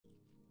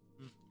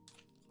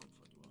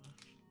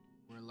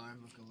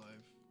alive, look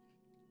alive.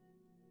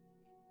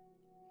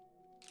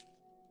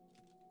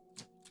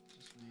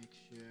 Just make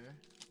sure.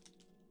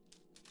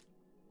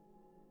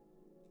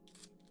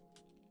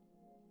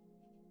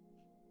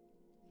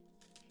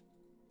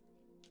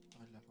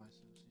 Ah, je la faire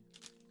ça aussi.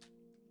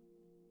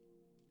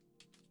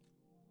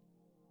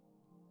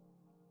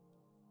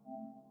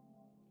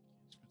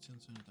 Tu peux tirer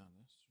ça en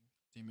attendant si tu veux.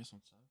 Tes mains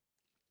sont sales.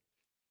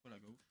 Pas la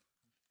gauche.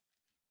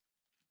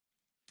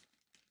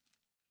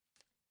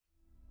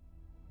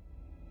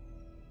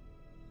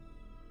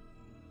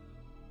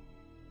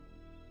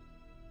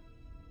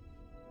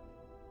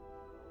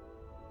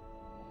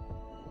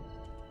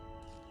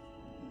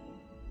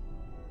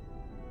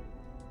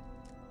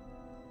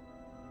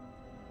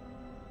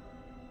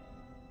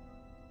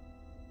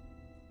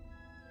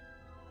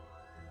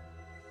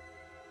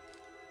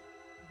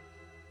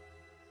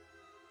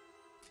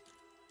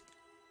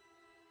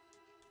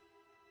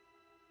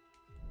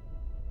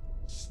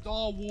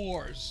 Star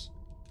Wars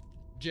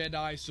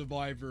Jedi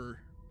Survivor.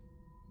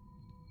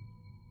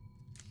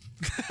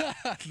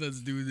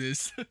 Let's do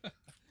this.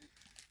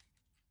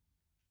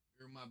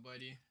 You're my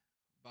buddy.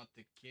 About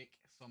to kick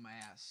some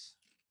ass.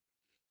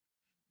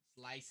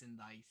 Slice and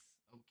dice.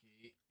 Okay.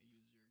 Use your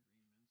agreements, of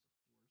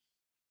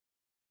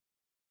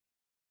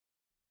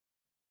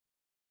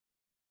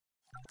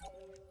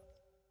course.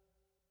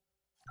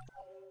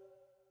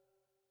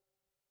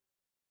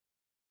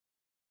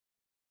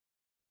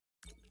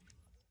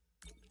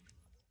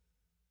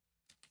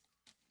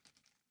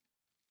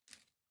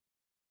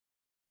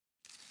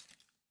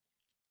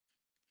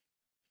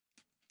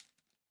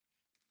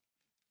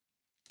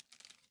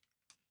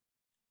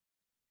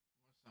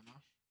 Ça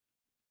marche.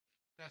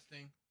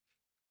 Testing.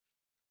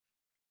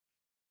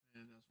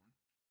 Yeah, it does one.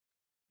 It does work.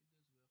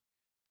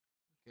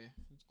 Okay,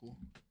 that's cool.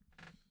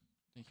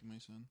 Thank you, my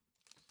son.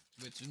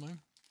 Tu veux-tu de même?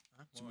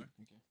 Hein? Ouais.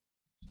 Ok.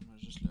 Ça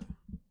marche juste là.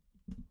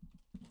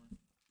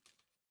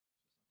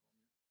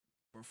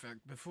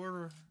 Perfect.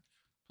 Before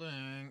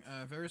playing,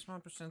 a very small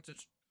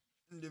percentage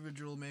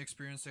individual may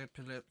experience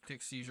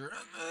epileptic seizure.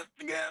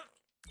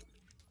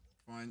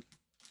 Fine.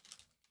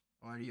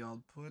 Audio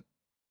output.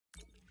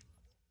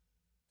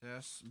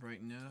 Test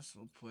brightness.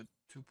 We'll put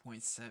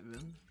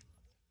 2.7.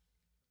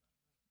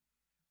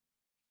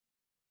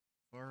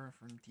 Far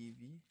from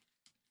TV.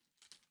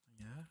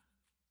 Yeah.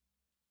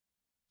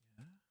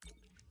 Yeah.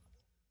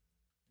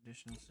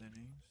 Additional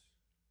settings.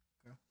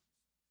 Okay.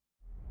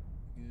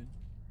 Good.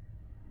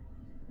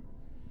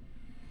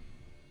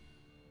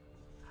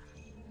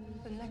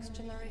 The next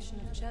generation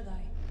of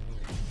Jedi.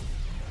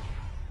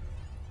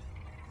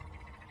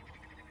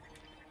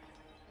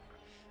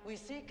 We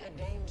seek a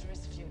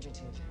dangerous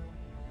fugitive.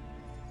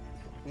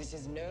 This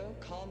is no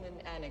common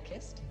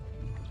anarchist,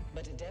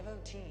 but a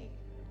devotee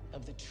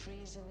of the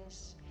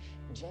treasonous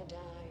Jedi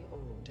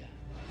Order.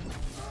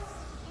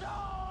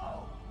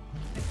 No!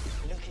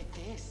 Look at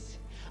this,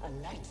 a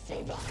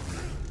lightsaber.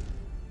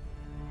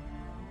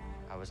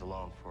 I was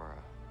alone for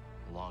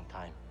a long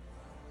time.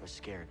 I was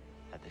scared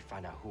that they'd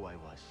find out who I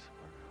was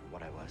or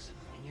what I was.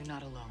 And you're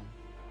not alone.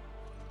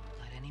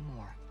 Not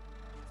anymore.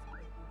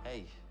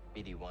 Hey,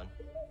 BD1.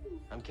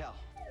 I'm Cal.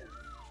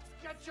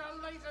 Get your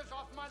lasers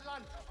off my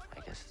lunch! I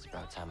guess it's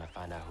about time I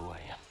find out who I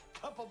am.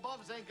 Couple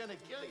bumps ain't gonna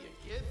kill you,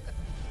 kid.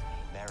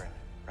 Marin,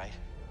 right?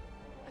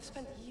 I've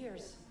spent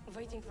years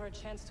waiting for a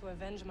chance to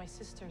avenge my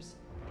sisters.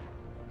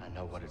 I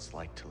know what it's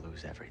like to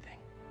lose everything.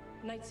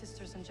 Night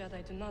Sisters and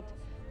Jedi do not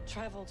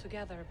travel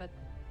together, but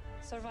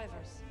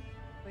survivors.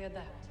 We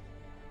adapt.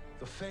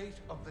 The fate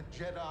of the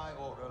Jedi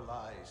Order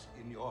lies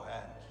in your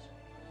hands.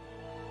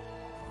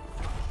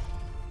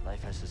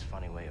 Life has this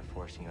funny way of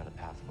forcing you on the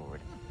path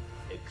forward.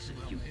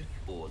 Execute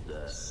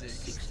Order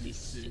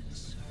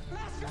 66.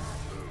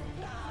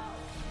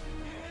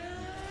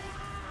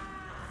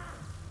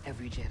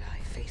 Every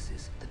Jedi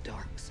faces the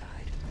dark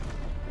side.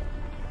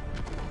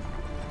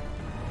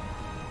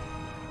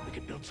 We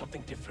could build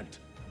something different.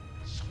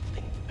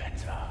 Something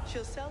better.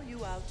 She'll sell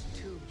you out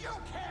too. You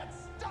can't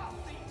stop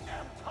the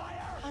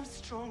Empire! I'm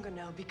stronger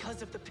now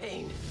because of the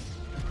pain.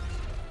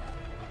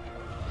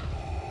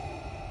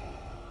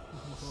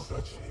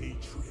 Such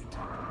hatred.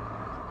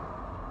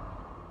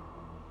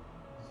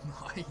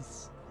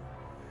 Nice.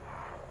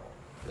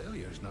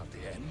 Failure is not the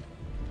end.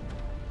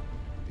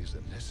 It is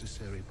a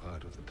necessary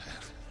part of the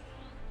path.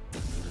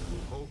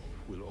 Hope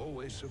will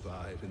always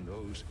survive in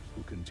those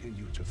who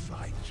continue to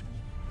fight.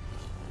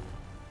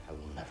 I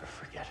will never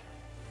forget.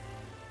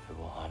 I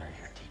will honor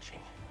your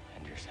teaching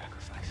and your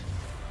sacrifice.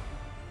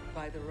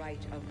 By the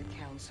right of the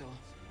Council,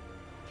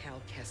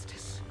 Cal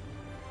Kestis.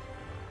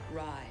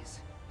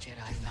 Rise,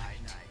 Jedi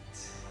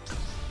Knight.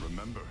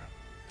 Remember,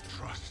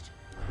 trust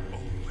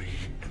only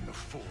in the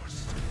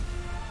Force.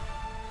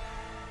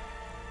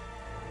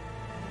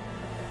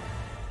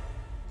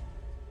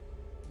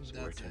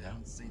 That's an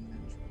insane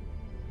intro.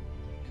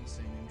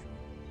 Insane intro.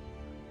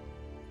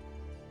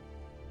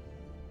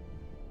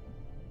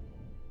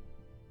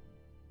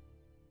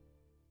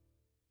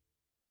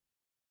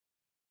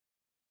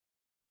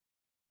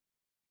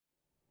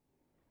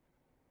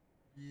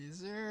 Yes,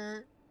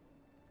 sir.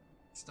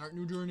 Start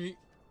new journey.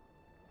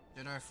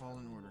 Jedi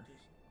Fallen Order.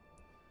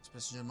 C'est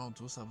parce que je le montre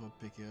tout, ça va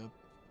pick up.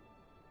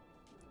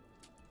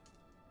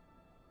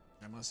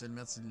 J'aimerais essayer de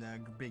mettre la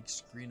big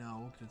screen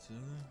en haut, tout ça.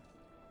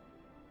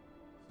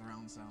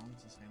 Surround sound,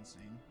 ça serait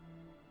insane.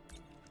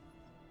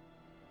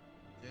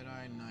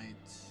 Jedi Knight.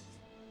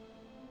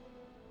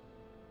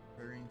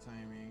 Pairing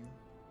timing.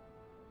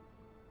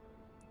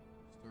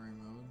 Story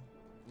mode.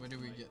 What do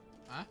we get?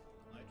 Huh?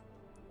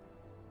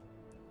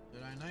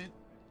 Jedi Knight?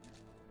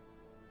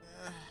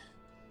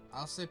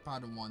 I'll say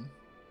Padawan.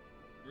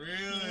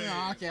 Really?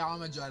 Yeah, okay,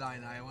 I'm a Jedi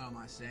Knight. What am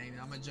I saying?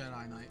 I'm a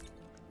Jedi Knight.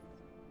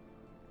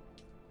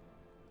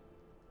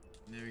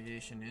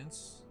 Navigation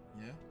hints.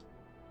 Yeah.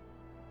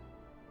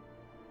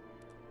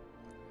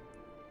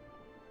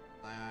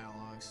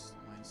 Dialogues.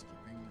 Line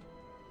skipping.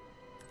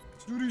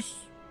 Let's do this!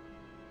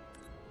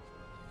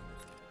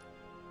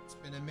 It's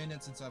been a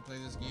minute since I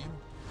played this game.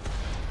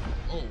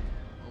 Oh,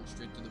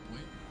 straight to the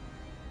point.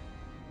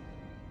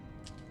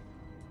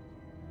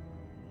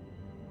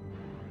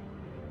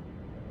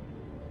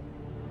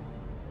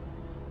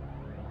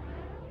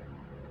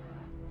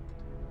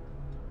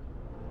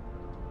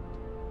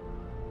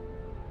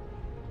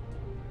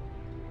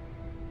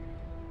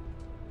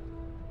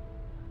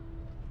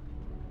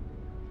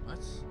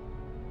 What?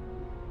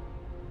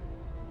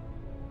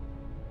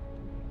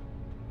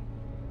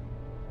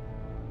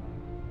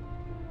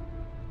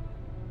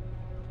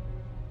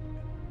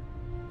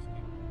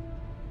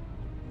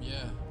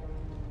 Yeah.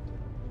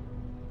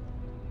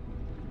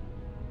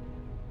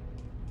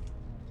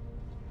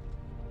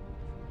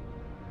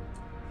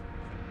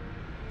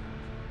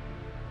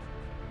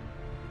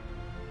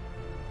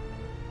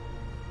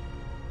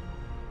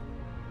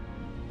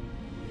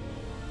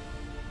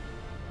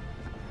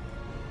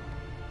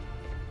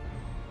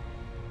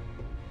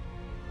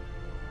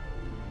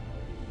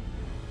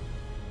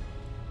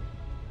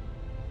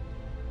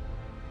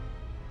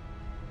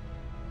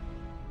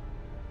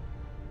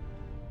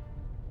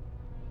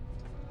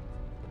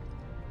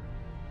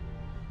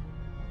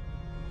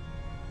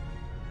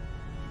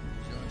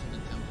 Go into the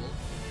temple.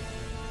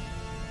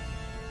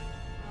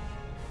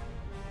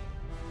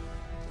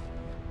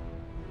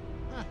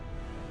 Huh.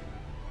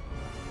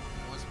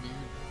 What's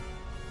weird?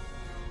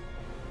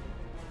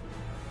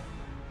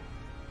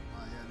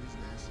 Oh yeah, these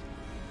guys.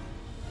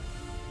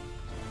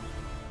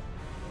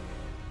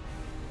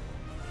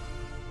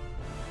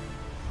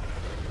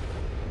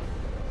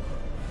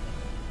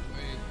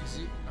 Wait,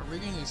 are we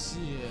gonna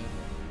see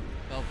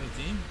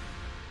Palpatine?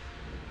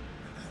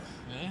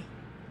 Eh?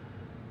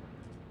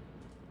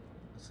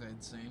 That's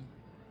insane.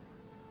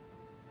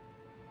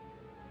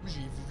 Moi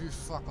j'ai vu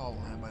fuck all,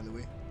 hein, by the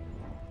way.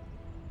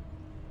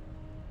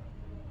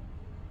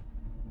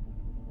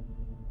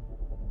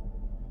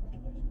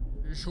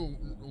 J'ai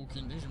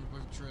aucune idée, j'ai même pas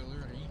vu de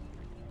trailer, rien.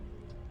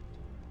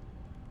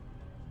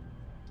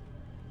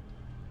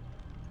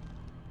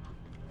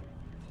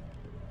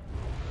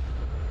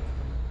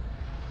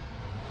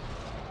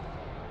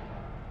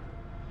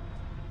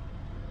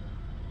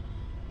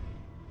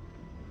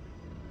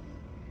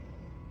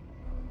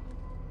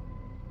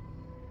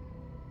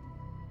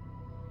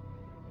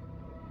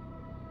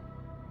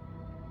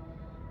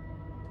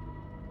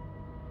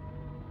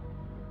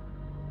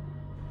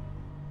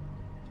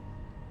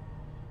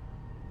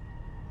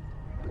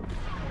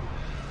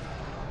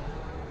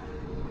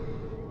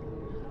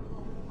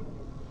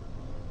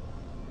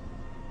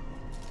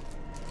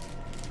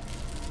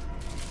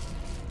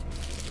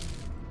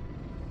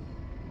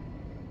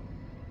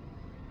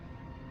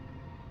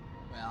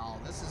 Well,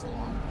 this is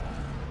long.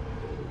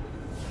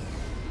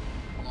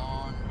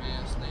 Long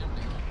ass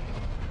landing.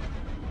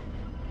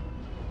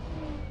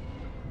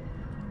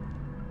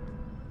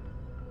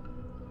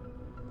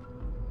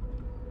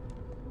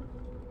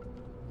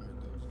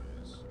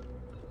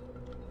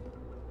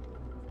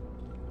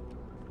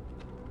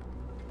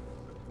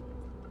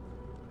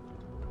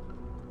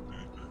 Where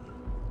are those guys?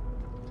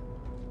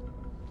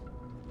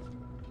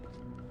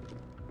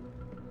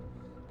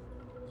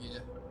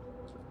 Yeah.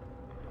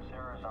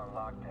 Sarah's on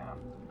lockdown.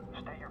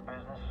 State your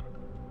business.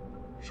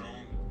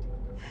 Jean.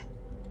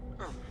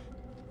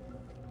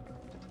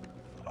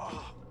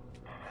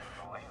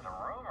 Believe the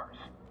rumors.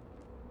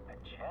 The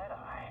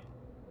Jedi.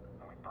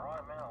 We brought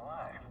him in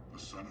alive. The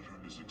Senator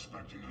is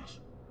expecting us.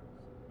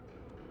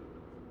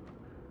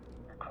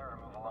 You're clear to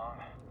move along.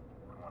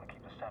 We want to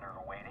keep the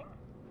Senator waiting.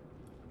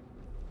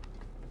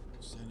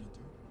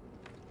 Senator.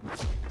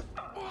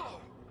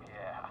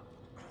 Yeah.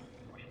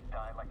 Wish you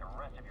died like the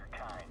rest of your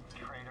kind,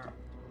 traitor.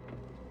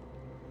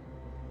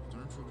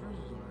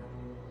 Stormtroopers or?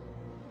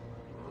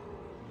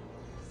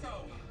 So,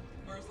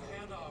 where's the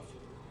handoff?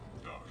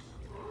 Docs,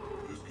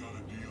 this kind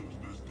of deal is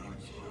best done in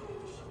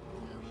shadows.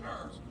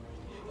 Sure.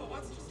 But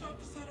what's to stop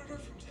the Senator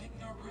from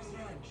taking our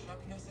prisoner and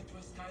chucking us into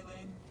a sky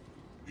lane?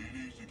 He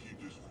needs to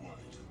keep this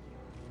quiet.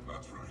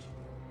 That's right.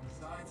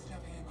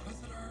 Sidestepping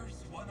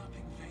Inquisitors,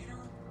 one-upping Vader?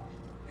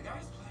 The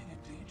guy's playing a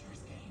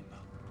dangerous game.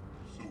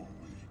 So are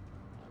we.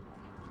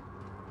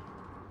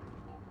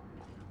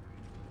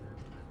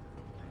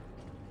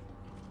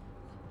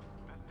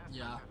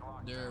 Yeah,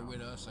 they're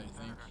with us, I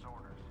think.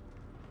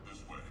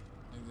 This way.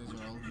 I think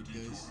those are all good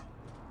guys.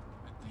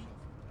 I think.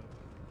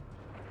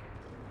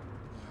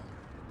 Yeah.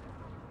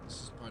 This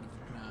is part of the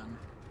plan.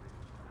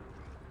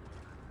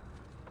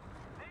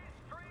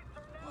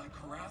 Like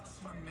rats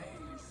in a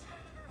maze.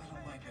 I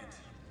don't like it.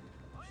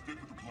 Stick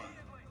with the plan.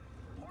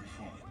 We'll be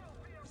fine.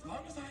 As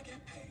long as I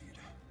get paid.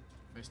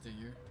 If I stay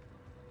here.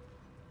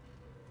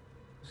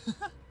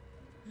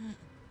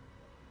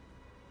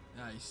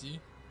 Yeah, you see?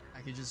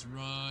 I could just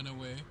run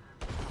away.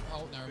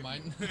 Oh, never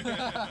mind.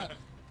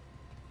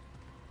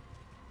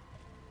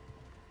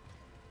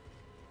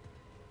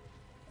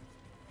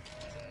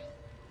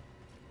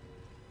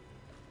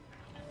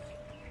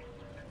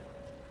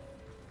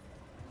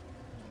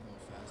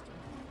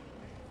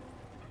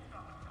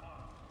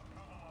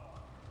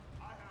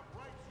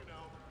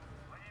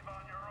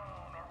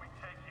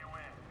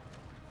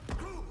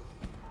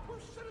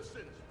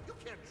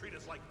 Treat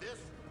us like this?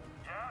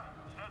 Yeah?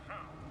 Says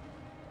who?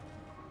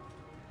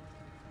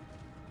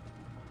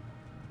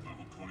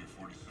 Level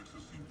 2046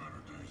 has seen better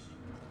days.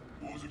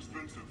 War's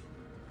expensive.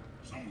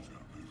 Someone's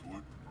got to pay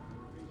for it.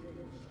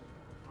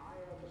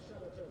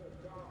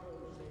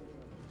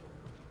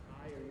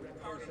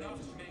 Hard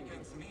enough to make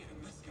ends meet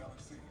in this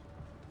galaxy.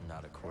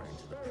 Not according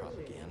to the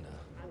propaganda.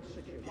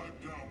 Pipe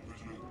down,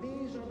 prisoner.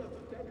 These are the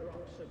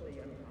bedrocks of the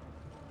Empire.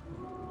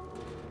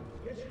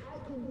 Yet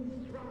how can we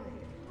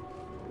thrive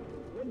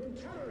when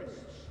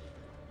terrorists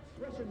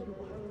threaten your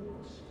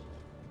homes?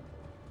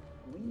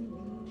 We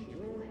need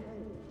your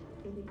help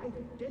in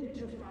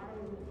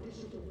identifying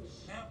dissidents.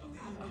 Can't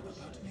believe I'm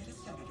about to meet a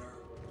senator.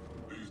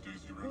 These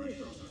days he rarely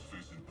shows his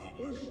face in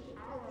public. Good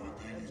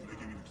thing he's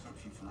making an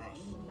exception for us.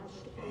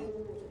 Well,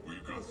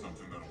 we've got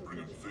something that'll bring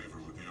him favor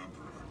with the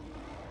Emperor.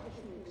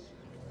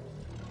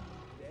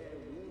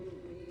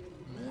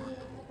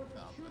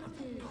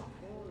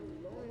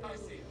 I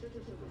see.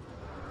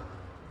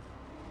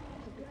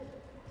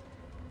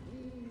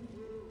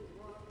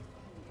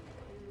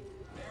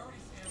 They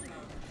already scanned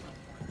out at some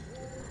point.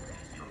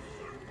 Easy,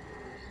 officer.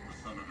 The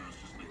senator's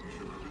just making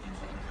sure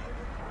everything's on the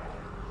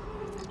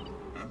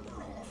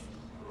Emperor off.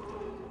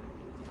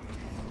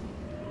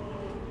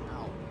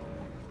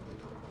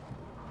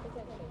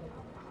 Attention.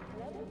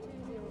 Level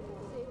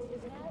 2046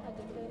 is now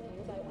under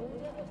curfew by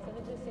order of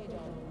Senator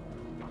Sejon.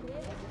 Clear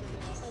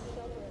exits and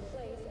shelter in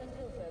place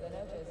until further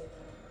notice.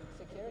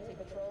 Security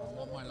patrols I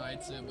want my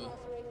lightsaber.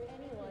 incarcerate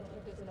anyone who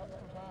does not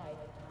comply.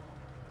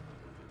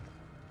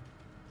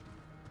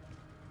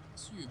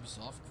 C'est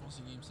Ubisoft qui font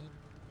ces games ça.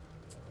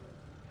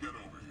 Get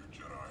over here,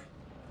 Jedi.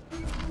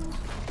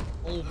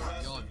 Oh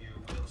my god. You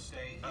will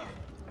stay here.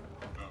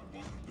 That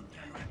wasn't the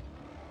deal.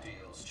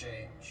 Deals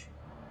change.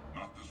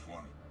 Not this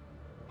one.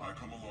 I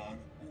come along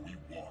or we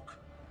walk.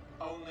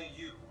 Only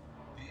you.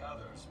 The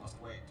others must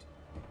wait.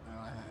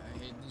 I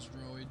hate this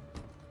droid.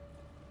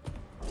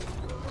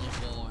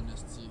 Evil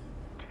honesty.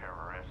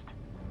 Terrorist.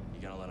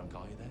 You gonna let him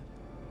call you that?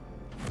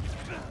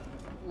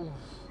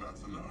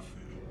 That's enough.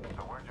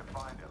 So where'd you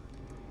find him?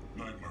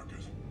 Night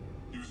market.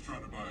 He was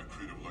trying to buy a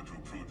crate of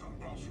electroproton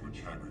bombs from a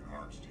Chagrin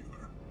arms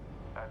dealer.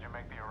 How'd you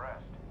make the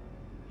arrest?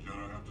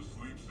 Jedi have to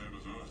sleep, same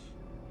as us.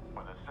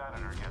 When the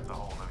senator gets a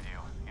hold of you,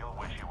 he'll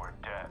wish you were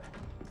dead.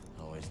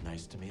 Always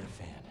nice to meet a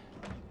fan.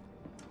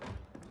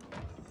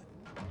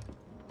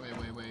 Wait.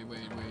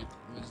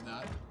 What is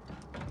that?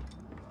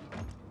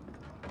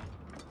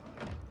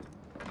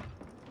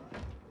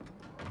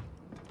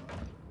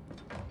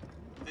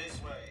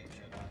 This way,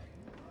 Jedi.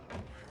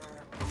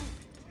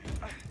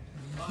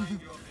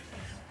 Mind your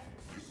business.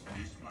 This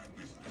is my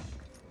business.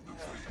 The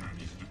prisoner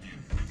needs to be in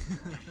good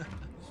condition.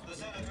 The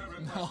senator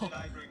requested I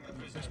bring the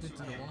prisoner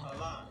to him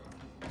alive.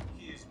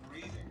 He is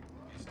breathing,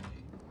 isn't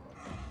he?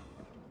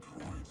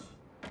 Droids.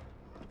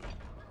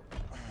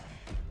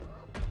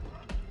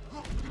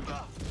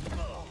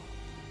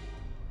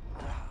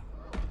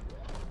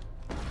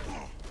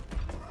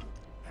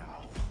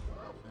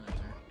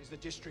 Is the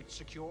district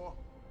secure?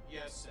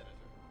 Yes, Senator.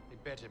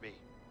 It better be.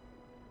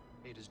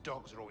 Ada's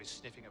dogs are always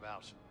sniffing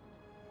about.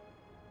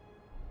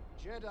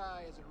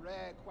 Jedi is a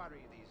rare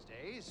quarry these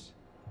days.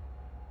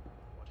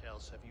 What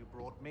else have you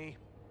brought me?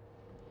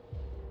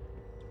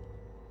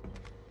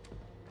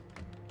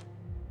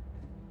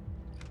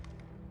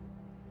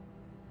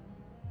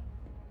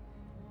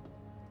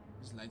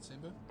 His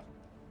lightsaber?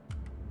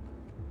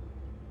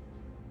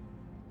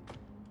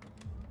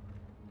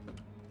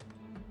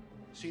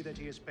 See that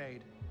he is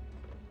paid.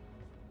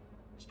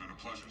 It's been a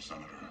pleasure,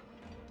 Senator.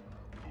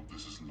 Hope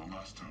this isn't the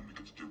last time we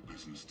get to do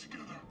business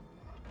together.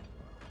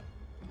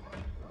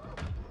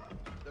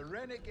 The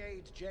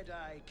renegade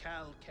Jedi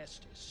Cal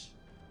Kestis.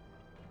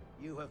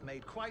 You have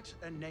made quite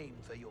a name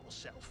for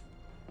yourself.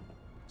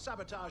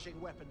 Sabotaging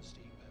weapons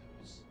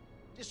depots,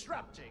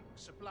 disrupting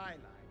supply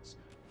lines,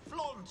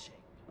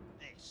 flaunting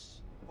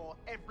this for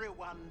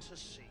everyone to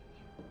see.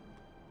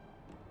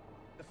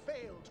 The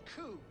failed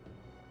coup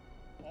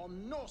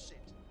on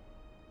Norset.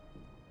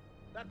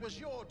 That was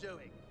your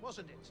doing,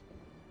 wasn't it?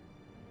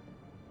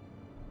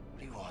 What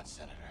do you want,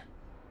 Senator?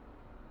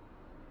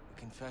 A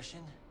confession?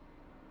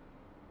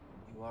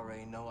 You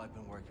already know I've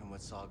been working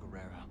with Saw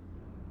Gerrera.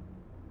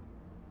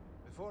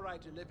 before I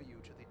deliver you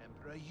to the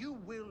Emperor, you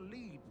will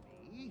lead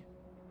me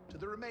to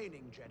the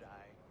remaining Jedi.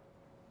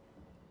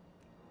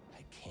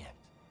 I can't.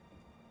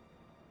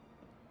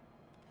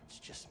 It's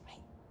just me.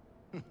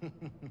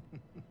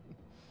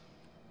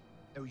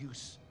 No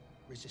use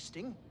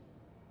resisting.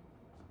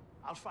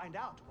 I'll find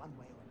out one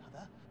way or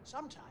another.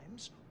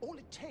 Sometimes all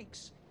it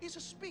takes is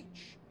a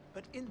speech.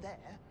 But in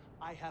there,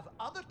 I have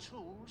other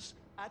tools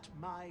at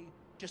my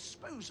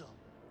disposal.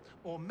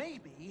 Or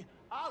maybe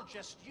I'll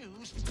just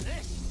use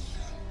this.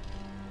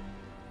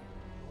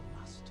 Your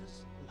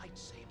master's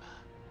lightsaber.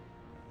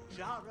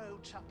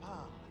 Jaro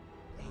Tapar,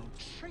 a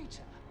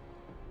traitor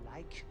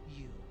like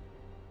you.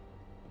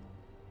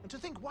 And to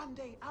think one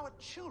day our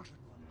children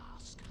will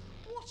ask,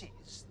 what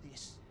is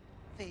this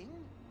thing?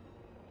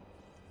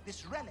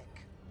 This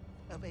relic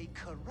of a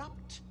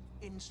corrupt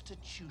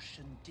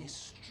institution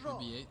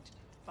destroyed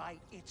by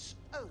its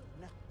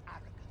own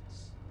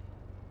arrogance.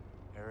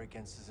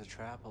 Arrogance is a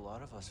trap a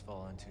lot of us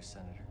fall into,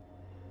 Senator.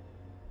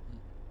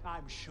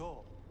 I'm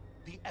sure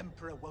the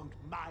Emperor won't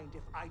mind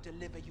if I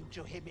deliver you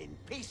to him in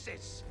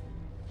pieces.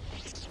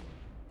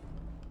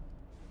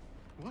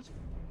 What?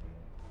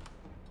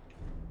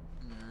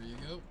 There you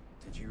go.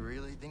 Did you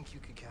really think you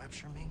could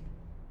capture me?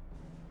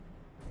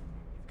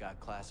 You've got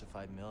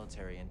classified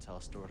military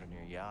intel stored on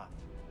your yacht.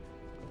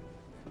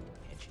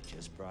 And you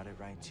just brought it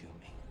right to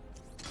me.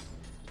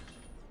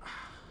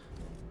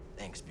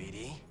 Thanks,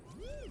 BD.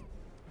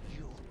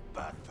 You'll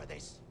burn for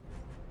this.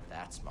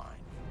 That's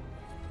mine.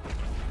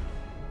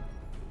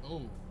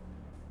 Oh.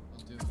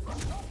 I'll do it.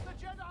 Stop the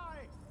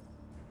Jedi!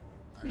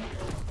 Alright.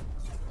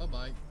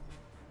 Bye-bye.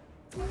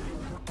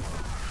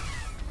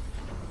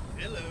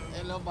 Hello.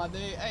 Hello,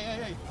 buddy.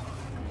 Hey. Wait,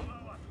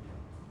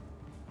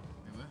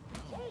 what?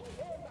 Oh.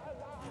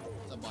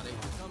 What's up, buddy?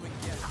 Come and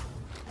get it.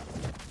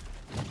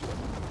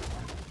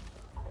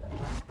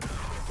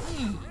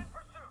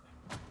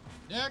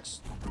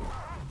 Next.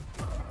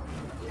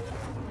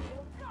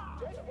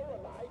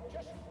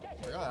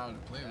 Forgot how to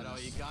play with That all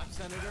this. you got,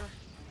 Senator?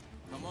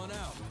 Come on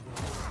out.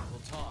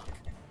 We'll talk.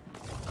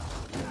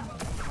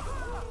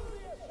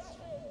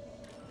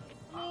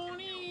 On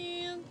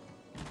in.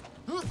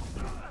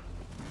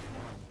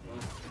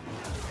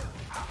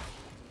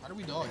 How do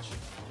we dodge?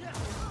 Oh,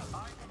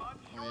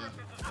 yeah.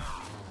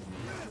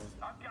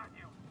 I've got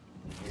you.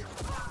 I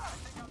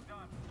think I'm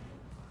done.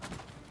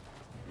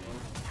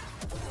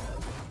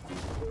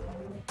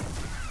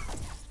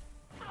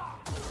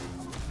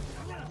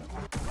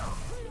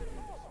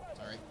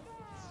 Sorry.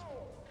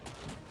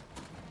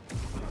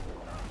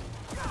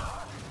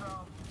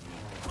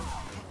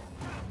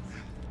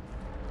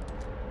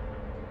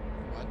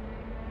 What?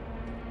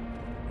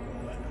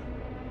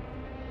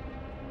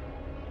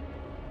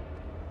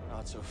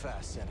 Not so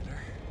fast, Senator.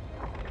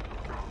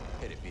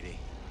 Hit it, BD.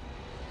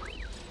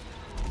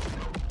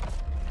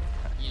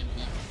 EMP.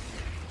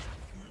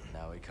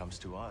 Now he comes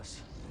to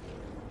us.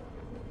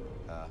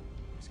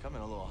 He's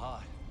coming a little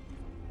hot.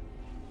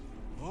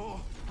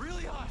 Oh,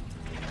 really hot!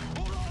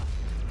 Hold on!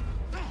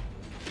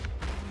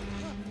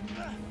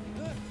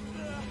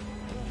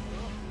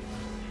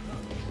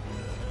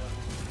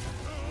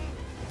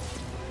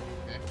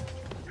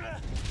 Okay.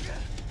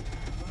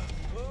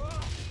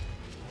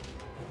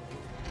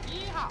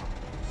 Yeehaw!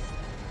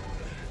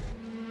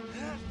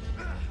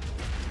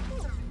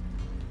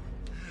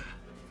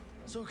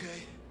 It's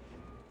okay.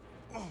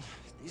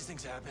 These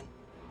things happen.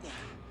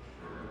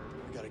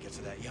 We gotta get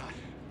to that yacht.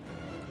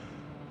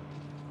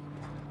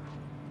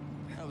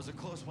 That was a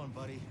close one,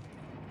 buddy.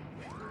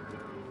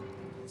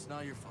 It's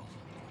not your fault.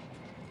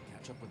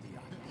 Catch up with the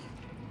yacht.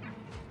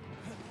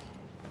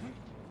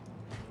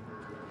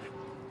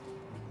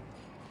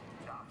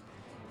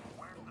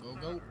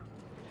 Go.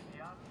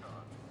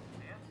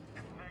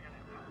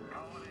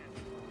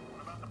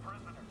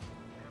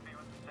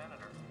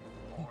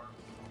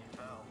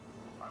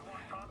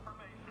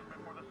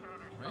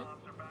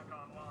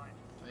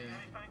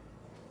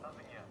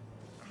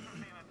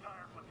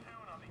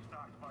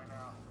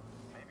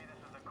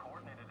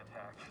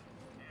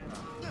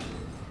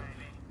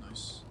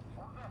 Nice.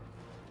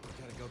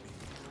 Gotta go, B.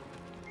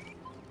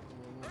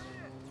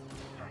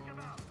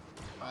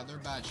 They're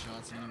bad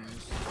shots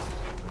anyways.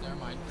 Never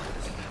mind.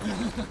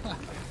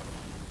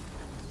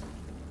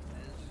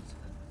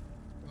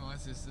 Oh, my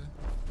sister.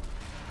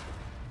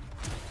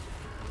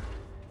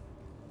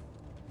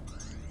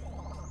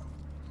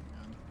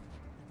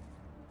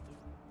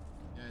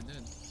 Yeah, I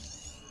did.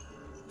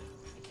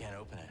 I can't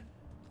open it.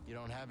 You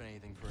don't have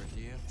anything for it,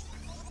 do you?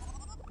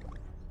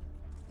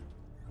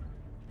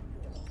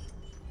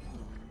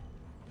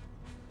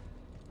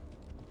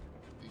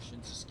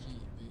 Patience is key,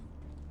 mate.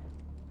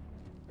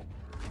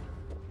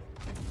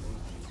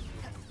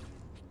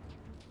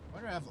 Why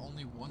do I have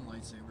only one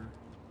lightsaber?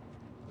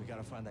 We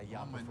gotta find that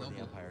yacht before the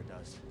Empire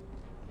does. Is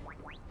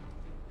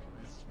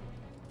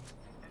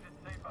it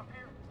safe up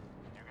here?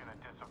 You're gonna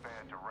disobey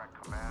a direct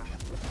command.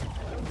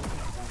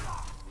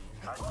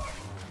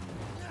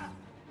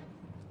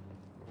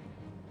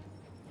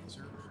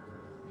 Sir.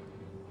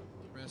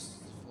 Rest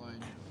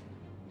flying.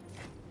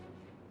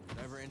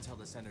 Whatever intel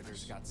the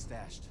Senators got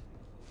stashed,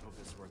 Hope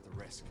it's worth the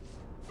risk.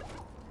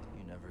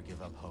 You never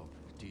give up hope,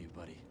 do you,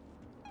 buddy?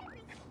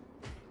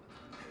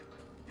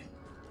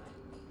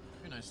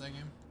 Pretty nice, that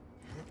game.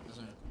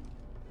 Isn't it?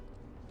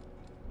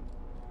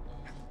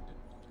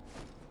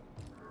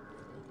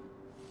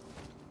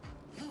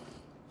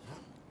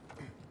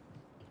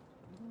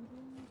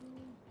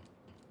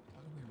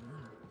 How do we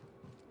ruin it?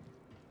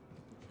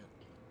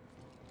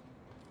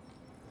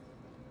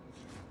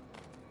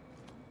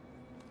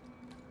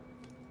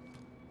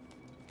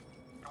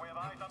 Do we have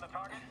eyes on the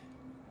target?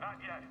 Not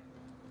yet.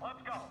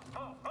 Let's go.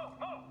 Move, move,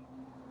 move!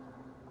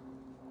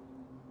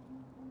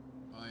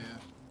 Oh yeah.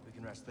 We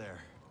can rest there.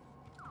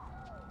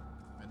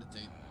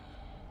 Meditate.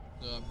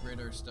 To upgrade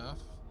our stuff.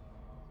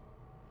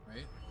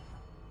 Right?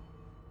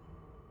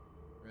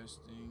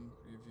 Resting,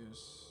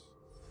 previous.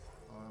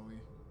 How are we?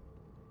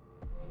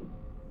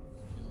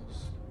 Skills.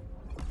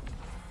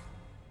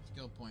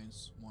 Skill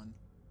points, 1.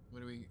 What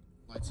do we?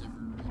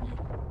 Lightsaber ready.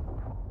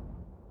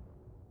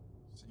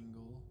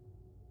 Single.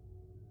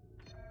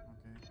 Okay.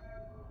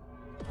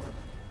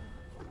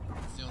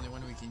 It's the only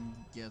one we can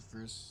get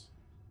first.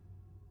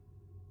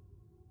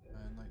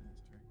 Lightning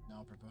strike.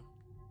 No, Purple.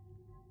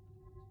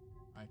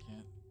 I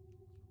can't.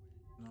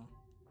 No.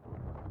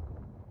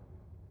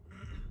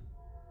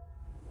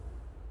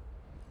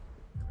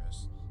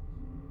 Rest.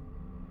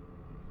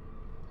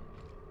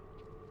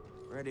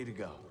 Ready to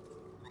go.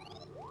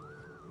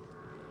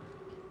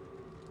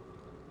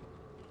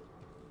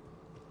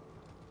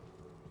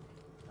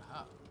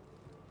 Aha.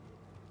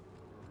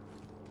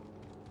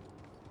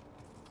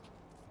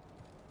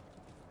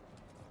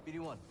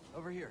 BD1,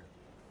 over here.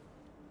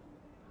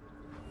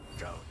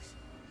 Jones,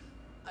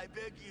 I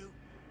beg you.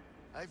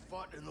 I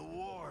fought in the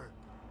war.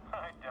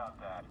 I doubt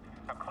that.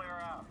 Now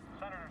clear out.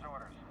 Senator's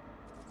orders.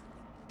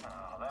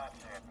 Oh,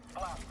 that's it.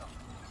 Blast them.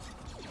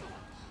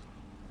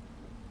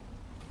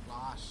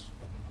 Flash.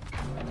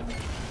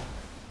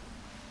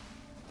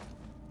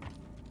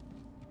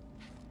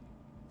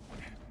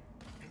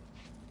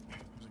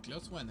 It was a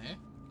close one, eh?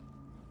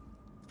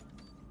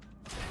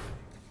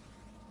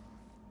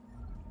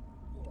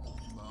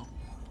 Well,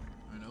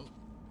 I know.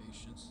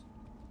 Patience.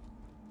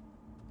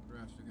 Where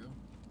do I have to go?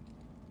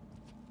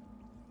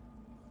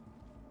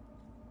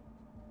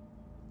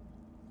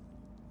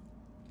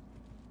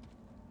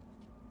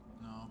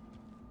 No.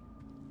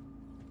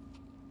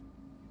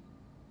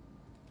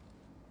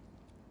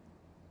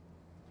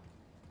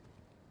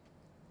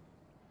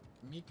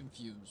 Me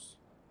confused.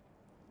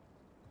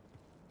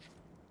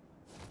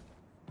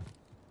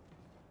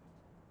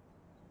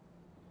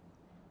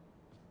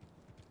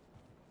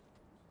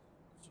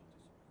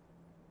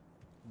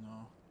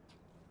 No.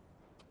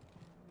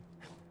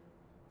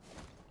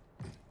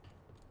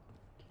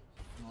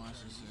 No, I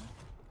should say. I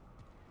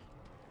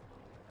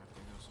have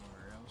to go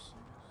somewhere else, I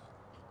guess.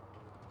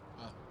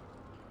 Oh.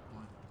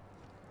 One.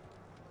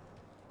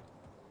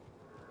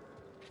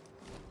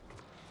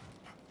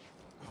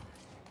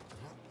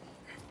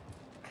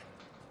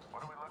 What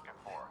are we looking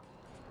for?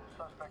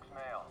 Suspect's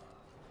male.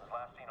 Was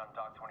last seen on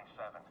Dock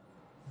 27.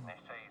 They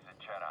say he's a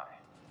Jedi.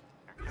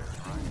 You're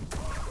kidding, right?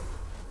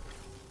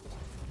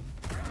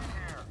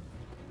 Here.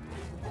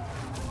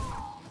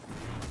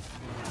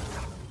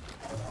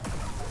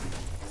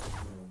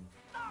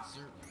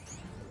 Sir.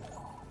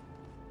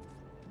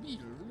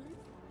 Meter.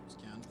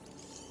 Scan.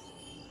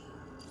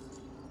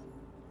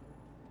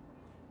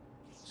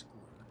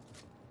 Square.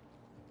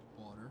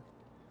 Water.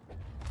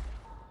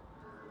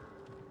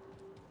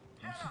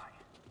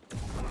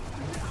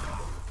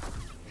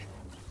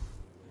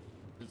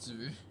 L2.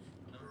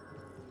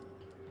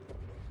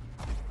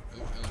 Oh,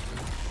 L2.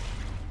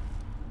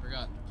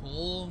 Forgot.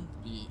 Pull.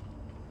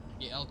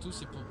 Et L2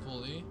 c'est pour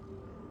puller.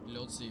 Et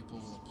l'autre c'est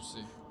pour pousser.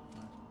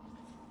 Ouais.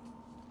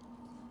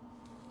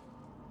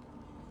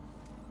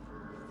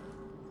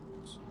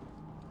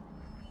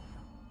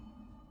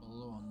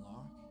 Follow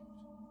unlock.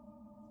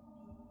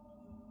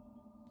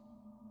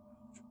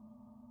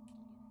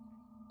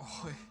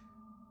 Oh, ouais.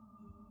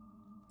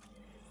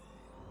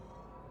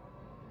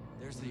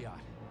 There's the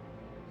yacht.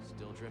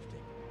 Still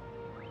drifting.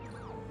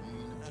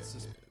 That's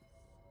just...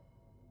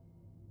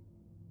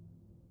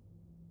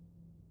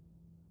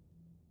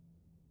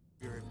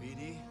 You're at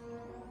BD?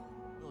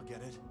 We'll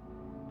get it.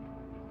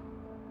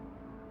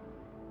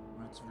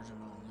 What's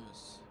version on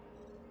this?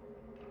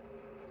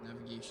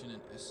 Navigation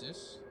and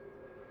assist.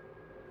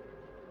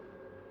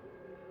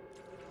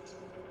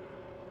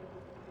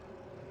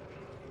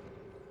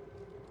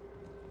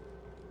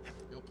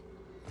 Yup.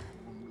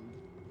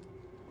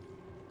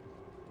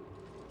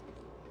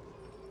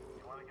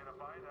 You want to get a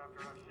bite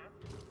after our shift?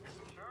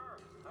 Sure.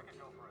 I could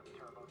go for a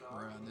turbo dog.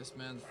 Bruh, this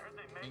man's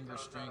finger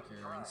strength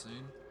here are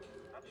insane.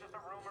 That's just a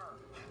rumor.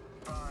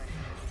 Fine.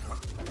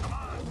 Come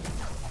on!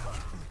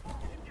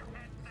 Keep your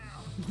head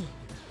down!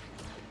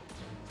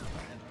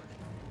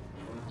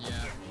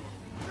 Yeah.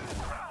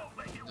 I'll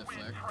let you Deflect.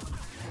 win.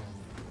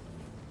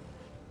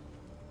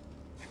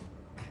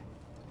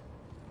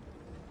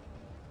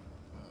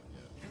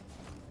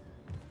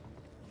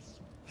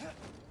 Yeah.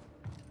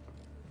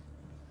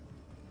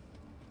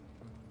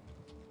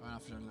 Right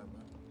after that,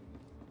 bro.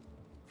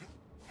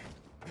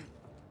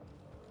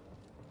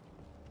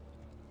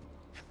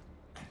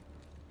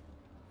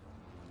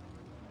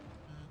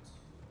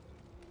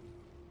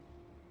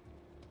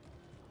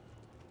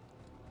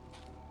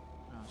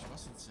 Je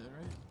pense que c'est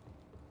right?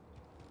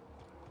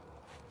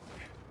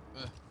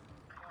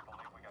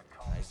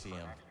 I see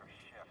him.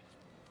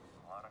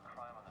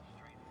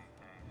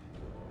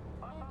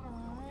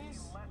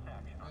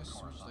 Let's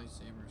switch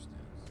lightsabers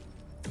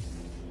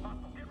now.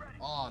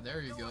 Oh,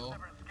 there you go.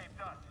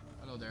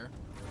 Hello there.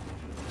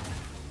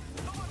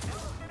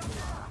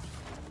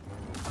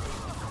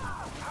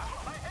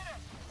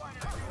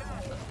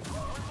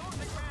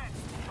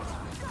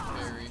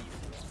 Very.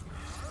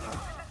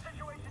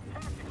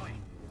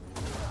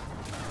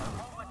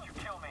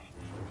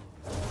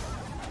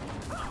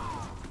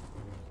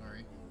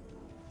 Sorry.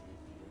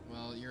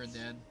 Well, you're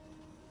dead.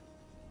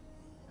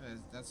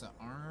 That's an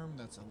arm,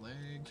 that's a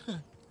leg.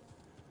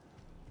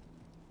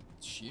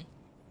 Shit.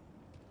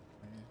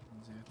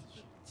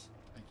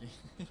 Okay,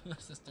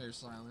 let's just stay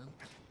silent.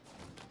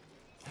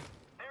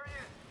 There he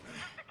is!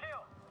 Shoot to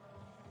kill!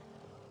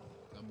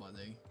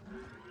 Somebody.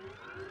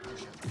 Oh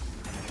shit.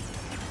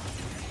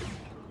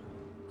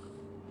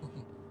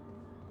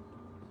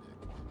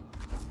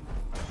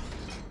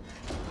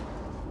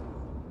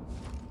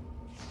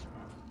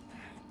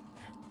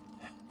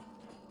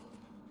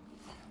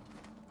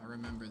 I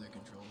remember the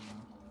controller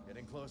now.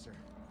 Getting closer.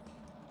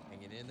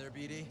 Hanging in there,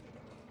 BD?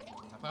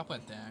 Ça prend pas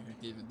de temps avec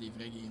des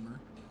vrais gamers.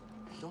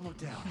 Don't look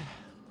down.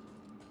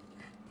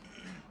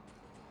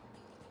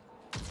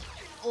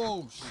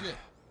 Oh shit.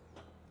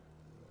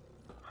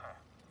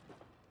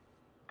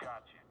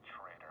 Got you,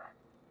 traitor.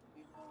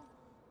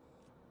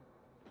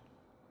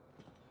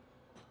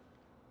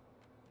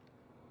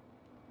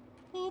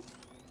 Boop.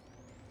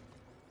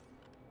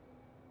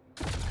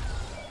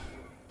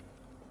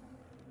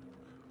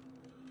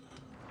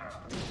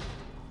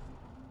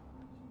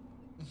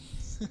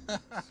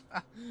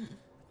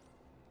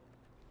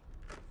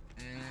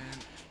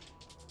 And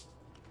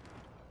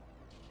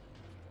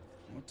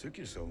What took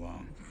you so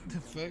long? the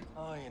fuck?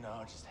 Oh, you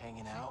know, just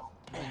hanging out.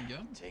 Hang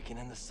up? Taking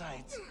in the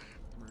sights.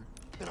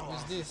 Been a while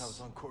What's since this? I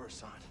was on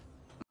Coruscant.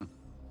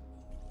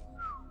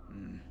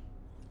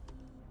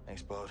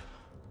 Thanks, bud.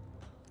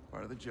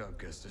 Part of the job,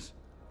 Kestis.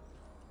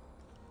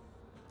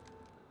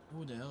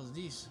 Who the hell is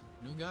this?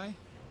 New guy?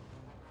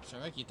 Je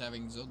savais qu'il était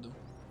avec nous autres, though.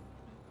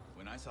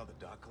 When I saw the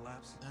dock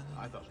collapse,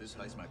 I thought this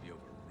heist might be over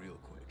real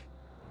quick.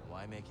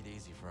 Why make it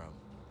easy for him?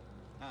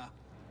 Ah,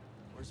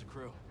 Where's the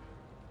crew?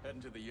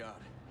 heading to the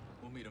yacht.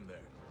 We'll meet him there.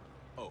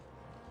 Oh,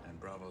 and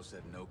Bravo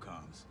said no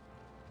comms.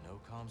 No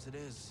comms it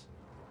is.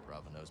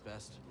 Bravo knows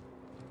best.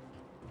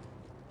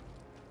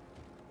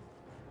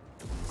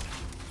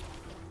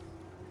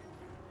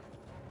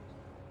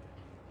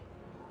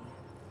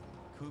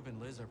 Coob and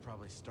Liz are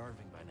probably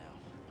starving by now.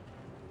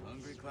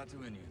 Hungry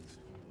Klaatuinians.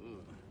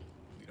 Ooh,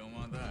 we don't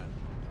want that.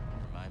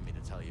 Remind me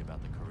to tell you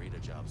about the Corita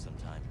job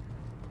sometime.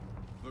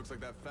 Looks like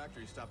that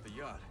factory stopped the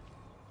yacht.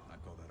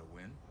 I'd call that a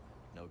win.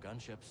 No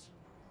gunships.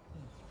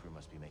 Crew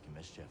must be making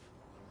mischief.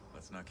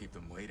 Let's not keep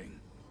them waiting.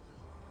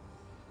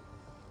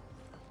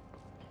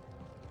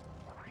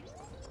 How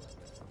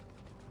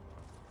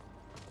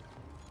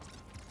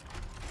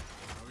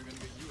are we gonna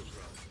get you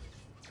across?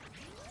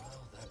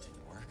 Well, that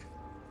didn't work.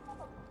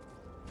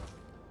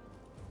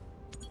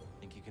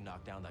 Think you can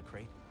knock down that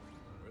crate?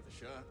 Worth a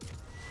shot.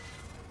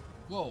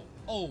 Whoa.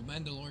 Oh,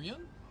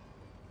 Mandalorian?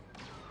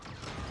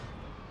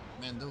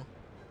 Mando.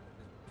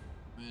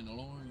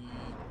 Mandalorian.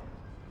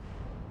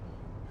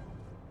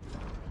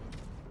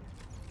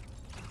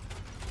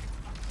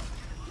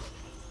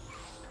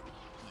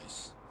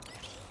 Nice.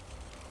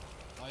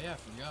 Oh yeah, I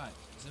forgot.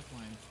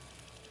 Zipline.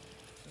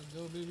 Let's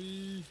go,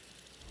 baby.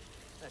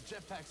 That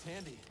jetpack's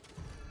handy.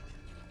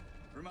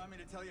 Remind me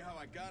to tell you how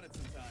I got it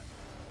sometime.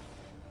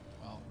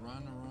 Well,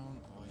 run around.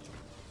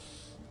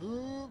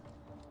 Oh,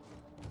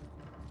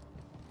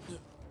 yeah.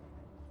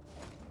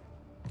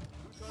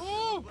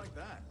 Oh! Like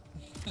that.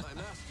 My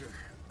master.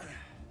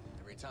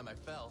 Every time I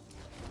fell,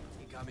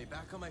 he got me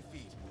back on my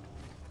feet.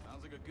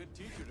 Sounds like a good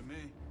teacher to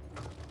me.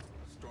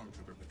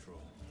 Stormtrooper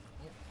patrol.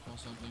 Saw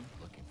something.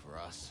 Looking for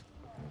us.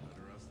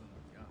 Better us than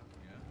the yacht,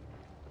 yeah?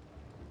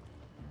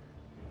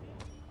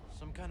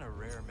 Some kind of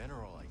rare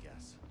mineral, I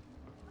guess.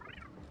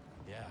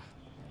 Yeah,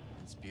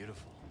 it's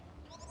beautiful.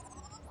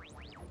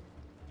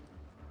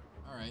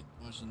 Alright,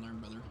 watch and learn,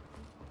 brother.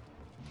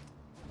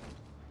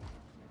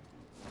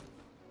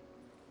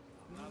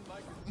 Not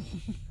like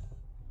it.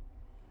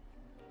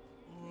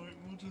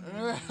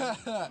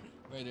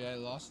 Wait, I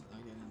lost it?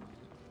 Okay.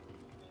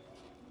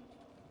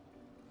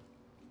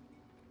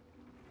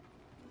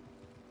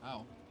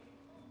 Ow.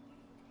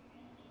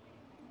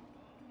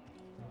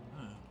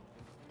 Huh.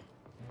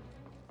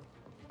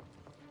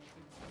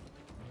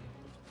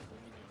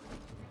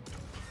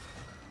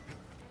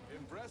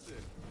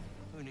 Impressive.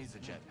 Who needs a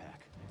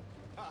jetpack?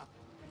 Ha!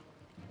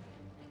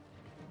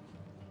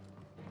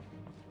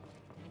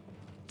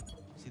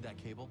 See that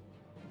cable?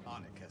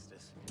 On it,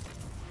 Kestis.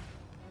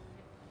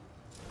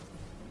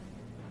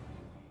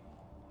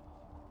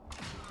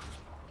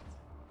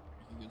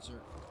 Thank you, good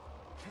sir.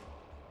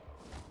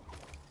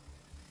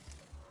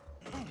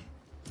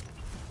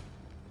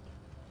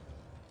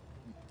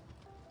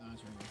 Oh,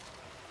 it's right here.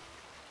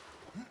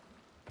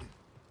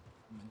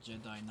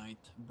 Jedi Knight,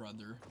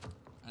 brother.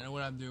 I know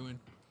what I'm doing.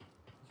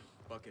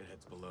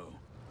 Buckethead's below.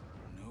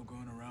 No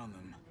going around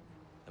them.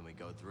 Then we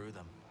go through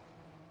them.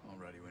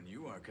 Alrighty when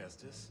you are,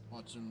 Kestis.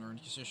 Watch and learn.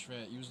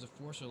 Use the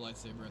Force or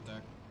lightsaber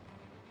attack.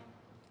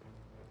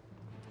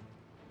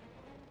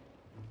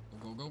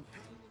 Go, go.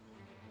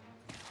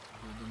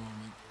 For the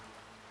moment.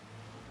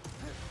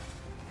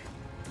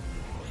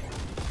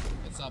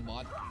 It's up,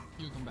 bot.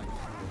 You come back.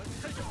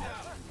 Let's take him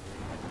down.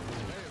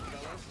 Hey,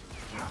 fellas.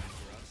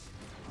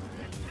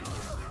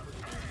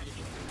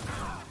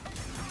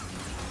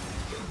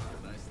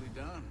 Nicely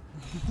done.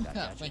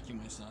 Yeah, thank you,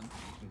 my son. You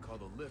can call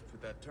the lift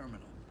with that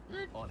terminal.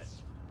 On it.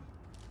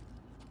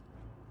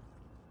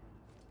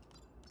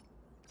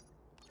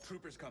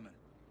 Troopers coming.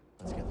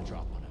 Let's get the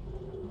drop on him.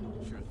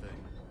 Sure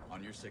thing.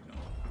 On your signal.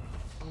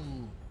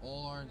 Ooh,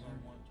 all ours.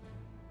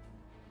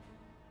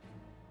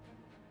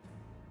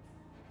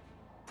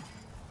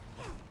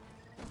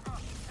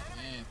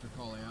 And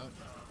Picoli out.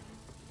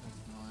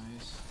 That's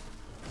nice.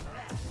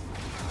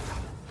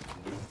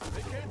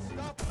 They can't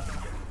stop us.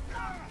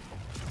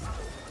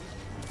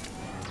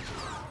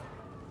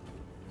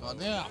 God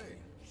damn.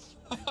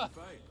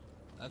 Fight.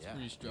 That's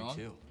pretty strong.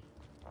 Me too.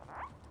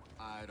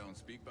 I don't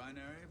speak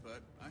binary,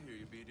 but I hear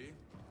you, BD.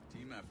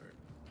 Team effort.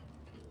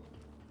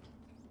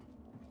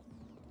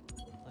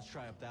 Let's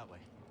try up that way.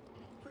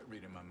 Quit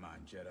reading my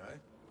mind, Jedi.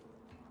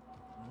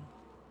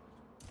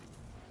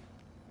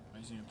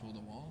 Is he gonna pull the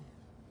wall?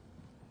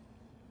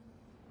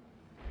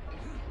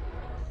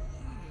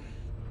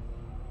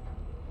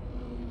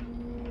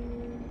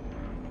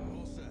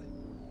 All set.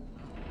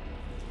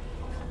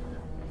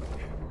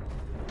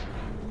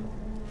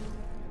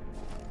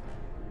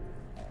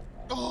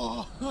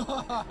 Oh!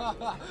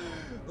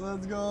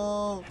 Let's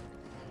go!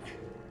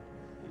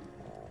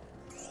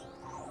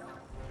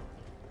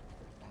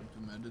 Time to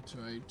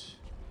meditate.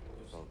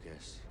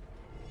 Focus.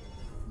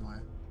 Why?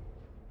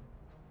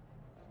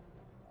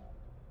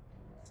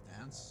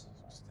 Stance?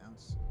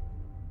 Stance.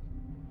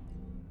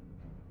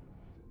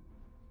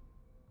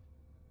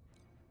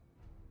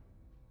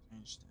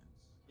 Change stance.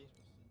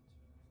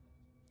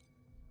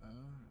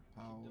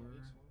 Power.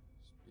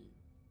 Speed.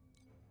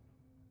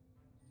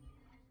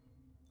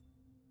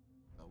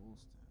 Double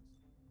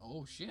stance.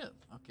 Oh shit!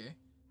 Ok.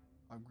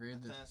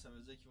 Upgrade the... Attends, ça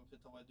veut dire qu'ils vont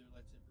peut-être avoir 2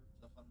 lightsabers.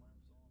 Ça fait de même,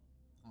 bizarre.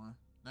 Ouais.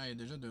 Non, il y a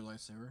déjà 2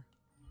 lightsabers.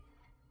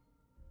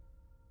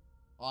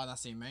 Ah, dans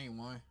ses mains,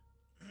 ouais.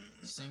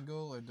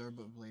 Single or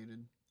double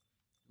bladed?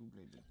 Two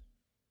bladed.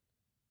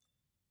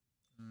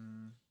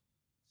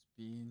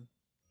 Speed.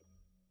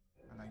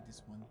 I like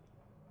this one.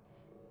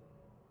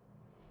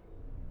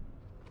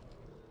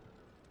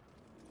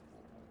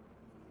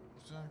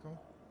 What's that called?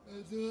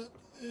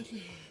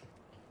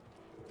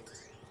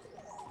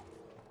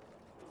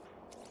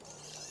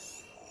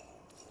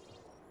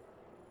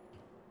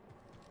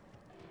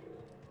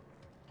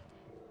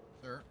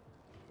 Sir,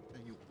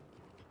 thank you.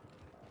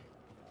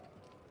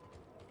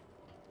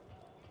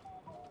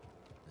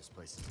 This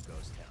place is a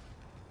ghost town.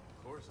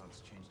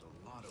 Coruscant's changed a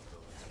lot over the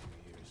last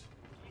few years.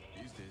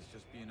 These days,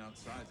 just being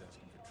outside's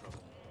asking for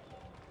trouble.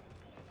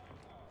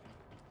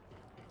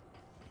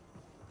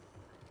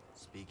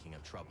 Speaking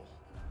of trouble,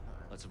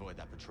 let's avoid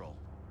that patrol.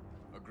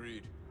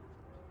 Agreed.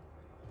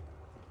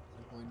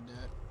 Avoid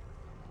that.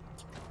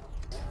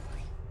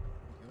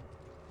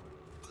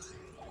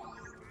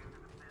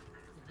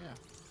 Yeah,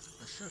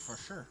 for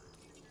sure.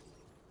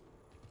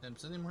 Them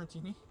Sunday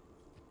martini?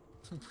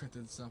 Put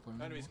that stuff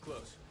on. Enemy's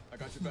close. I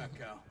got your back,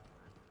 Cal.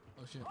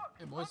 Oh shit.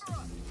 Hey boys.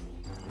 I'm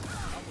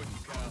with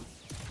you, Cal.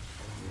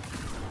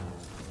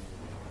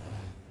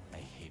 I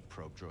hate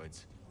probe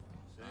droids.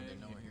 They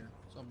know we're here.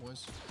 What's up,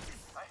 boys?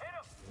 I hit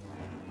him!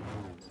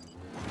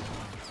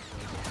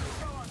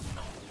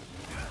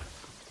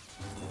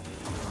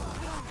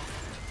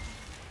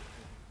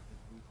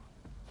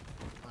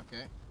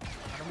 Okay.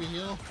 How do we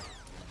heal?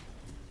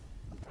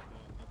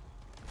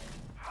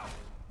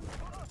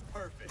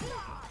 Perfect.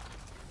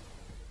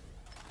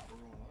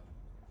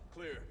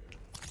 Clear.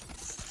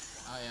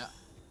 Ah, yeah.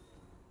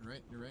 You're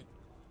right, you're right.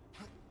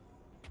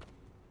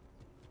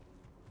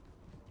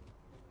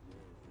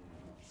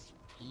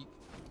 Eat.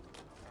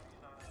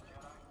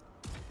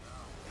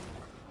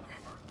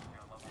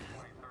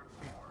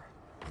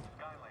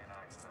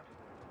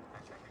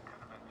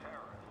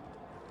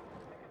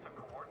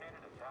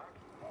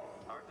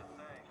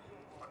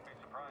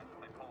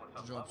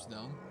 Drops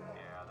down.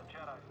 Yeah, the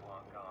Jedi's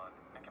long gone.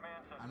 The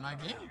command center. I'm not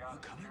getting. You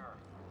coming?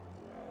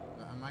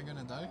 Am I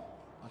gonna die?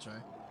 I'll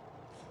try.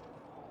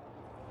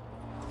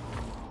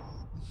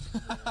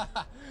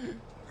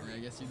 Yeah, I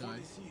guess you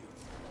died.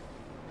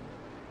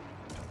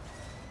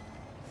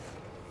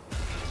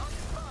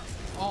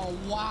 Oh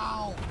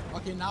wow!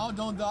 Okay, now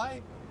don't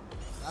die.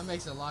 That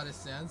makes a lot of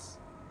sense.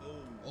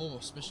 Oh,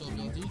 special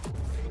ability.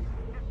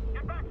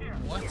 Get back here!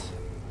 What?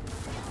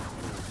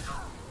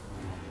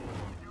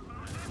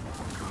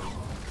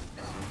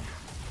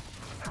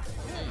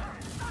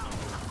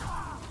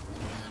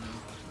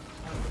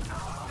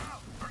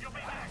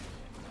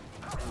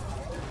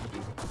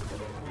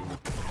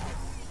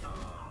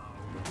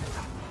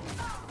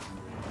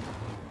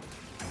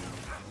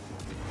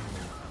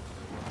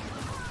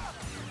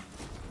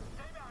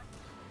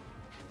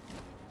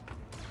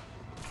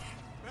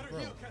 Bro.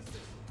 heal,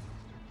 Kestis.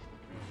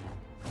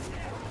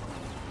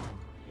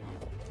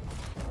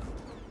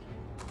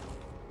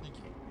 Thank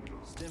you.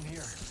 Stim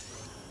here.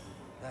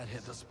 That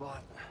hit the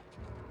spot.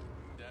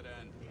 Dead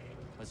end.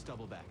 Let's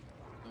double back.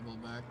 Double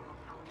back.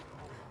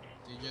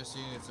 Did you just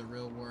see it's a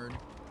real word?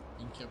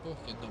 In Kepo,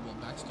 que double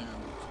back, c'est un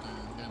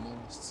vrai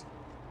mot.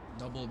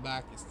 Double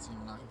back, c'est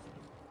une marque.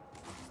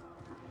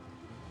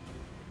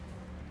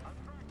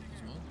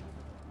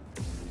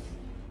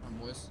 I'm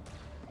boys.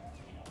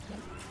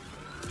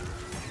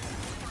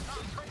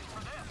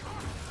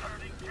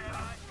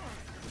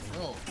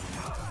 Bro.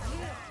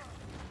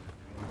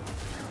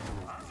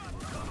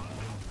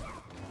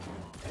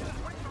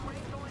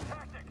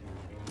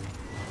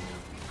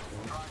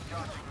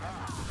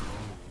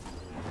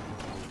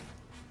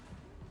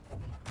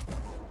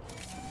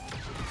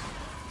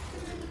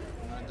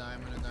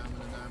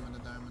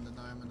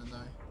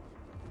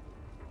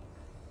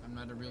 I'm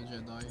not a real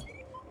Jedi. I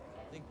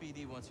think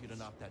BD wants you to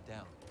knock that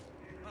down.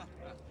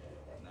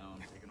 Now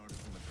I'm taking orders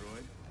from a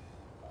droid.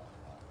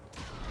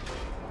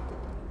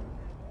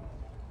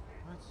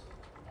 What?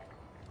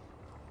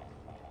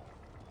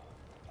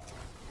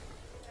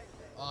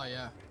 Oh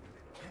yeah.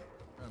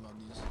 Forgot about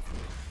these.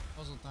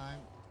 Puzzle time.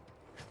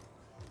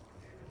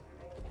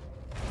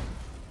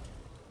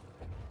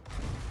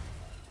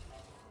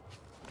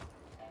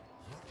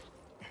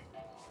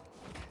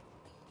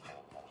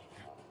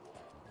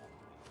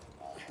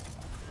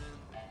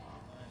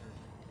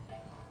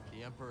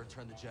 The Emperor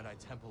turned the Jedi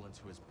Temple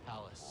into his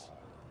palace.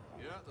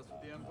 Yeah, that's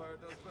what the Empire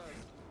does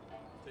best.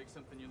 Take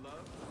something you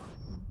love,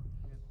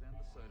 can't stand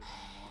the sight of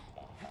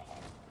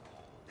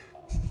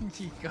it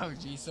anymore. Go,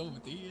 G, so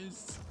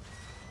this.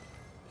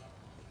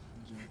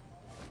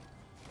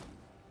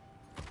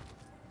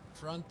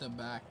 Front to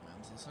back,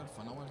 man. C'est ça le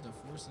fun avoir de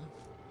fou, ça.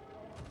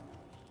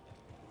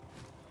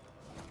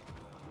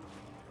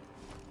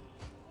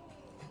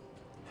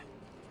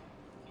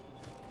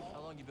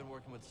 How long you been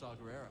working with Saw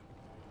Gerrera?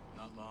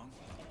 Not long.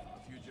 A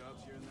few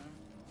jobs here and there.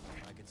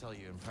 I can tell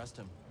you impressed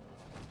him.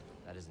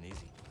 That isn't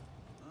easy.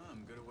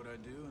 I'm good at what I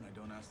do, and I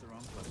don't ask the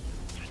wrong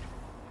questions. That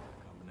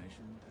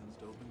combination tends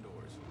to open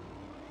doors.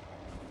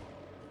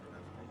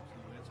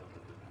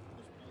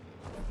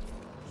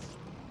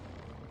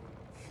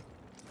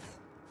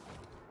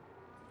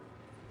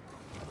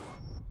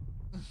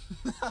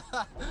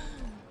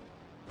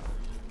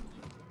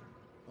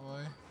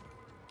 Ouais.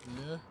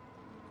 Là.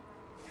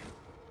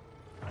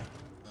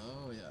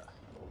 Oh yeah.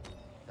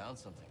 Found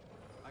something.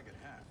 I get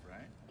half,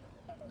 right?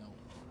 No.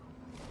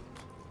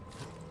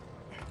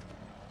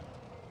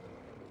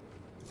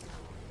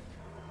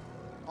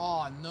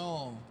 Oh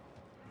no.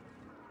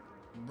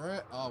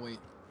 Bruh. Oh wait.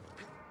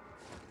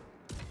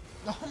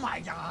 Oh my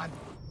god.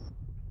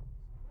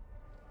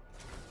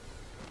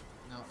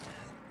 No.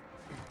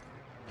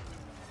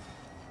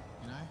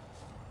 Can I?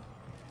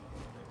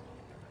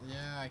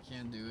 Yeah, I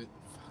can't do it.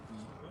 Fuck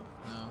me.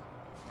 No.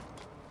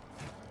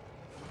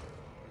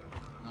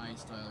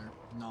 Nice, Tyler.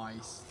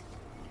 Nice.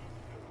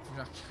 Faut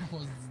que je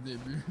recommence du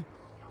début.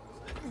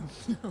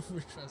 Faut que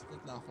je fasse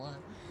toute l'affaire.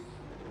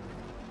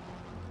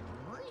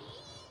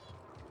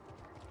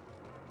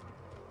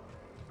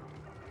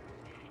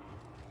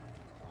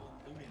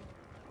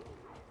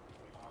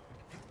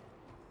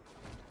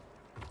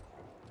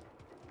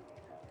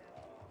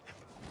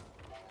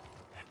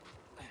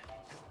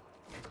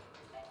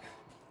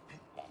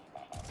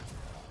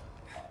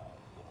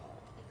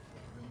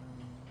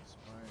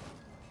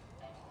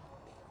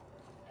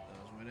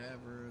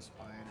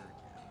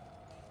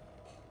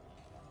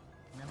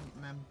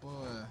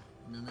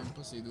 Même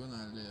pas ses doigts dans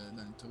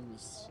le trou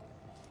aussi.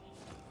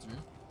 Tu veux?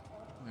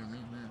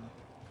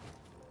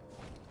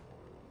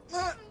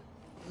 Ah!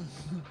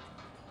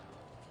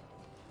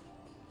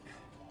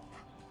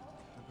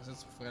 Après ça,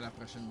 tu ferais la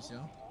prochaine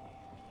mission.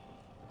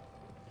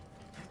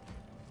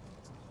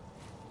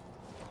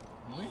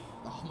 Oui?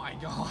 Oh my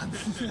god!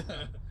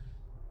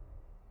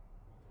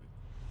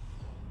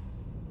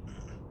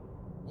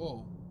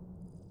 Whoa.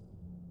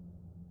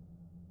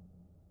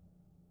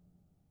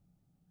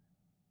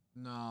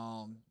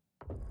 No.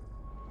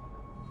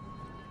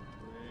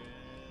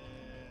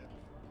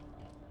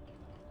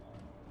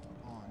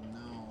 Oh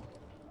no.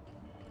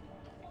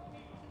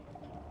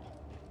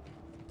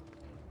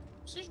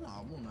 Si je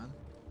m'en vais, man.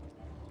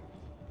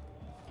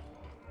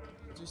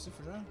 Tu sais,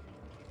 faut genre.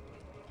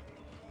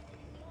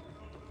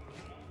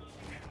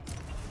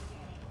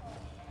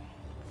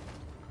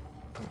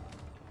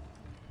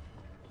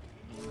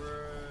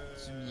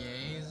 Tu me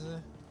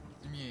niaises.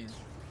 Tu me niaises.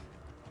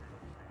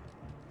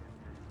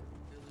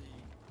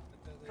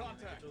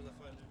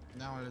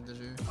 Non, on l'a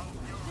déjà eu.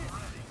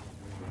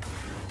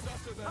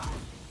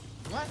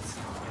 What?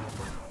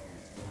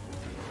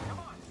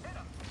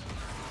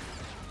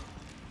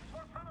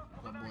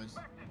 What boys?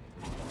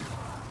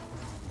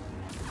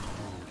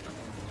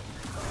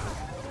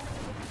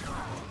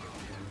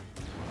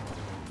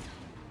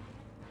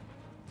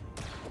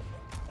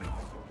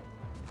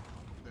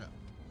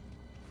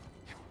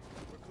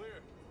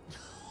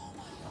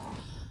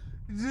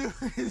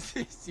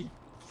 Dude, c'est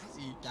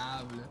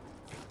câble.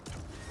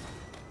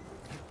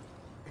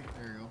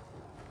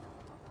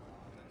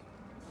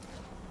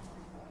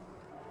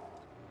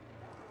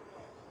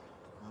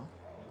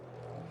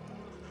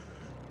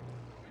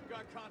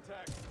 got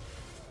contact.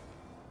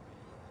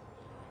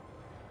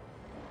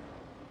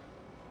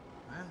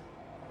 Hein?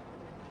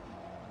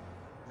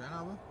 J'ai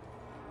en bas?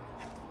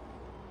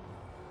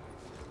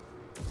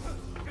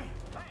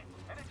 Hey,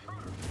 an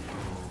intruder!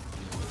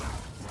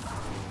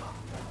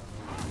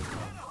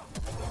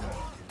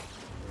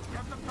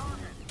 Got the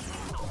target!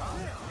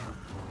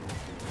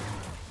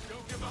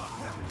 Don't give up!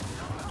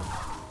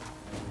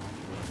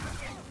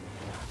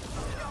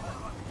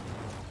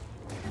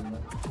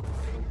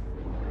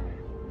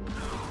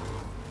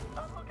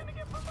 I'm looking to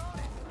get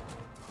promoted!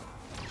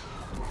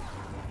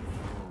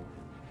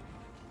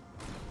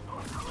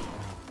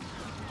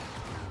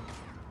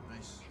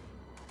 Nice.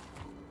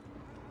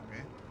 Ok.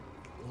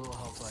 A little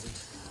help, buddy.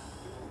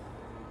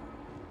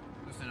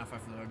 Ça, c'est une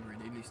affaire, faudra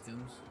upgrader les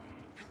stims.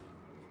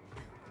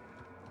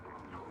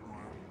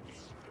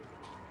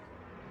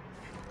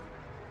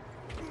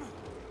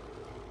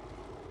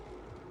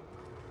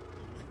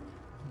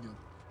 Go.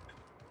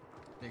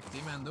 T'es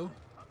écouté, Mando?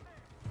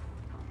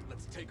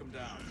 Let's take him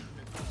down.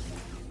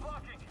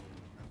 Blocking!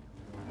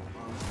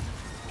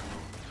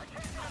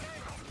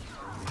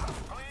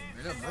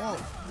 Mais là, bro!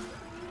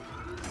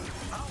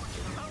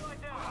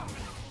 Allied down!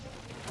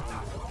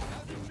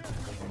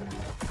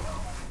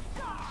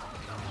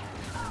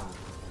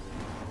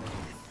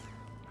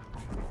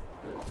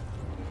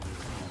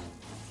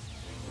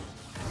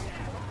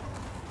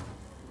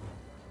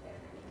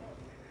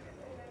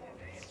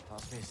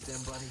 Toss me a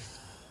stim, buddy.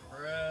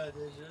 Bruh,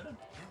 déjà?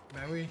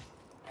 Ben oui.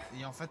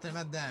 Ils ont fait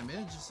tellement de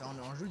damage.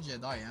 On joue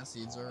Jedi, hein,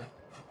 c'est dur.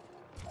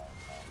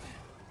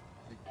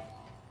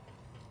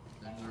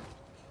 C'est dur.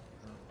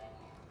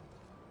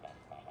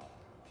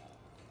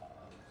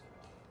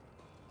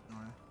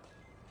 Ouais.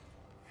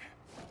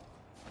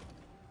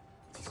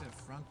 Si c'est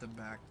front to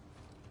back.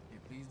 Okay,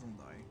 please don't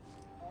die.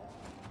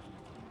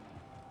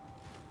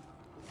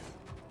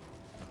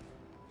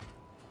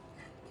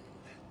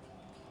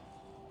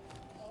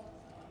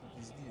 What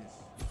is this?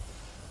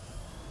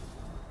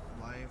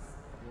 Life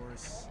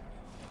force.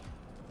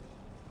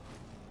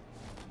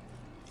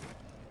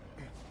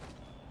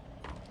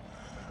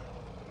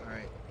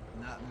 Alright,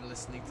 not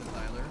listening to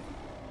Tyler.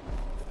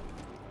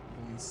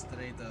 Going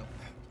straight up.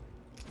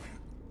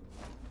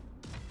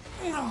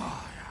 Oh,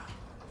 yeah.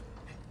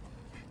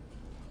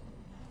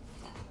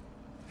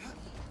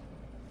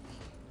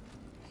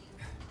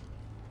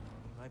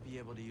 You might be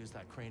able to use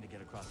that crane to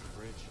get across the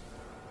bridge.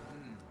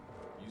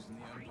 Using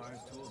the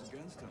Empire's tools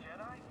against him.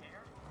 Jedi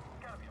here?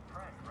 It's gotta be a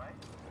prank, right?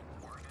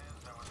 Word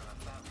is there was an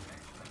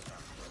assassination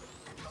attempt.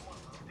 Someone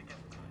moved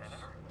against the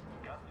Senator?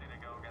 Gutsy to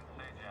go against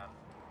Sejan.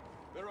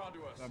 They're onto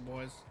us. What's up,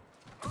 boys?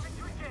 Moving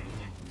to engage!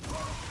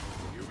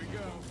 Here we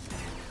go.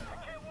 I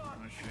can't watch!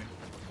 Oh, shit.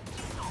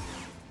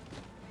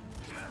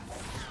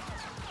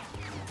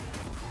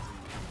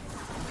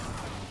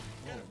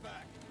 Get it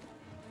back.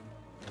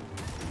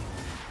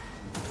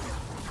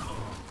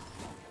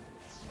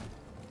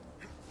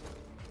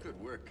 Good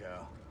work,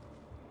 Cal.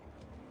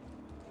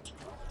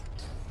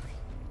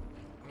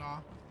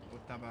 Là. Oh,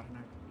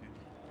 tabarnak.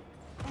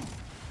 Ok.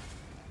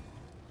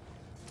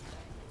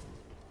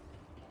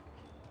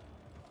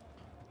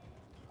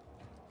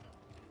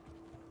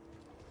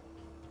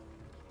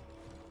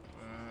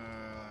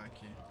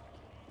 Ok.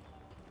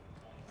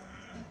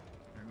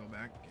 Gonna go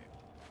back. Okay.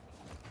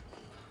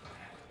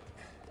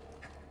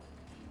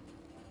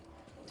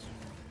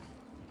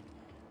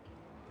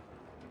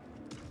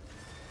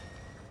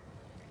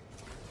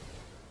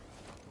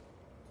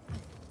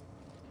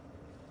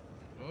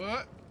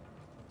 What?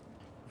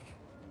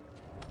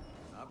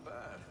 Not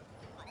bad.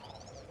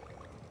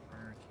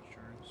 Rare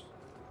t-shirts.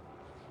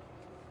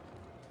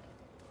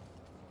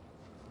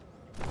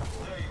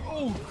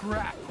 Oh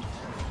crap!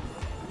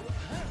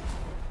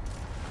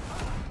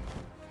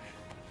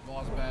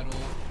 Boss battle.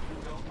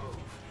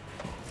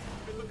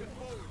 Been looking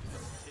forward to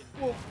this.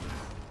 Whoa.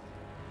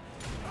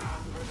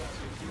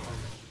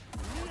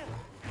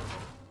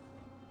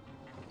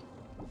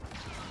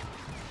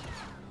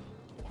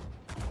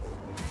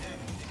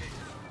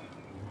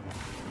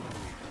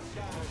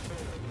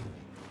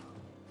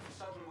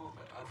 Sudden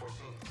movement,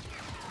 unforeseen.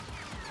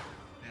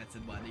 That's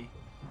it, buddy.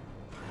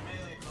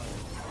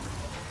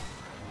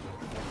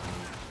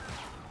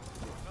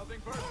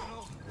 Nothing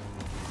personal.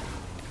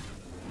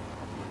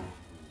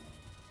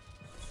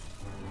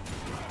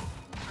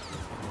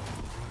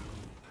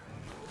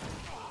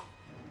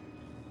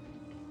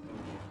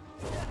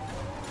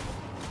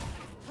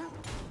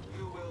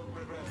 You will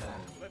regret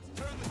that. Let's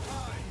turn the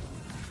tide.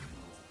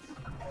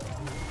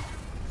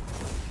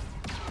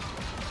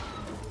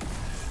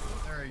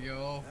 There we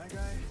go. That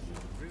guy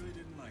really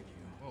didn't like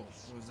you. Whoa,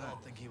 what was I that?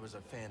 don't think he was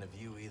a fan of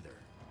you either.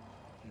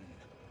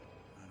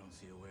 I don't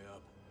see a way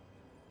up.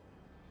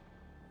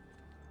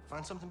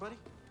 Find something, buddy?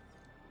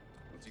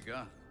 What's he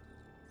got?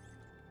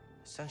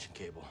 Ascension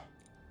cable.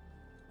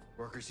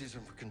 Workers use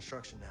them for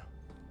construction now.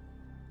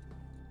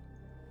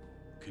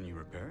 Can you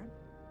repair it?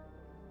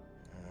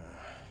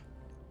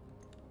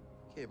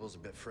 Cable's a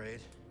bit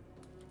frayed.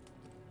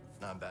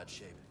 Not in bad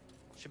shape.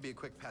 Should be a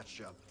quick patch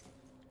job.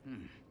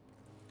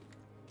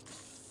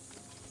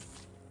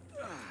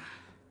 Ah.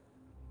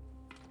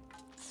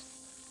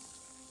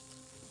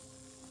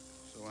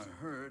 I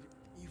heard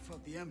you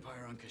fought the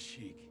Empire on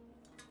Kashyyyk.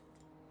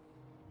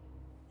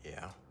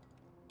 Yeah?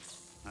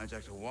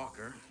 Hijacked a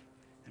walker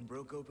and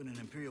broke open an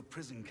Imperial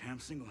prison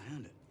camp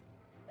single-handed.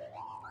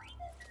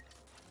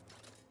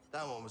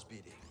 That one was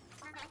BD.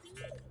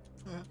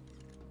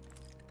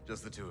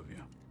 Just the two of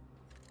you.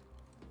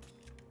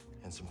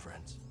 And some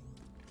friends.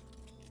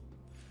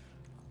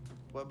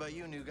 What about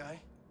you, new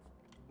guy?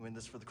 You in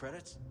this for the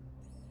credits?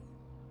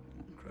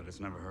 Credits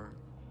never hurt.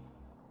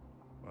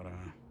 But, I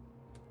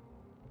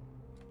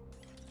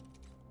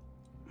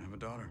have a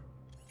daughter.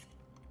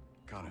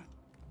 Kata.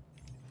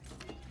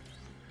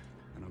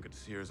 I don't get to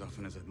see her as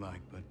often as I'd like,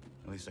 but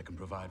at least I can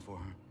provide for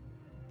her.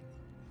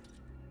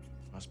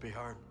 Must be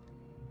hard,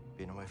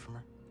 being away from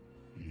her.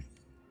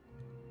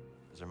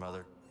 Is her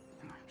mother?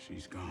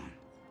 She's gone.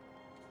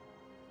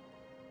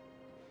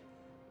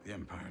 The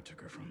Empire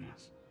took her from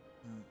us.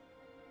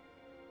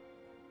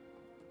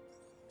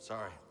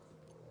 Sorry.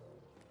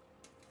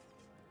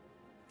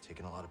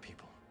 Taking a lot of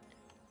people.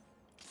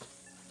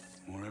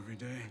 More every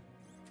day.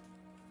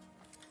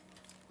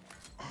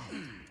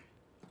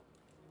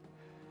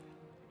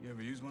 You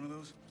ever use one of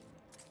those?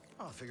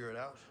 I'll figure it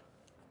out.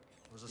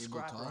 It was a Cable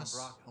scrapper on toss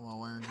Brock. while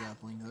wearing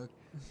grappling hook.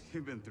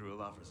 You've been through a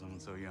lot for someone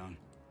so young.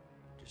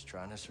 Just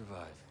trying to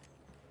survive.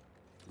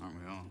 Aren't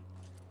we all?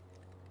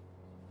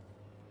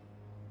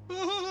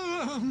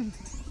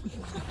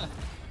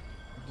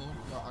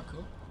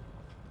 Cable,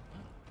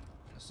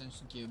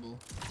 Ascension cable.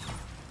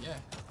 Yeah.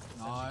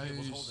 Ascension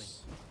cable's holding.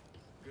 Nice.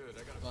 Good, I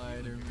got a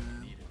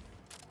Spider-Man.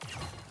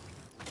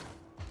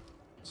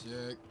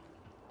 Check.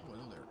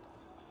 Well, there.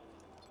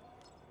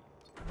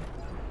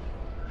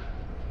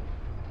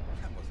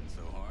 That wasn't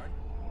so hard.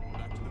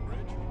 Back to the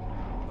bridge.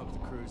 Hope the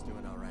crew's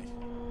doing all right.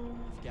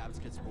 If Gabs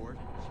gets bored,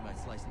 she might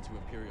slice into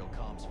Imperial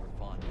comms for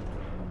fun.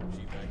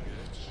 She's that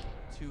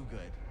good? Too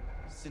good.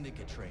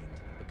 Syndicate trained,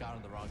 but got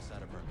on the wrong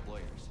side of her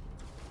employers.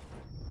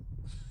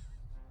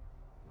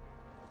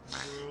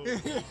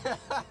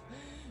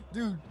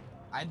 Dude,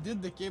 I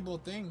did the cable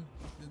thing.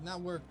 Did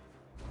not work.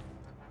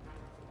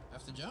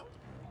 Have to jump?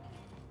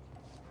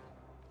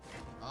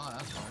 Oh,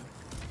 that's hard.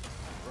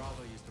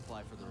 Bravo used to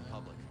fly for the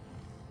Republic.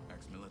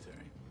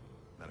 Ex-military.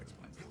 That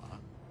explains a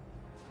lot.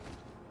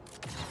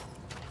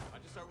 I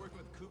just started working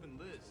with Coop and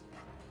Liz.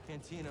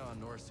 Cantina on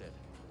Norsid.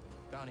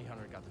 Bounty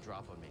hunter got the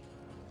drop on me.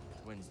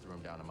 Twins threw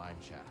him down a mine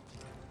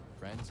shaft.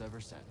 Friends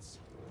ever since.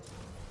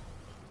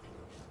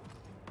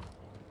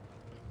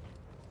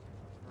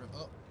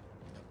 Oh.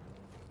 Yep.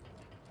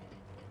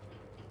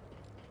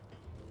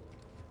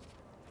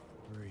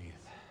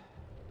 Breathe.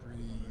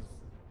 Breathe.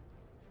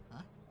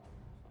 Huh?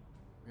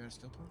 We got a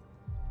steel tool?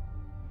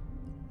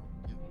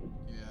 Yep.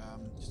 Yeah,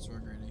 I'm just so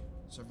greedy.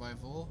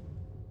 Survival.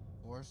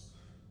 Force.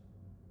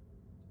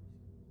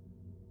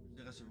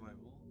 Je dirais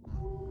survival.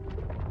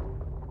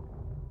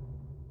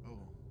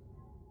 Oh.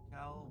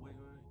 Cal, wait.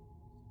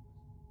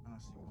 I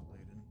don't see what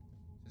Layden.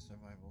 It's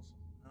survivals.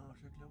 No,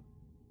 check it out.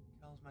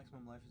 Cal's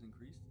maximum life is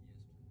increased?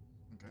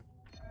 Yes. Okay.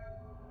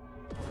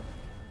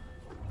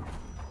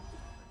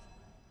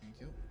 Thank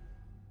you.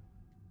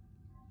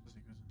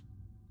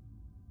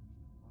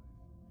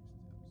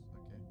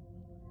 Okay.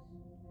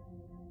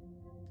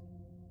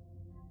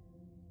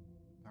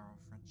 Power of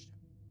friendship.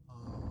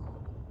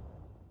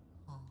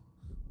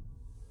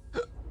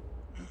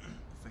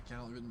 Fait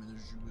 48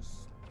 minutes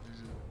de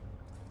jeu.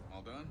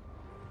 All done?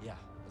 Yeah,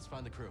 let's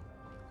find the crew.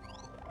 Ah,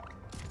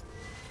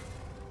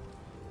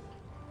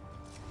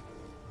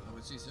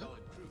 bah, c'est ça.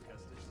 Solid crew,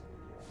 Kestis.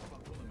 How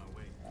about pulling my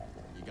weight?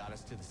 You got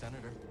us to the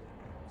senator.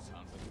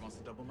 Sounds like he wants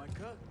to double my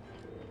cut.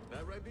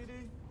 That right,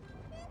 BD?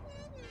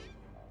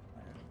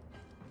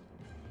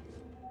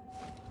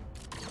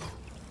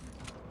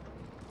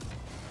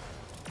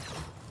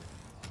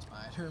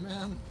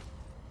 Spider-Man.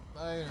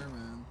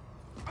 Spider-Man.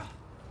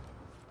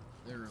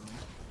 Literally.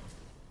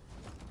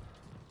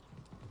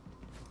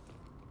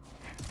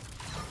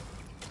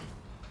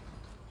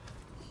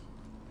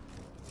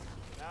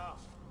 Now,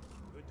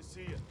 good to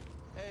see you.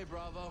 Hey,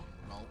 Bravo.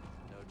 No.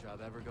 No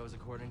job ever goes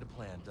according to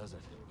plan, does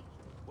it?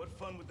 What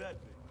fun would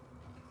that be?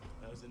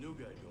 How's the new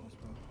guy going?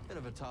 Bit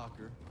of a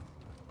talker,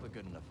 but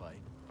good in a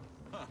fight.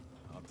 Huh,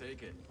 I'll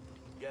take it.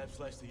 Gab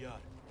sliced the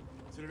yacht.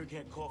 Senator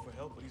can't call for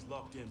help, but he's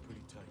locked in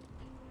pretty tight.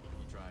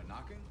 You try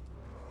knocking?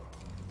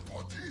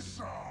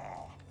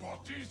 Batista!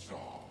 Batista!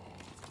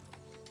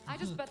 I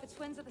just bet the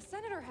twins of the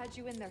senator had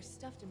you in there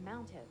stuffed and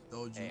mounted.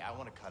 Hey, I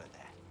want to cut at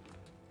that.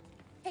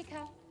 Hey,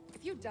 Cal,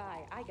 if you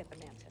die, I get the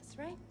mantis,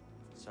 right?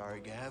 Sorry,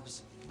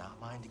 Gabs. Not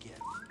mine to give.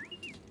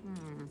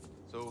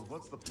 So,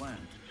 what's the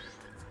plan?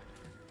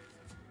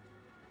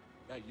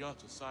 That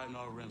yacht's a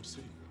Sayonara Rem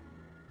City.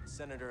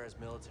 Senator has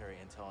military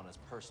intel on his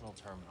personal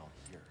terminal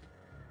here.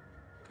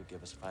 Could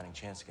give us a fighting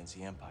chance against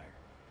the Empire.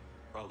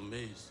 Problem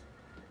is,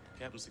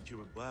 Captain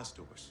secured blast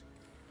doors.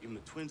 Even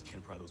the twins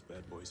can't pry those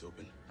bad boys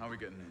open. How are we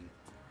getting in?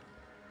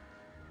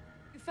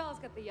 You fellas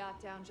get the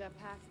yacht down,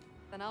 Jetpack.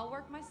 Then I'll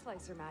work my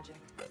slicer magic.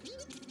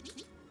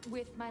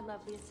 With my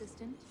lovely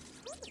assistant.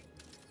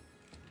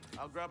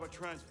 I'll grab our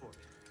transport.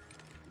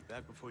 Be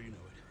back before you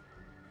know it.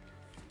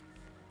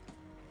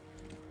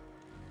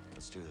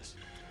 Let's do this.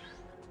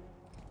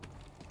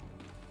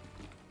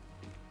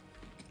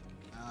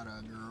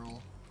 Atta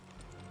girl.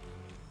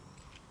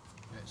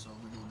 Okay, so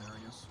we go there, I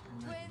guess.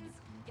 Twins,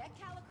 get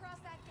Cal across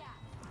that gap.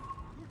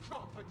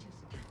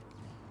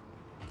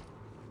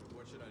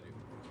 What should I do?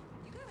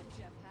 You got a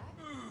jetpack.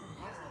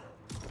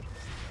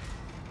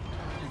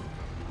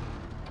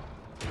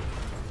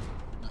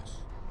 Nice.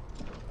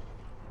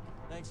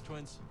 Thanks,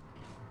 twins.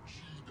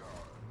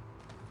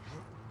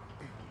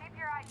 Keep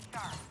your eyes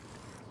sharp.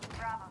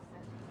 Bravo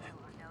says you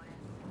will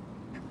notice.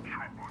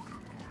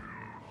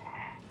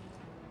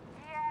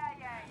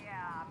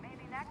 Yeah.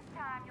 Maybe next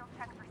time you'll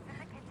check for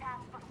syndicate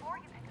tasks before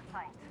you pick a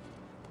fight.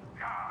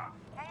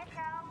 Hey,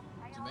 Cal.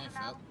 How you holding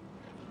up?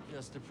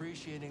 Just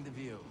appreciating the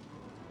view.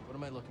 What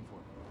am I looking for?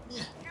 2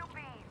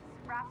 beams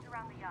wrapped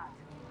around the yacht.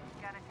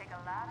 Gonna take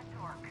a lot of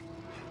torque.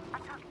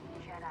 I'm talking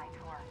Jedi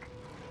torque.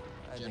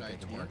 I think I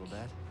can handle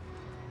that.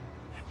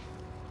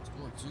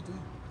 Torque, you do?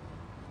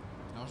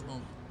 How's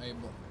bum? Hey,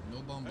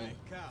 no bumble. Hey,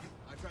 Cal,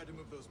 I tried to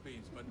move those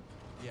beams, but...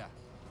 Yeah,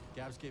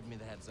 Gab's giving me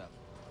the heads up.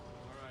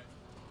 All right.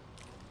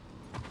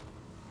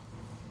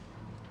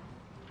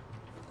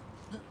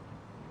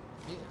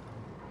 Yeah.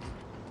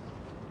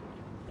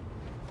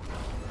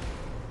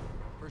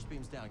 First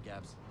beam's down,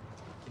 Gabs.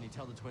 Can you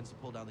tell the twins to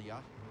pull down the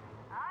yacht?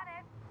 On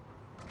it.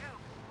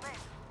 Goop,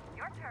 Liz,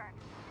 your turn.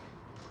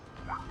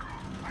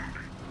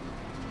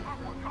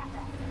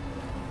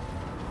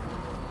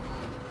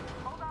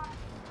 Hold on.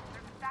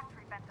 There's a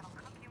factory vent that'll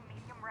cook you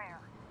medium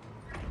rare.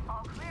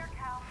 All clear,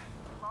 Cal.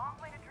 Long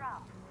way to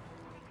drop.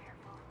 Be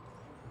careful.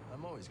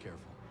 I'm always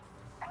careful.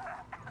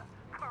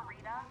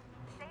 Karina,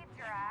 saved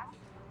your ass.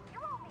 You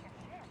owe me a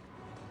shit.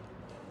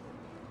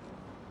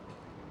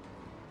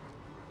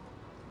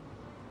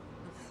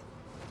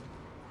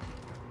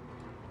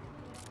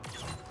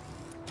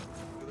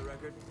 For the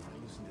record, I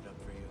loosened it up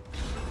for you.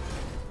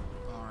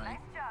 All right.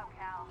 Nice job,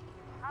 Cal.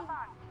 Hop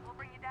on. We'll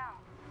bring you down.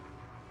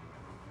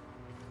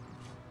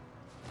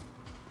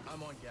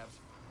 I'm on, Gabs.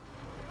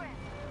 Twins,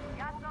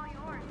 yacht's all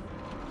yours.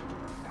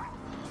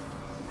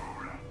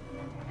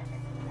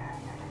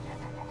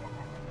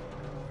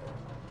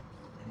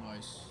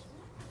 Nice.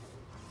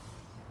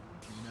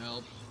 Need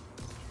help.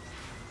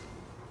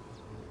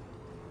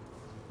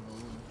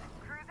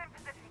 Cruise in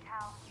position,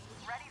 Cal.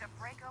 Ready to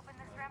break open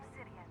this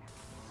Ramsidian.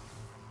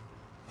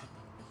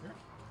 Sure.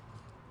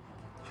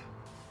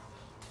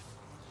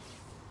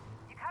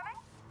 You coming?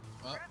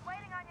 Crew's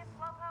waiting on you,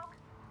 Slowpoke.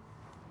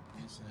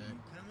 Yes,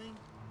 Coming?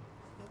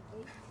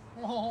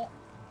 Oh,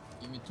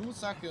 give me 2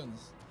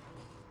 seconds.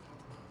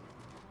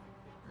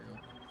 There you go.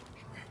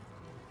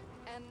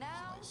 And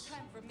now,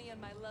 time for me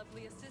and my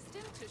lovely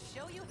assistant to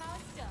show you how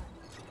it's done.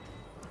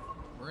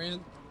 We're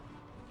in.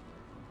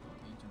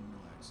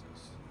 Terminal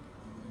access.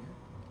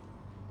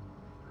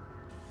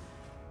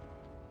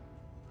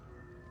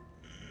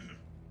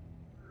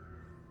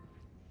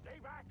 Stay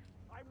back!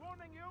 I'm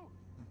warning you!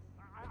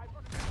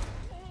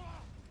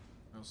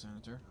 No,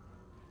 Senator.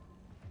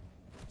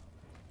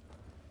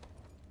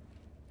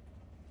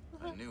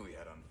 I knew we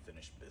had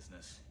unfinished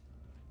business.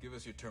 Give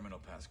us your terminal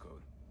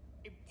passcode.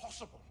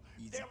 Impossible!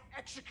 They'll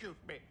execute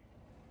me!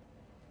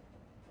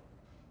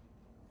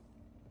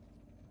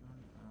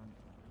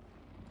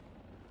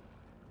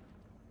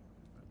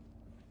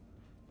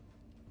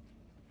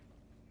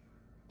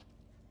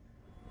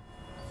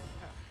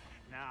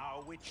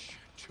 Now, which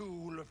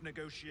tool of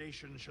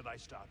negotiation should I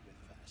start with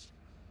first?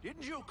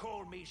 Didn't you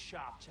call me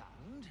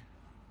sharp-tongued?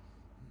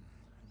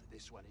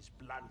 This one is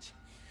blunt.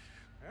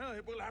 Well,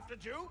 it will have to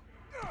do.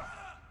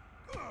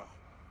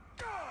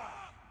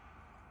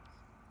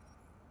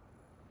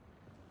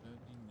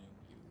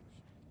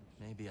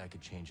 Maybe I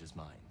could change his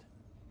mind.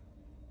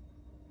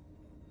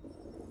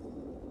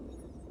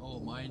 Oh,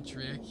 mind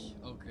trick.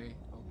 Okay.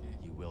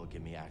 You will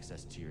give me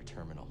access to your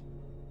terminal.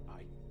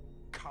 I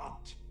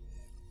can't.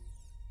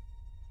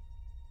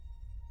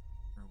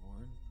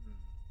 Reward?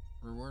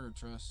 Reward or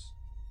trust?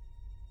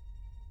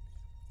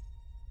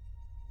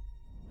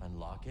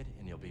 Unlock it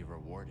and you'll be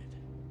rewarded.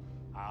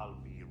 I'll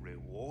be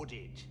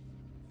rewarded.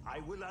 I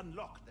will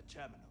unlock the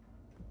terminal.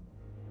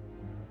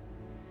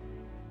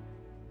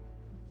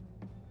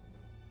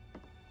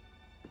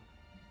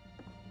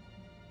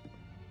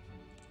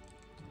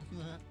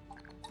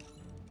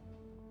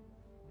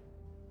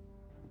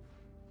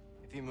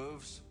 If he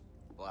moves,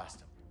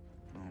 blast him.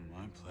 Oh,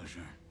 my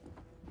pleasure.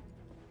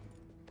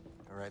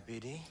 All right,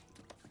 BD.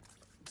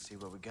 Let's see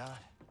what we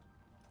got.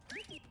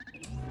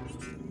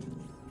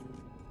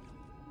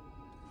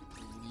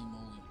 Holy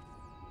moly.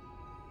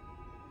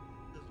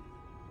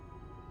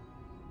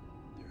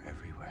 They're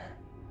everywhere.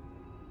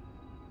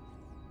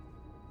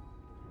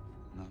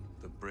 Not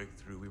the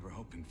breakthrough we were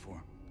hoping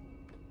for.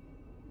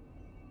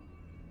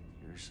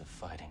 Years of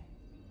fighting.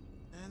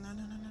 No.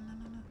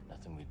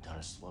 Nothing we've done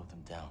to slow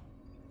them down.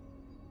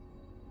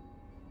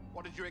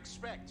 What did you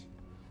expect?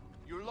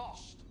 You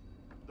lost.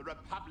 The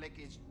Republic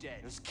is dead.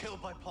 It was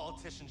killed by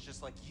politicians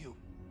just like you.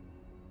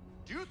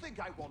 Do you think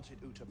I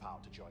wanted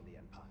Utapau to join the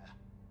Empire?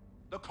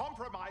 The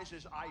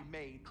compromises I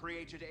made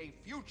created a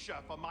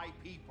future for my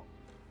people.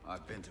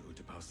 I've been to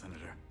Utapau,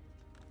 Senator.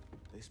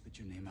 They spit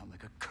your name out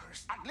like a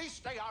curse. At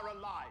least they are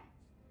alive.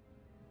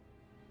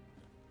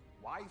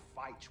 Why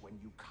fight when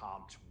you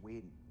can't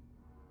win?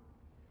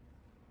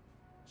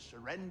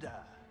 Surrender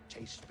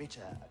tastes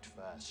bitter at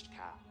first,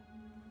 Cal,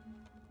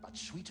 but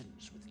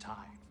sweetens with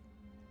time.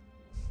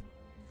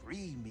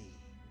 Free me,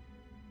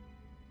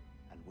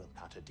 and we'll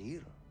cut a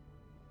deal.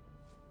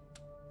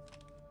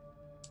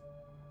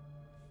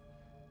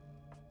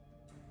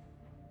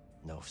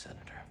 No,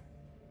 Senator.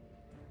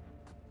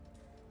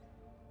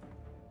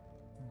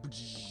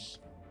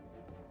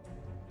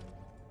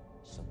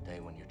 Someday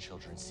when your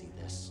children see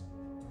this,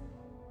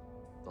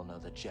 they'll know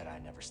the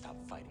Jedi never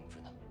stopped fighting for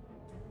them.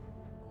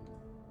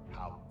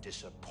 How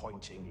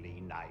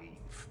disappointingly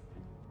naive.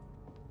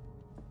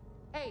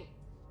 Hey,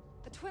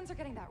 the twins are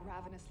getting that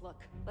ravenous look.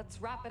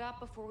 Let's wrap it up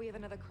before we have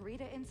another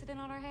Karita incident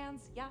on our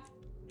hands, yeah?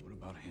 What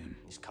about him?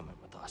 He's coming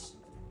with us.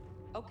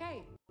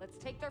 Okay, let's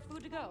take their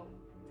food to go.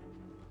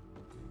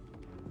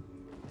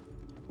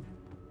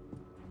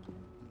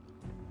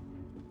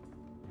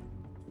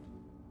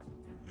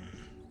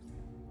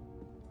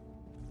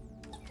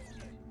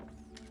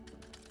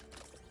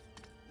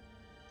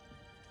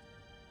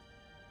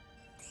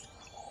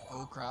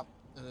 Oh crap,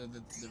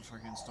 the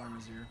fucking storm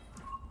is here.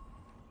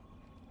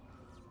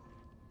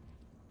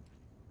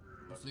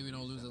 Hopefully we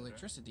don't lose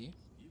electricity.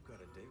 You've got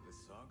a date with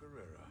Saw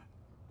Gerrera.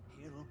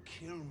 He'll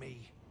kill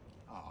me.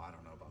 Oh, I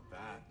don't know about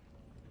that.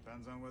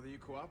 Depends on whether you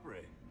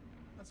cooperate.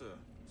 That's a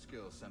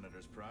skill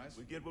Senator's prize.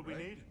 We get what we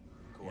need?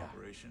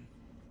 Cooperation.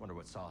 Wonder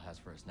what Saul has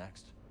for us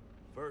next.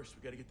 First,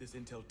 we gotta get this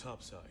intel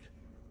topside.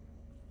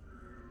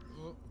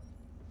 Oh.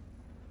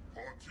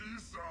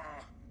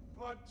 Partisa!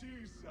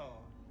 Partisa!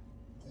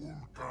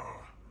 Kulka!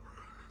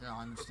 Yeah,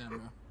 I understand, bro.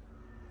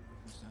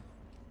 Understand.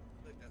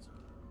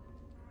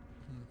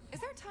 Is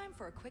there time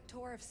for a quick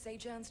tour of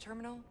Sejan's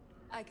terminal?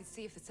 I could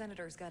see if the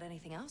Senator's got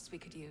anything else we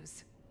could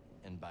use.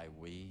 And by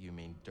we, you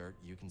mean dirt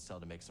you can sell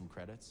to make some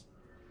credits?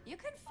 You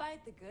can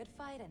fight the good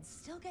fight and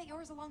still get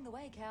yours along the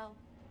way, Cal.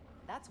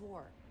 That's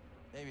war.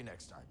 Maybe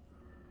next time.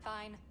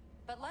 Fine,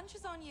 but lunch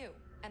is on you,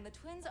 and the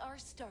twins are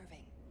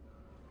starving.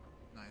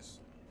 Nice.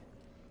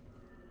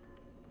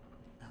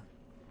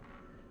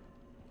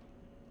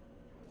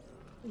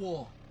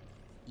 Whoa.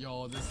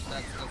 Yo, that's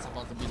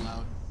about to be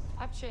loud.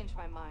 I've changed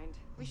my mind.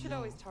 We should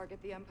always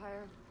target the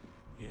Empire.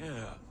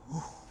 Yeah.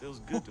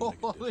 Feels good to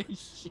make a Holy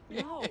difference.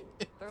 shit. No,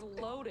 they're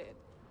loaded.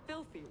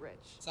 Filthy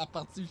rich. Ça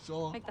partit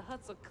chaud. Make the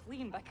huts look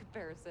clean by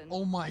comparison.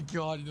 Oh my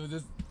god, dude,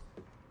 this.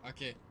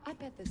 Okay. I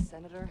bet this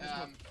senator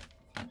has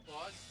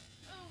Pause.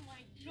 Oh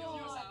my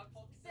god.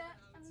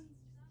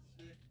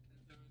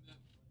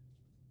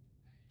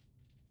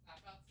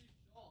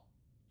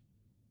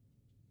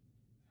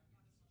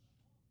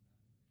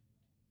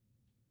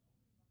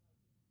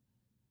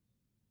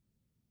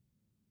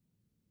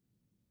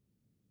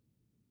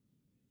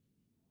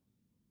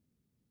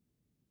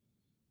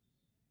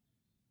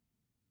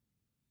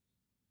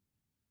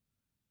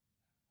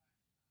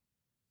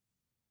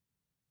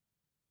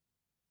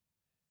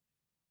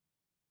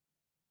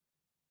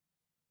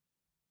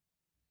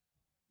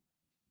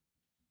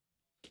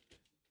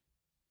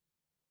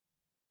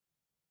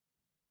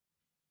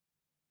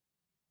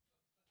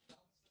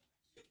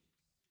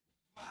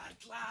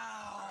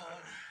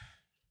 Cloud!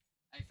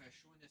 Hey, il fait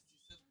chaud en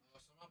esti, on va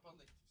sûrement perdre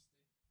l'électricité.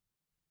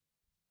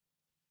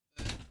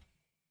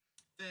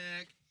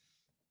 Fait.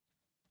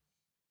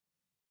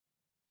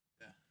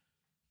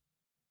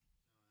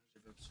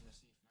 J'avais aussi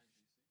laissé les fenêtres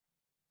ici.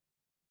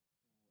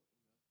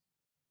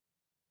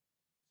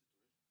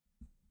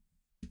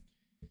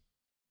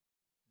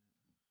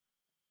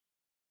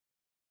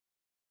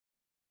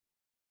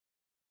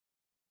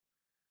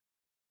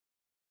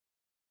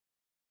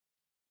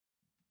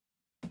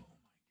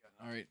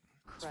 Alright,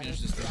 let's finish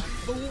this thing.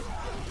 Oh!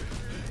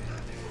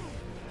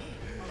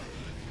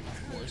 Of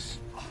course.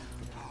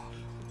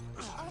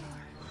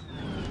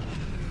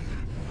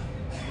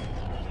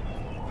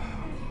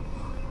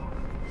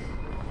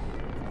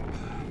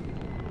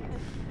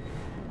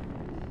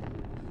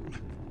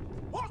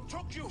 What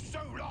took you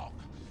so long?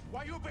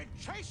 While you've been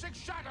chasing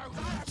shadows, I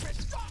have been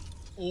stuck!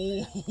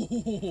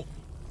 Oh!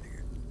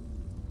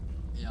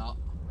 Yeah.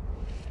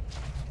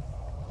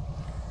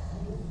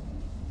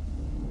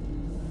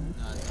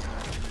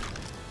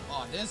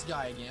 Oh, this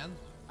guy again.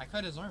 I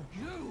cut his arm.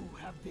 You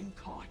have been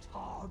caught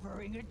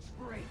harboring a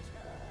traitor.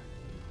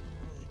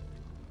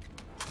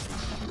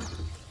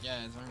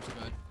 Yeah, his arm's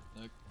good.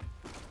 Look.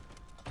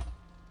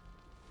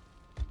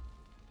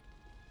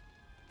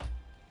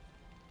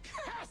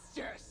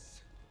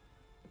 Kestis!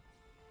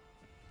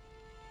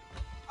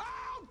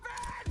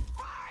 Open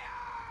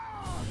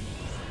fire!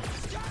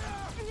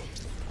 Scatter!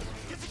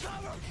 Get the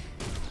cover!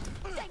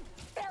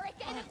 Beric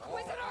and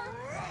Inquisitor!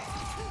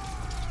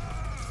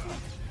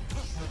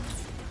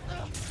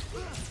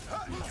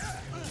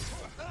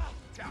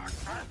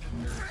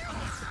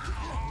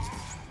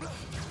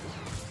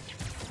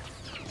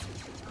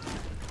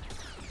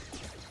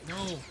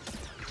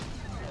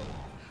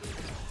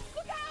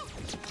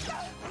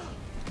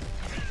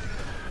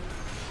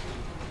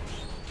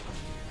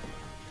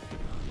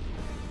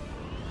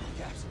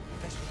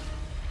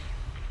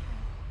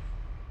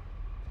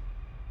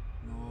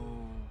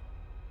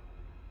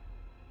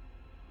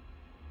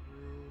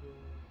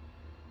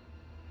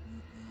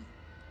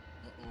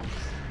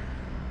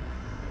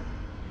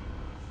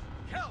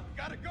 Cal, we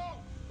gotta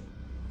go!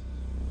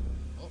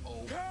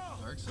 Uh-oh. Cal,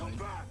 Dark side. come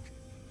back!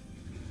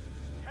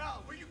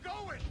 Cal, where you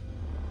going?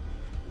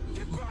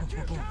 Get back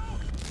here, Cal!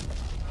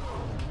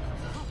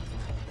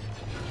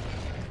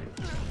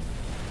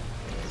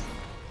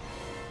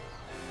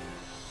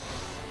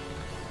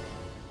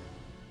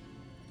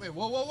 Wait,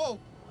 whoa, whoa, whoa!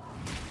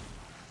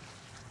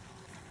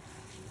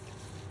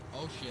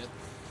 Oh shit.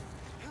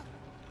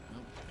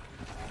 Nope.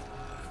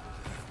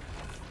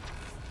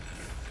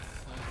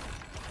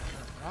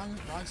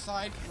 Wrong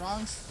side,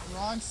 wrong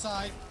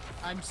side.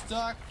 I'm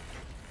stuck.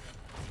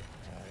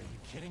 Are you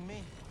kidding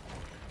me?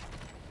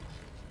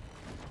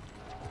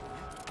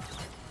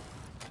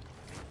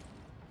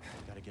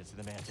 Gotta get to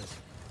the mantis.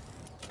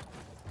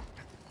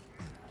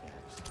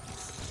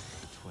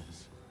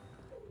 Twins.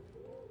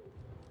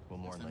 We'll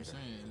mourn later.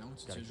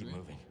 Gotta keep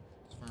moving.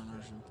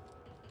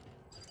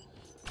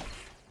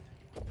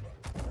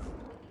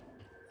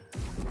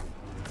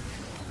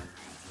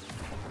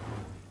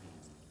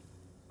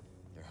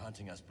 They're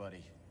hunting us,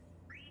 buddy.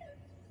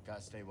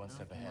 Gotta stay one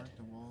step ahead.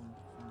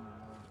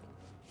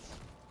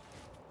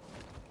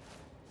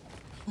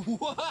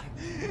 What?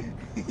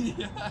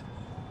 Yeah.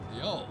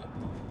 Yo.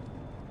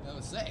 That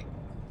was sick.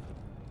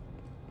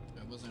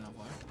 That wasn't on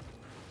fire.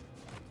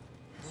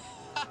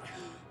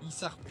 Il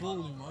s'arpole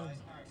lui-même.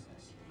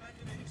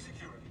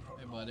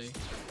 Hey, buddy.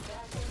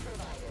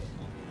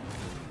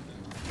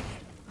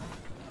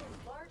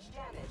 Large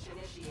damage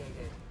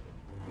initiated.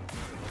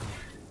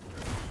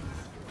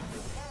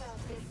 Cannot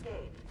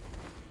escape.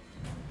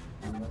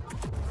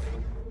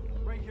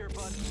 Right here,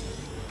 bud.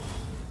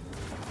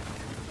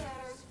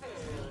 Scatters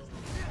failed.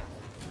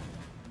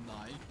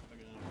 Nice.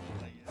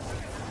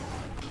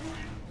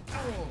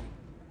 Oh.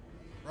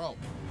 Bro.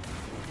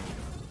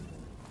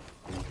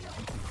 Oh,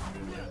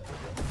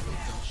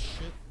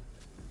 shit.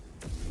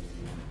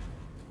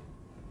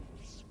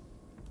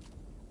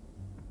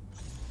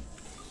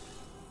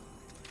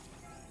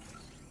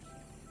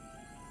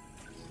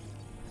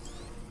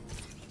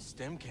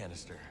 Stem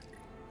canister.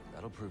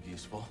 That'll prove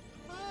useful.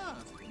 Ah,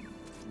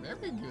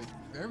 very good.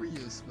 Very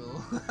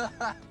useful.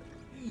 Thank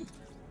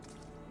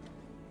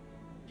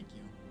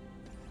you.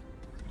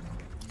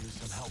 Use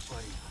some help,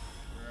 buddy.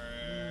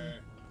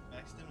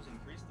 Max stims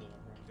increased though.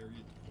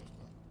 Period.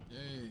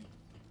 Yay.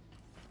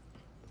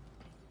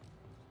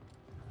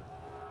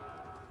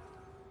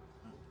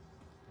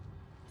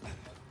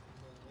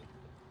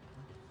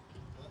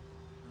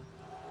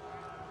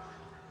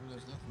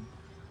 There's nothing.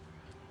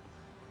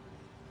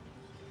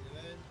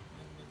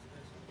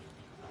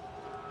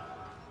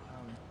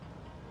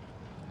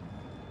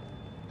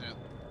 Yep.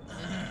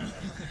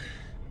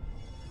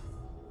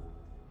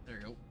 There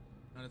you go.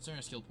 And is there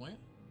a skill point?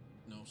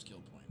 No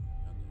skill point.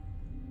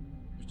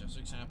 There's just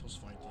examples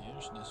fight here,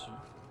 this year.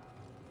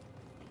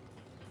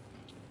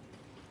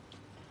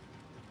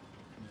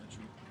 Yeah,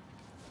 true.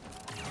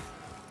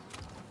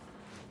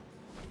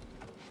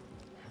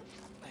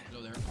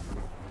 Hello there.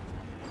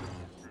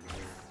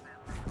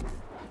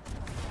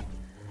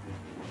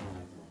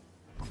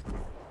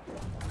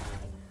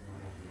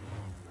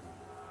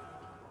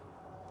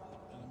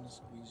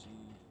 Squeezy.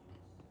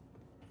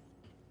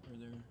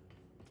 Further.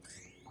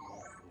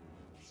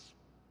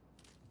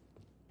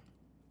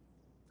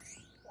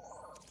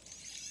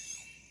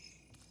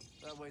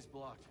 That way's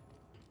blocked.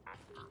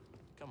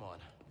 Come on.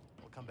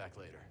 We'll come back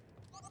later.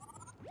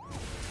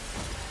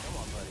 Come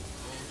on, buddy. Oh,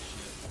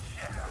 shit.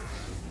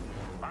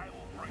 I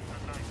will bring the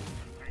knife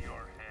to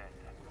your head.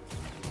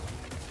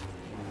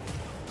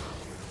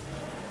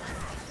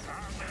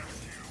 I'll let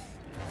you.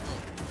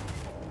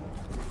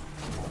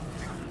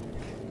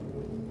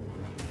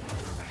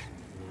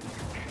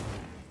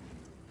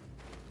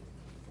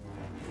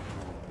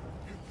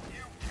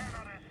 You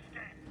cannot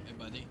escape. Hey,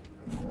 buddy.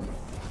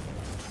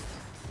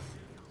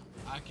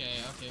 Okay,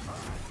 okay.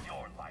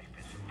 Your life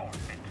is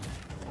forfeit.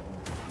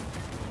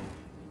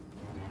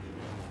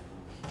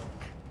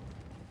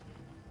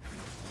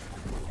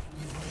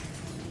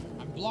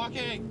 I'm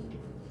blocking!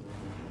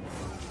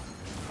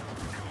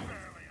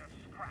 Barely a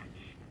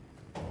scratch.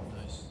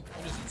 Nice.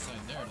 What is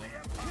inside there, though?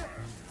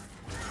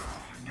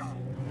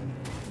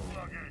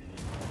 Luggage.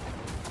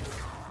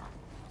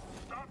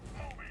 Stop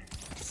moving.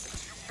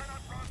 You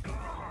cannot run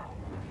forever.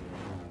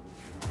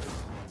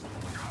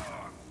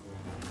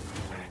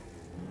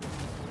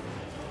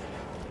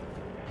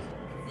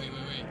 Wait.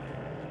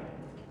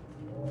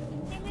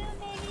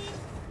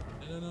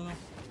 No.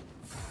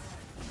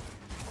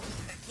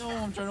 No,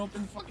 I'm trying to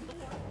open the fucking door.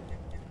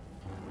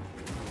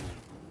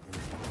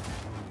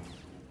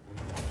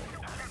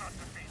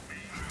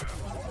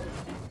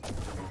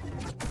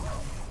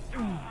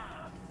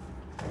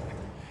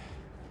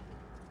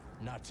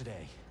 Not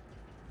today.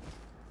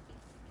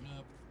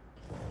 Nope.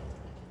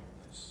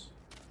 Nice.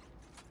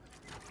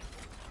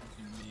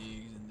 Some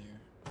legs in there.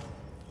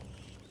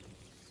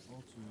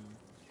 All two.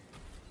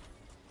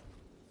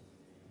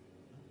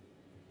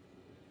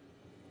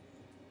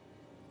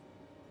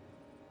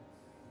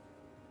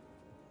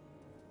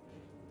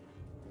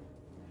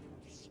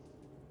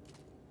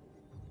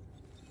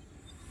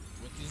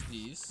 What is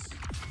this?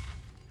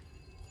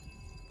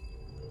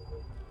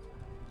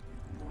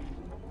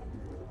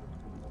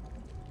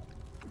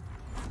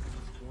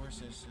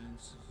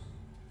 once.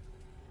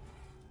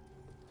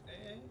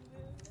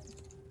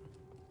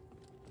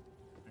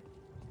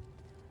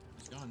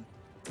 It's gone.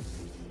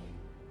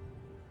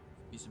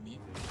 Piece of meat.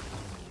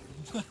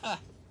 Uh-oh.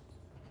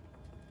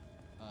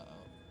 Oh.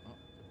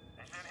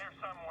 He's in here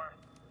somewhere.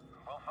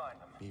 We'll find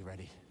him. Be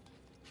ready.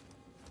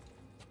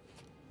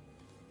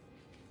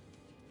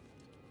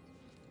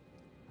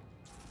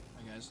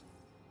 Hi guys.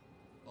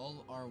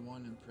 All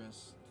R1 and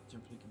press to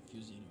temporarily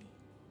confuse the enemy.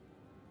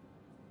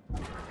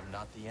 I'm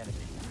not the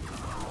enemy.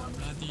 I'm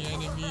not the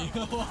enemy.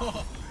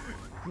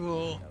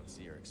 Cool. No,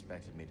 Seer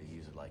expected me to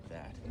use it like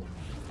that.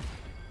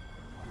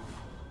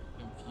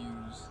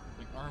 Confuse.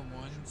 Like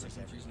R1 to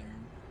confuse the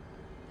enemy.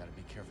 Gotta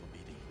be careful,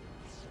 BD.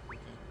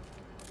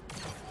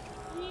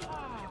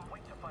 Can't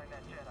wait to find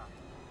that Jedi.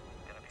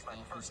 Gonna be my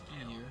first key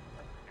here. You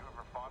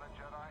ever fought a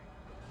Jedi?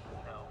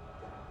 No.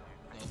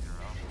 You think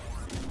you're up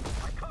for it?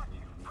 I caught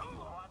you.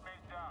 Squad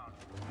mate down.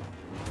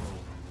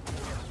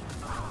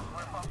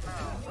 Slip up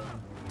now.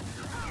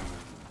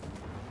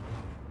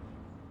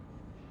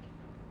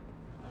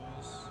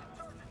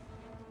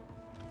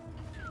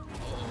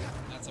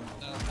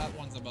 That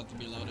one's about to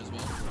be loud as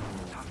well.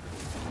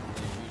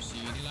 You see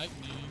the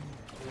lightning.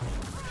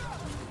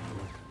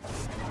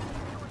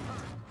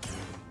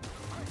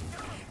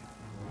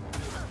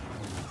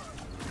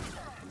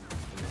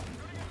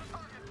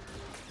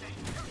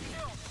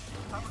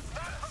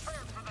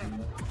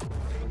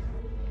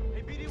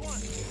 Hey,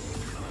 BD1.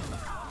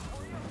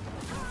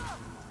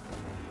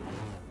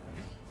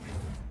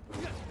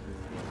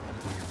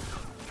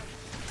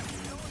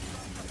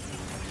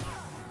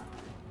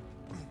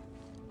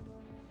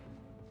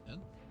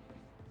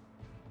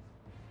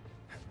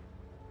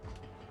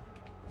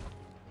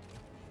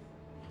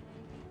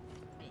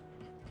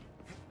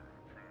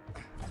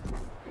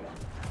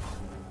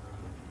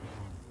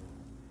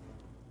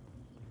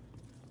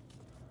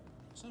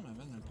 Ça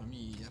m'avait dans le premier,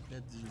 il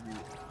appelait du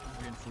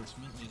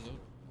reinforcement les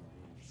autres.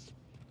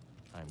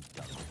 I'm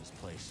done with this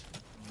place.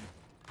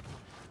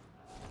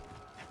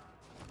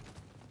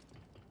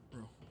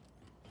 Bro.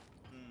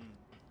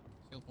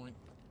 Skill point.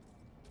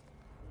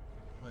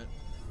 What?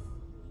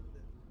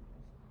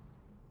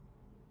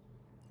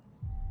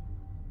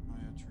 Oh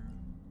yeah, true.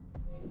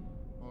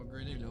 Oh,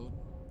 great load.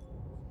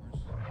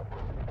 Of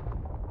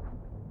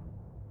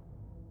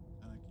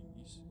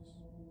course. Telekinesis.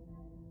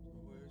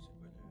 Where is it?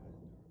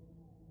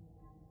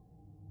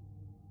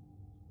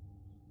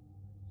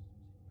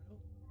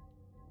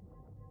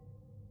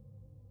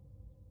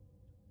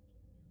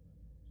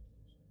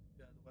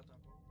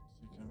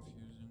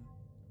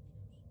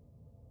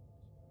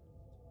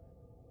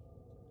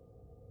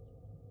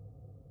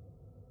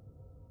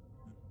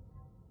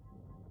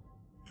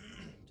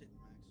 C'est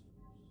confusing.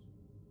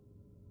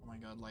 Oh my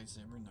god,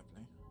 lightsaber in the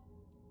play.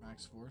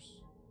 Max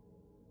force.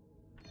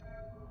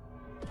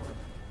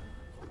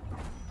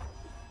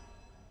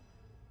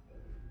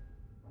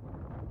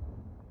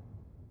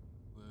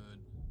 Wood.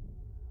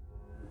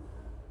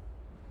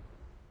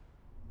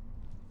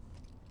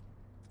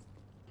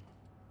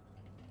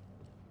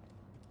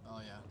 Oh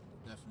yeah,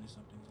 definitely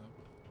something's up.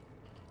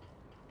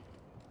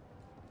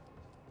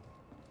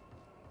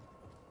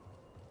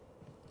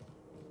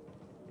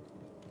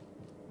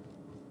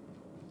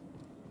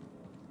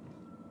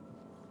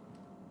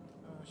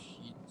 Oh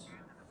shit.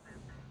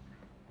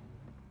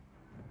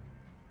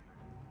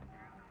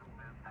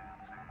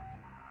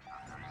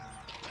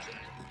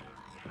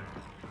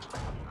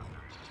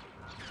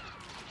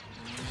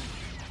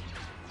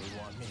 They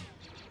want me.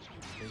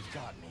 They've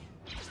got me.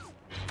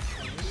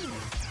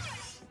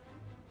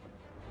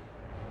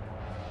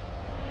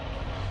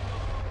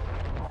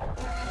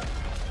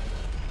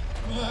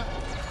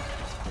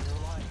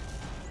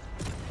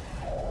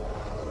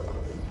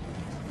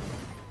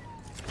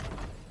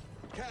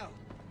 Cal,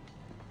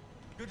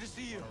 good to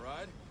see you. All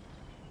right.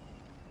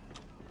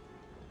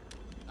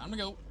 Time to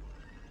go.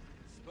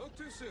 Spoke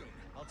too soon.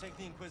 I'll take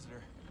the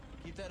Inquisitor.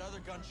 Keep that other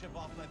gunship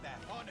off my back.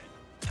 On it.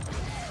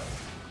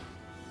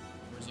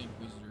 Where's the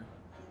Inquisitor?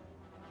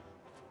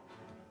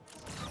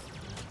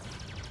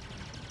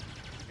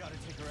 We gotta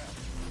take her out.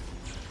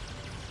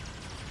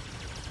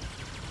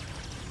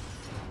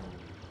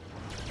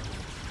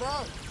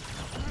 Bro!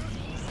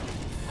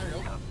 There you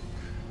go.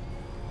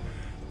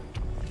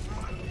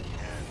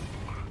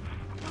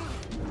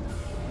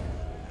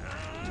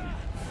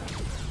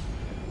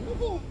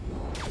 Woohoo!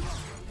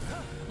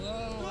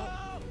 Hello.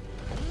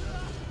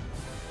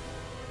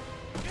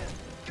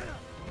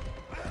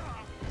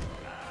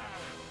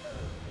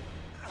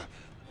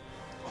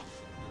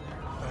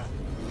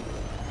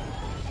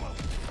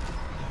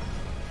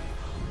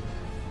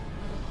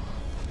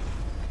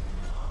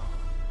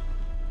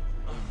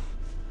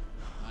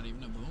 Not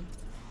even a boom.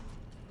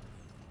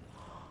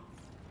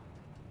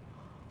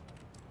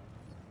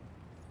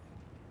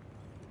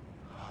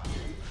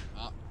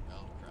 Ah,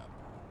 oh crap.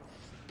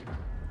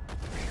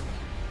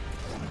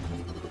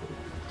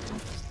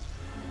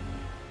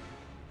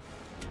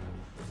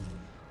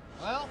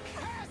 Well,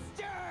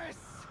 Kestis!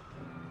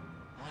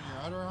 want your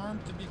other arm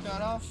to be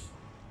cut off?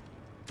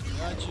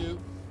 Got you.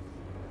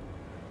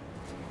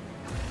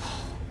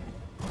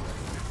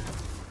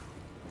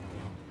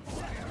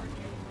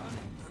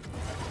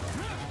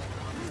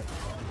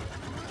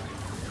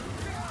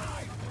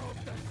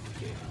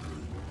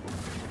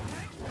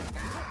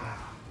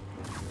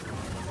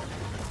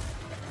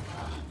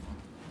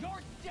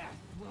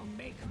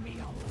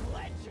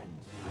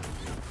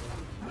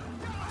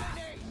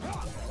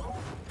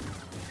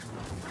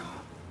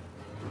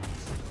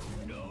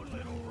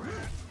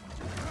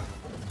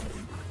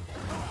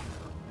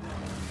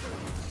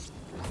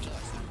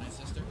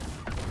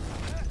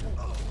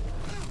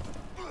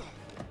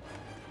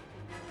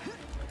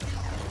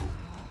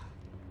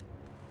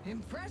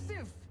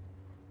 Impressive!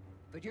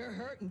 But you're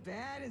hurting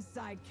bad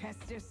inside,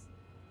 Kestis.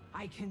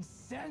 I can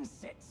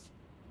sense it.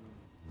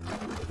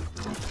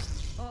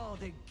 All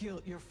the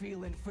guilt you're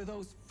feeling for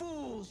those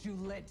fools you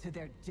led to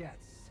their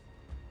deaths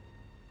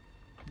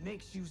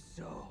makes you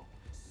so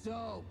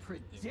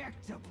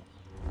predictable.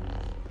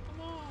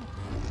 Come on.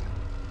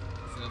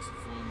 That's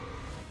fun.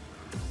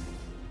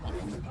 Come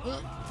on,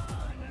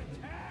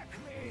 attack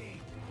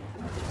me!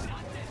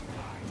 Not this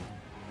time!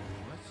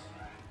 What?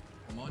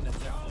 Come on,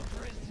 attack.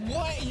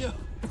 What? Yo!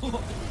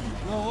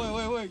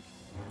 No, wait.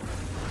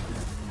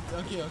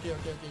 Okay,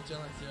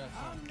 chill.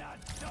 I'm not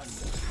done.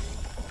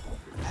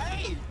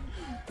 Hey!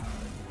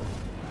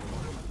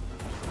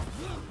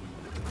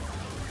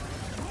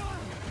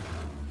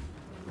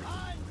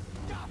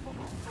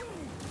 Unstoppable!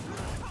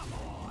 Come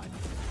on!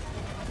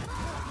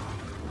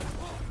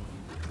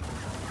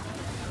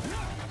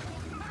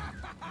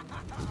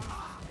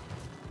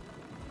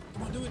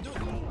 Come on, do it. No,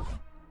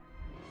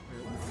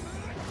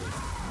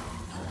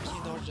 I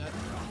can't dodge that.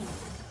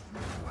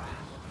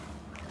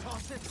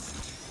 Toss it!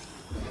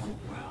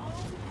 Well,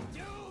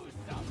 do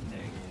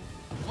something!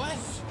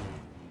 What?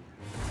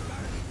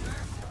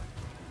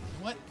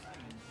 What?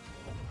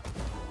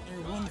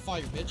 You're going to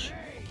fire, bitch.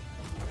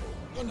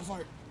 Going to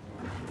fire.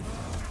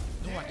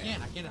 No, I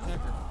can't attack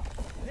her.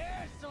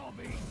 This'll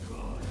be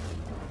good!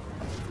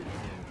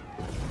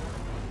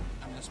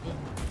 I'm gonna split.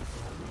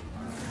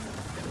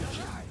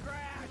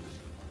 Crash!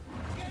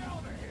 Get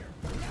over here!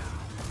 Now!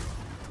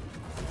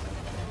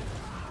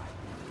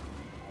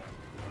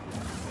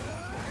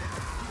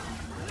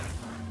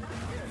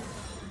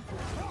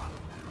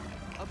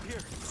 Up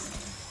here.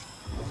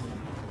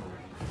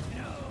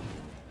 No,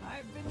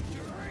 I've been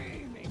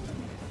dreaming of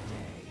this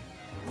day.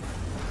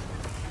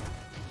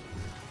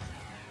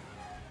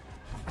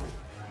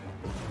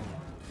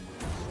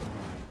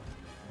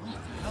 What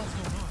the hell's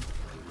going on?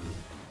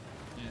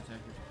 Can't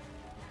attack her.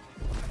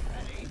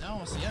 No,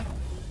 see ya.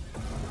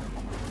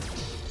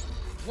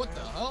 What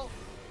the hell?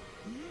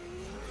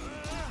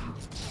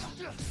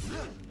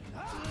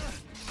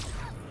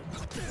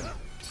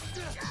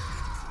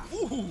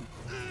 Ooh!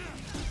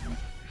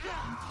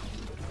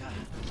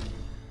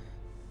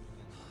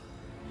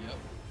 Yep.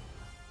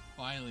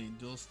 Finally,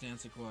 dual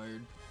stance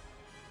acquired.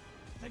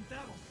 Think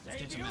that'll Let's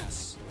save get you? some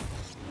ass.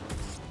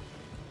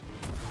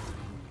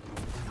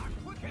 Not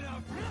quick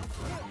enough.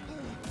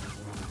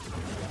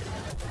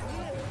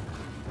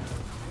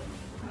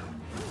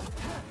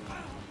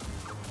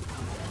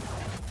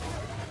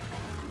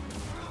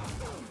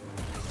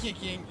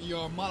 Kicking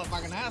your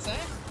motherfucking ass, eh?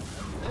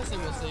 Yes, it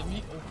will save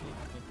me. Okay.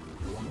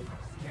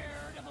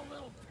 Scared of a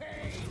little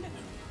pain?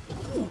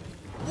 Ooh.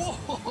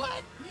 Whoa,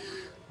 what?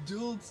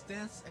 Dual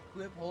stance,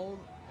 equip, hold,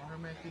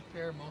 automatically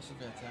pair most of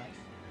the attacks.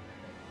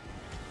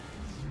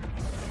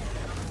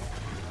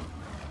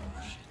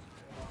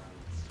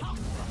 Oh,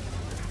 shit.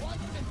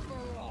 Once and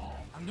for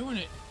all. I'm doing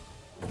it.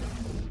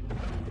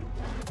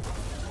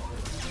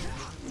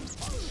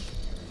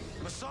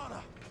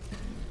 Masana!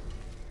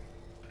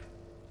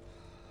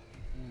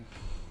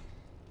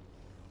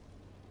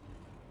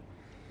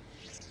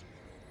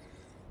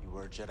 You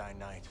were a Jedi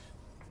Knight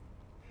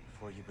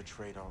before you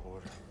betrayed our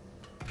order.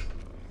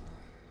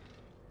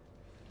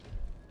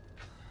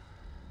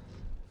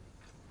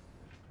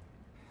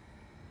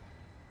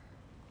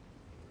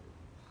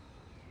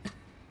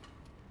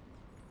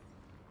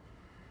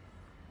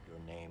 Your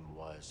name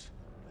was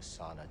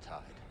Masana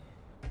Tide.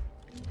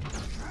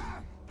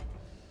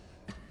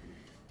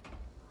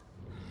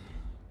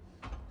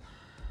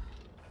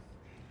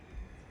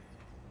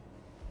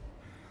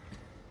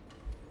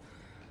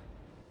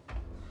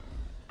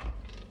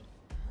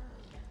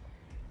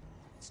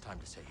 It's time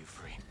to set you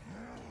free.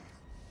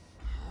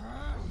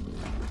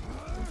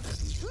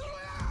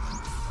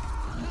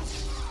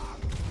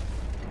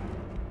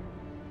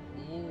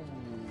 Ooh.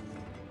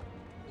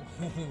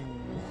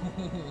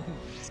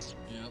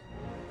 Yep.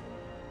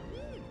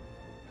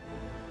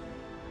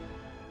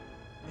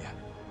 Yeah.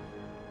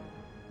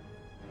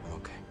 I'm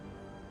okay.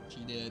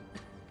 She did.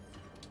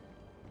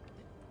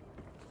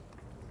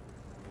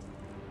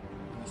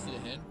 Can you see the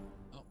head?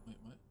 Oh, wait,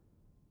 what?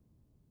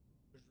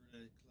 Moi, je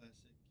veux le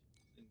classique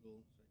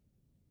single.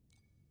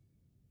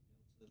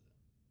 Fait.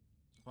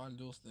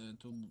 Regarde Tu parles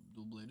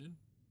dual bladed?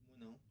 Moi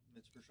non,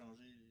 mais tu peux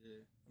changer.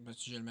 Ben,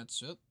 tu je vais le mettre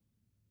tout de suite.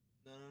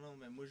 Non,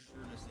 mais moi je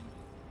veux le single.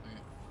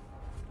 Okay.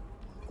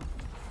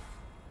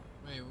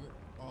 Wait,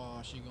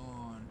 oh, she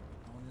gone.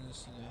 I wanted to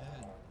see the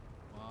head.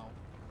 Wow.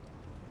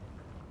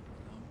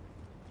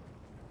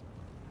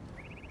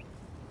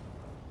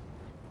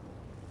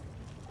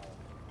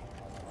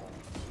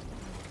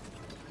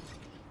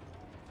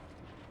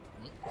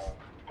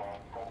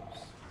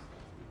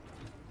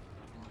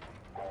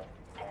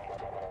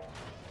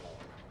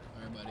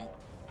 Alright, buddy.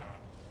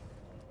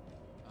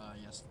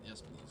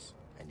 Yes, please.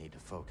 I need to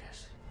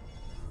focus.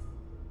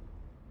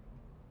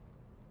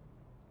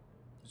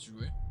 Tu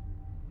jouais?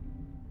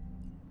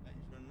 Ben,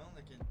 je me demande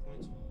à quel point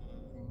tu vas.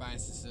 Ben,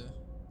 c'est ça.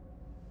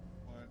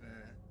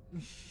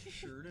 Faire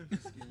sure là,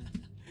 parce que je pensais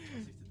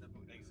que c'était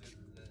pas exit.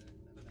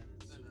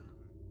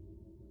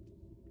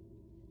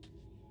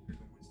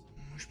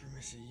 je peux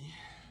m'essayer.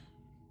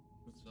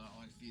 Tu vas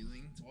avoir le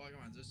feeling. Tu vas voir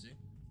comment dire, c'est.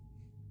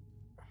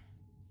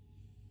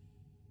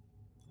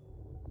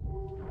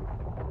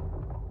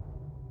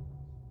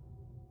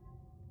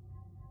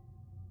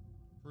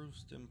 Proof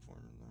stem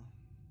formula.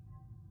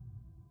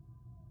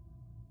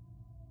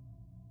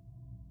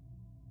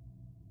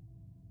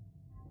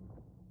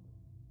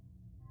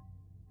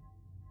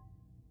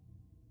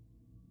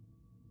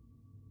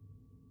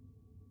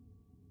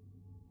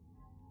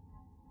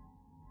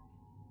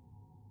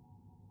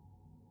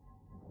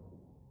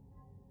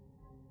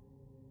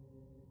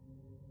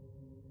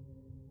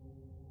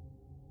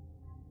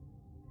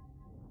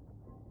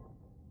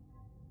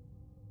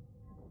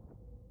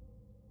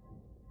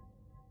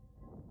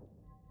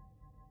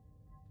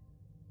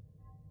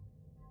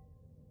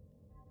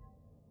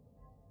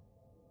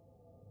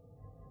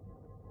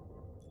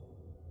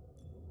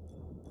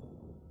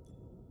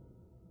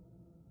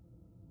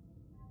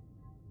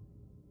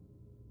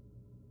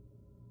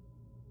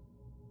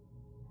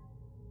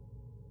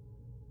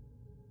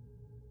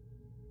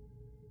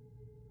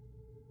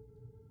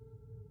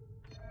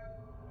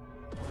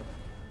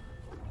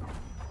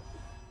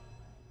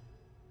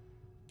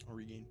 On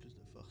regagne plus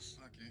de force.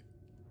 Ok.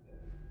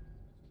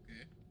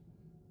 Ok.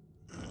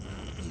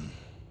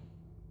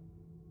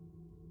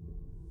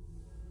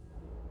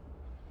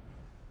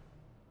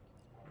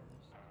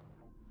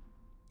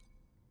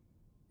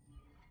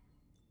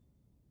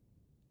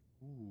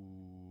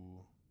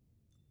 Ooh.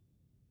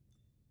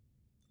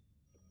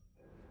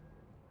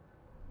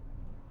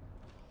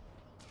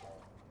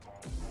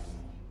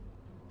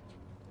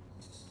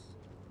 C'est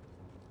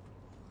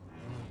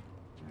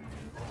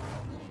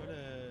quoi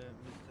la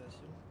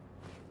méditation?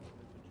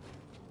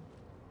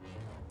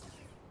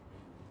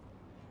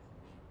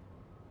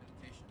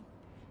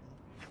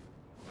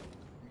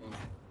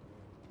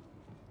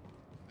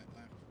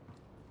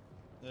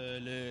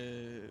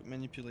 Le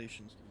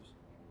manipulation, excuse.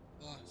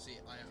 Ah, c'est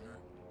R1.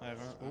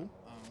 R1, oh.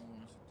 Ah, ouais.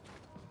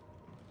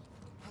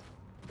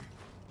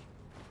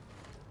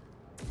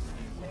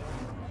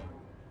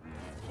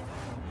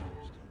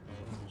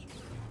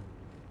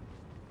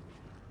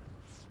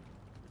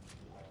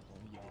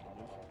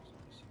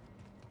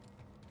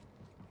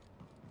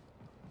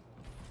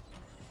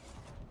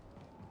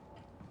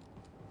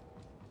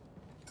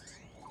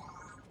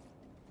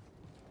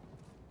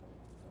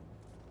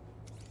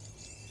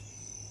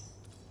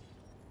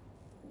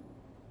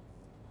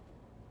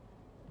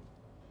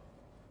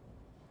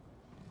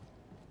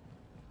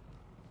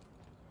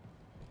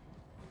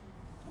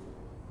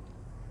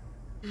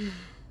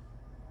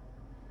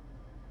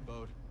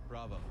 Bode,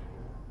 Bravo,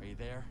 are you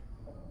there?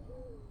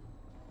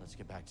 Let's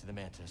get back to the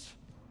Mantis.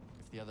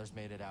 If the others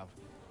made it out,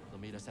 they'll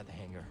meet us at the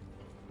hangar.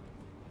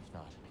 If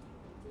not...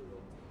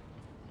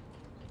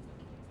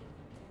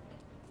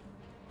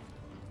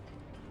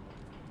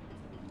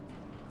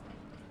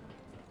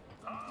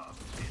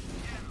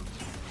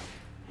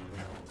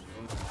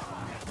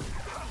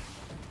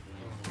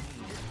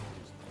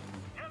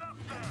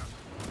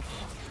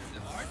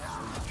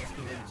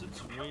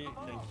 Oui,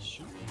 quand il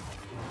shoot.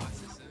 Ouais,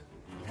 c'est ça.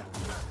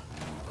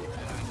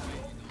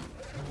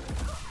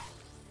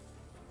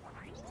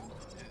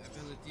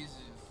 Abilities,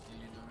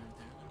 il est dans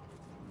l'intérieur.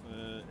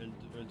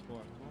 L3, R3.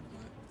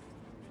 Ouais.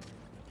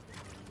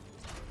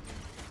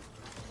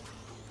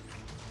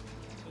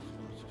 Ça, c'est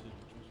comme si c'était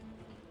quelque chose.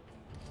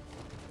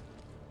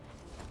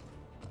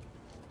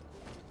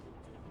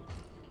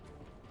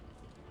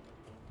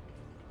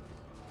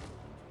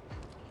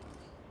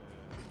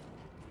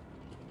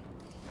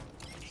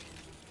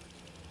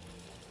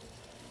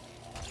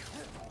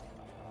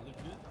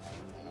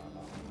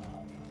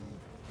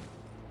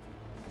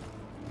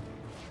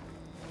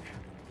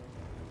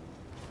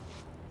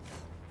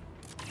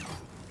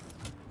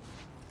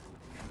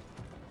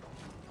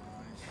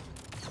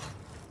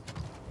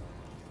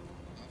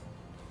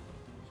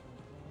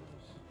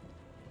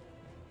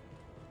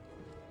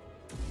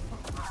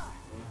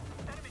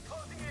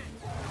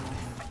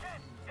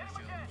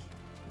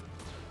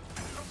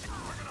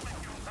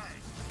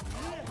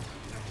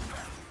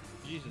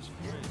 Jesus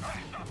Christ.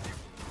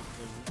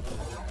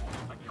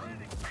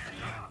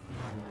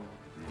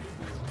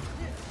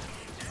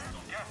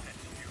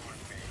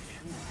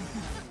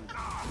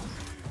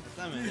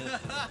 Attends, mais là...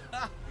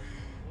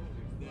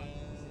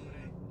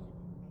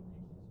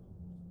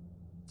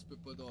 Tu peux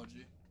pas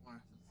dodger. Ouais.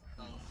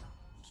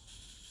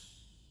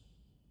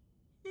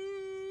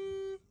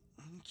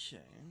 Ok.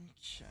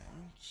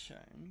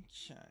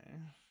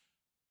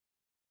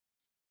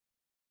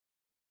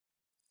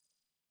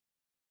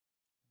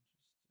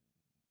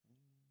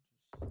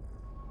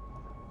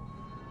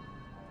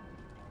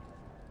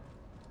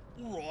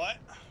 Right.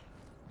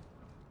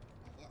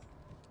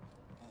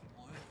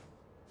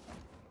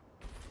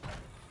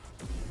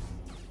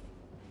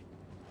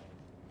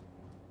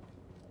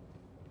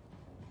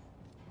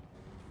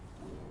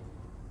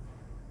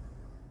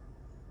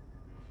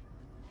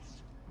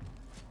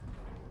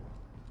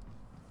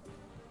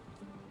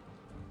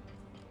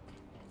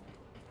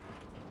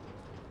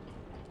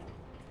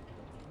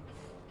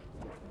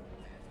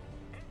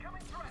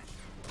 Incoming threat!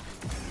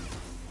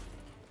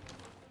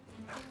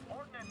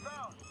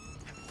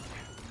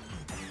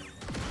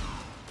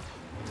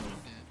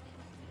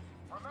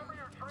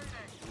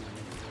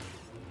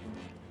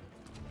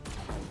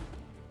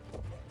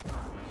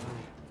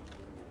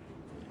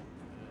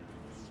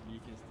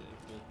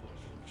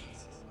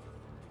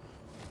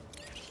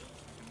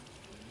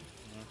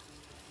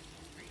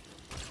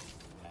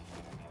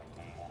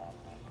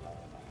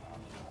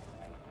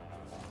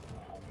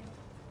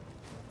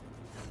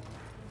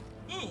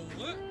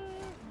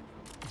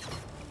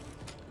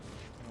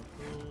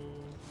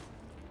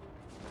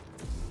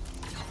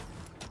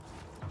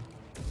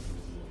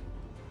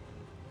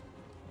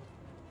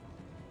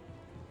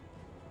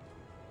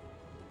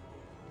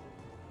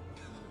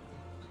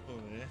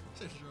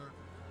 Sure.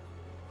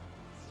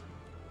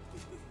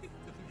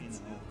 You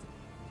know.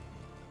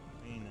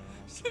 You know.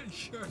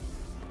 Sure.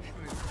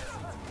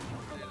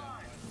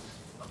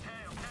 Okay.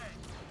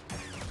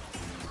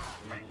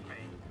 Face me.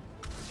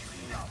 You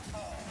shall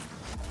fall.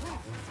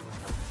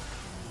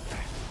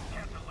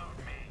 Can't elude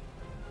me.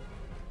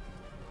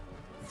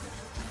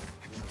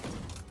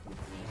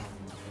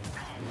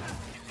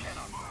 You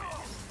cannot win.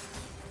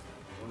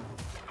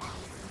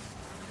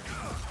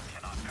 You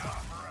cannot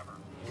die forever.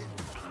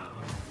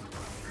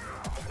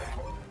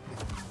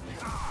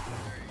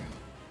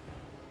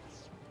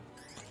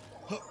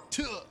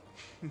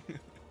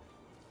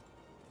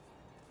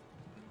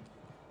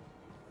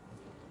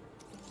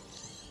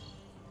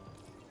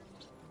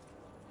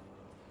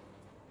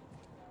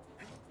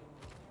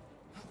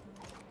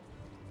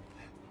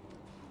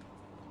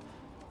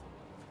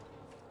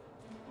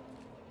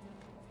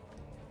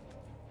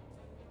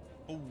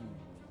 Oh.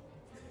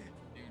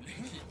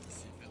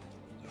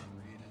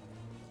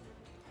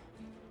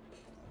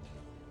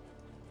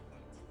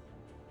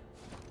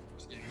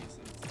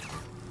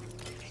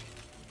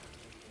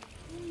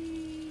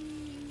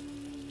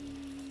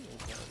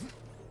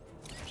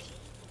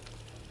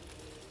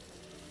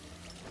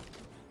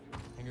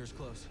 Fingers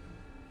close.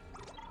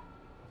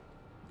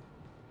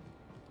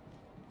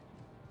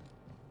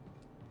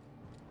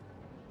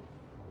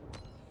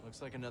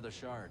 Looks like another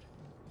shard.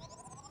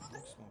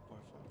 Looks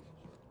 1.5.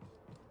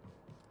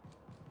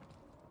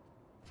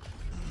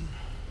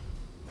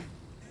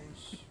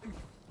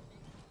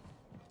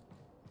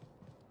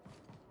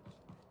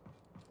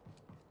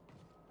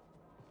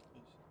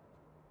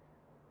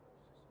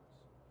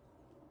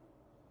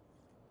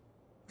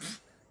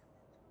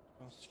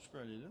 Je peux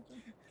aller là, toi?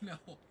 Non.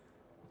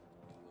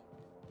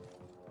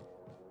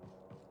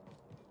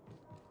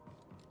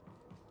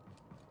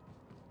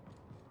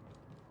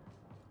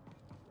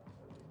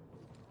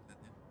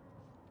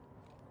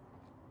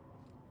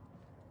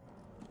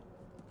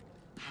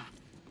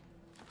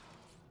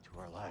 You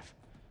are alive.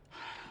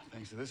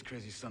 Thanks to this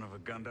crazy son of a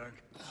gundark.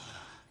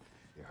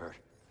 You're hurt.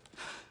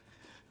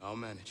 I'll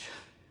manage.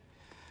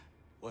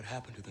 What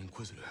happened to the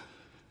Inquisitor?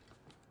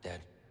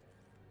 Dead.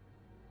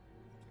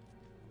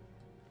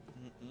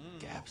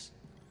 Gaps.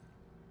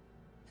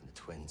 And the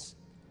twins.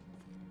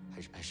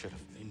 I should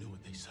have. They knew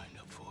what they signed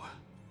up for.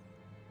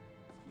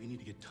 We need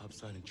to get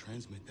topside and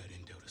transmit that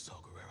intel to Saw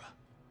Gerrera.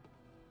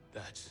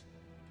 That's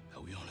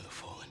how we honor the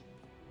fallen.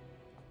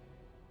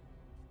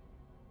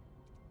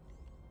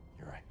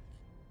 You're right.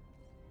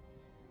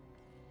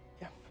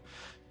 Yeah.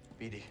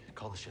 BD,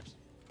 call the ships.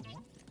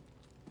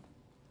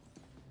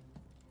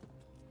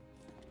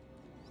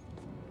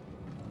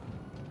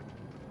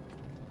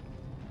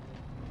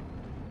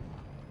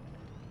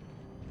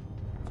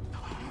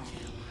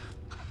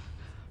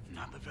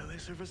 Not the valet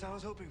service I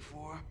was hoping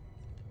for.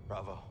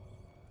 Bravo.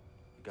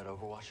 You got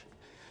Overwatch?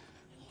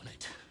 On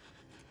it.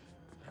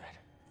 All right.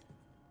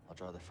 I'll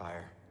draw their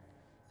fire.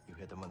 You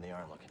hit them when they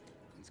aren't looking.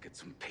 Let's get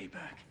some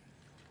payback.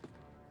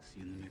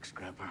 See you in the next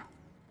scrapper.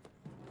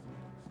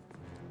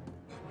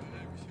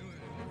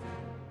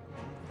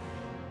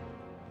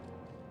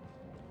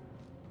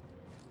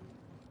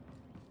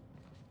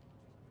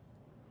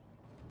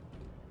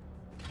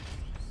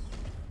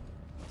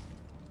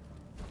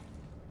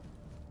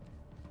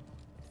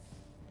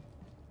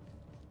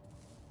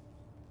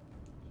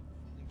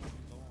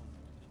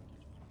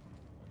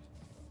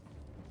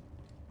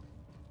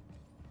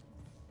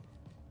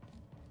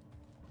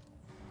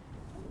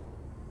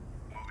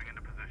 Moving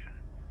into position.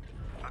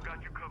 I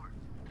got you covered.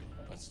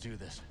 Let's do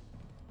this.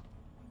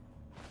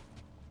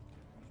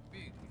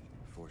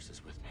 Force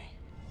is with me.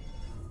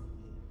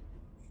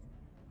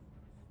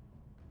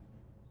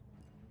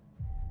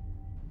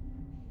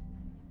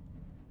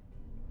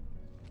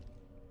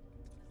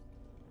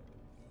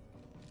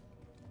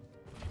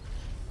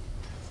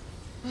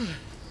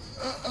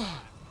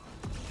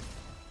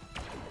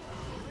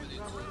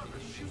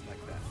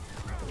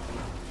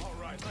 All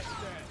right, let's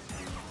dance.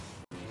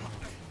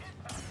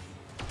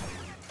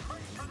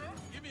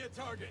 Give me a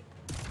target.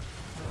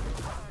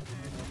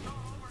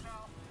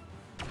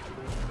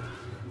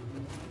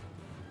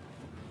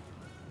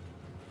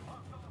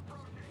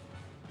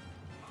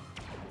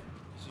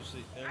 So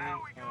c'est elle.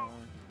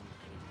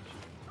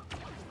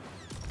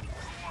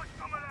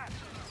 Some of that.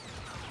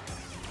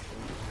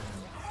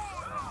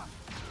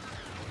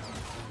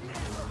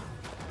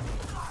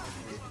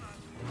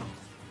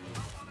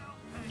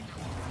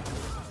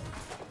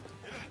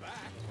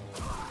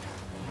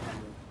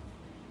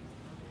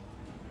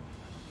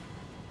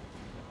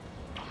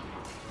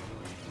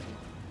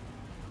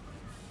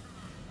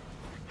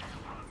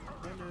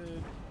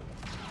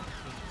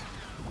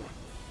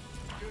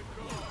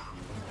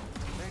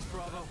 Thanks,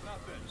 Bravo.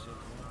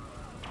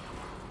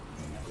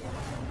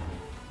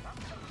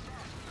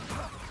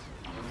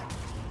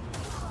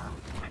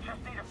 I just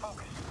need to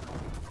focus.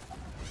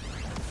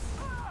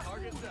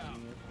 Target down.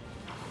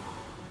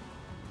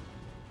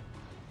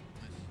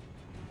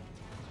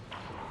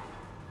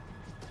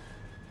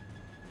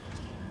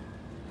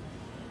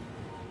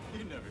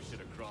 You never should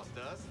have crossed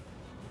us.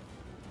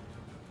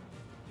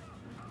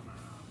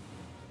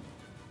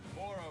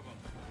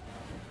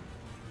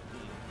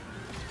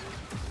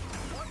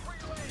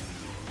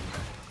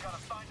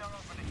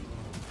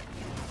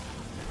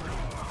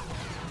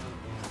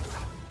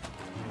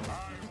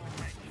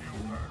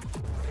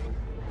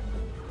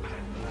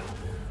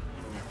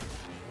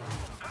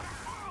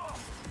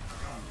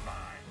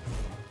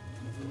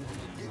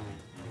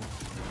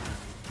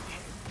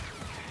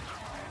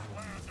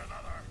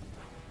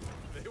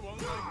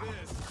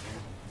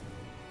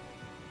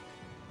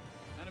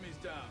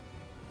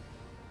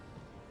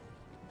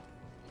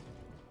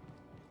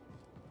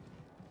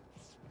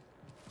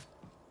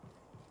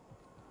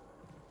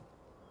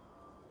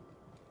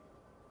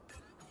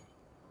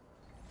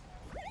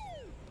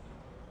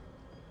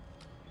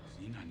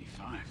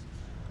 survived.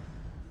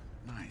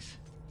 Nice.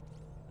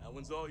 That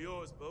one's all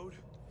yours, Bode.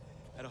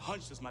 Had a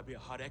hunch this might be a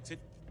hot exit.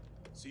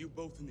 See you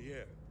both in the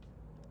air.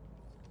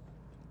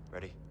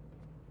 Ready?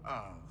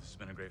 Oh, this has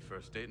been a great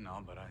first date and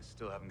all, but I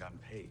still haven't gotten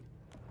paid.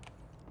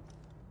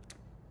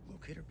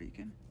 Locator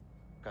beacon?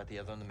 Got the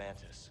other on the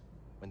Mantis.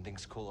 When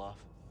things cool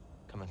off,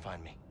 come and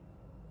find me.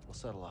 We'll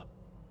settle up.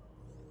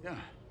 Yeah,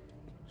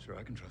 sure,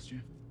 I can trust you.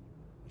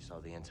 We saw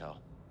the intel.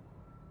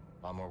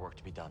 A lot more work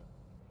to be done.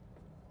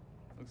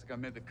 Looks like I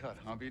made the cut,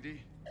 huh, BD?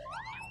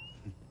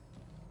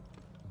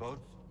 Bode?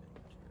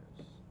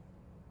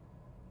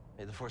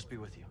 May the Force be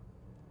with you.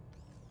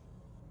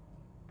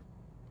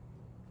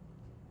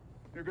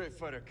 You're a great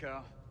fighter,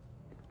 Cal.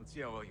 Let's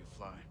see how well you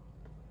fly.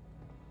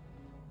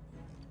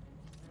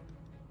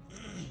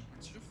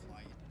 Should have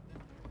fly.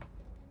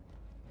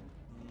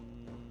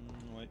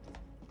 Ouais.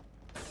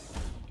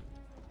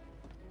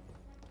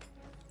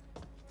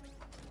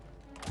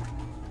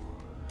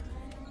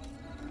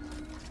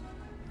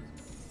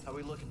 How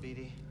we looking,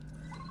 BD?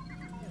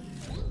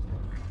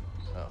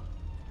 Oh.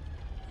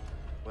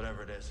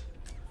 Whatever it is,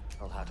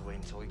 I'll have to wait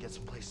until we get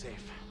someplace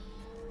safe.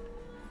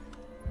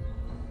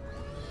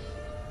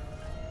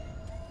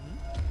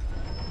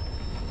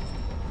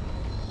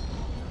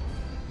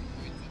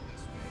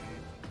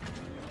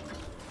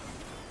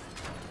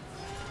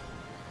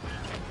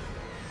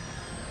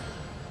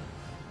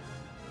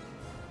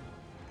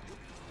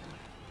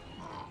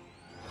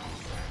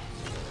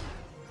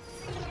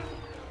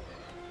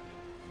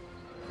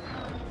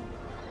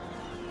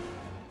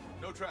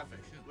 No traffic.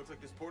 Looks like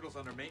this portal's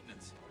under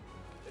maintenance.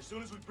 As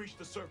soon as we breach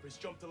the surface,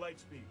 jump to light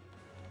speed.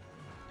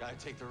 Gotta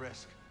take the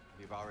risk.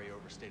 We've already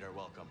overstayed our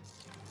welcome.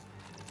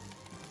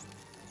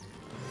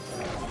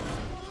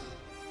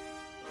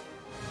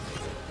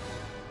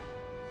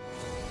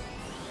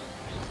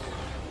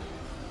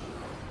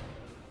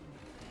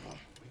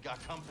 We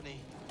got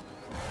company.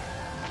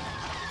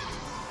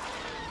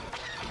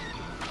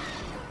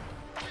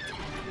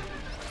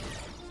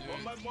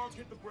 On my mark,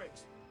 hit the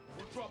brakes.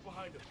 We'll drop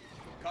behind him.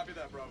 Copy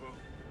that, Bravo.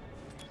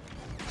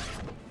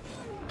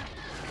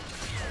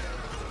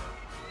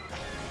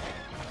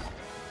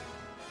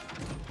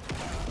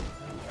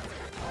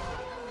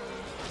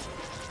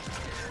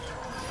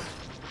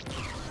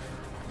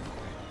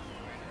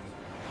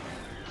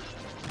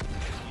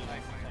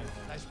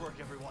 Nice work,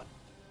 everyone.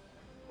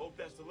 Hope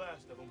that's the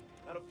last of them.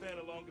 Not a fan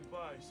of long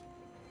goodbyes.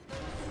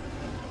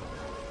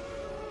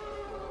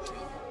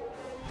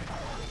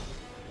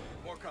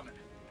 More coming.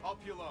 I'll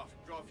peel off,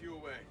 draw a few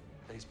away.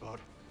 Thanks, Bode.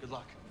 Good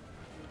luck.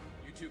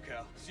 You too,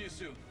 Cal. See you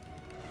soon.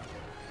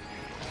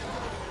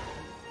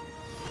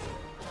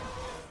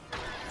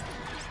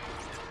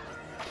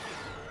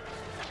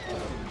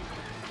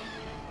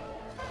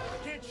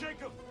 Can't shake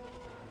him!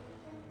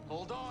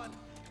 Hold on.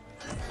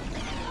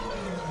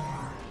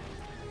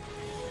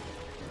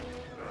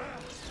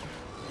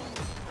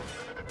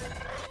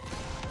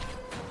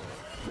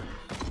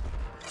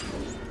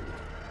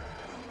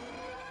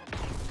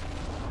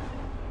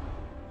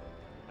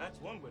 That's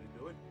one way to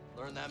do it.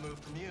 Learn that move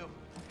from you.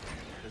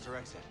 There's our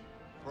exit.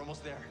 We're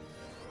almost there.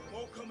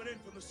 More coming in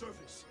from the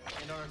surface.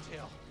 And on our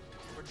tail.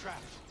 We're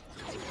trapped.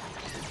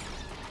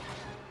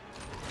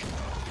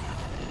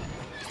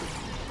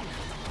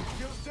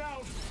 Skills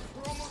down.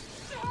 We're almost...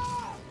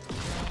 Ah!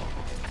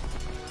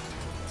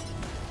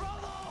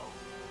 Bravo!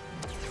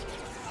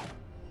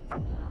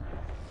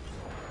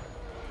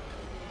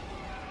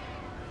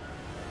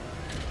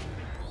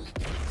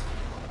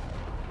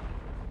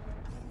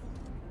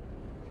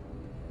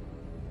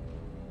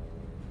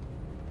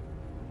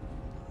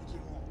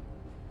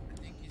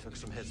 Took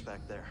some hits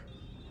back there.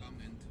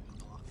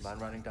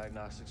 Mind running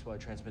diagnostics while I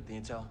transmit the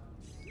intel?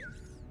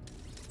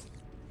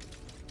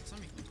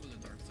 Something can go to the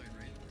dark side,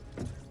 right?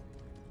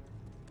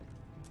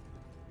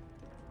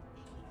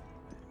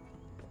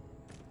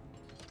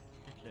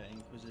 Le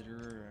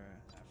Inquisitor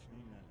à la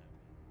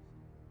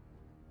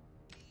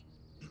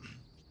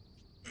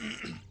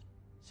fin.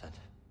 Sent.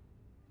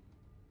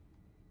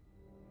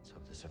 Let's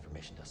hope this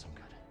information does some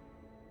good.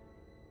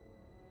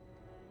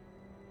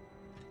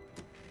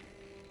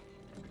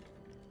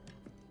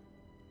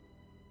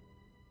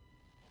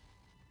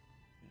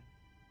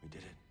 We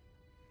did it.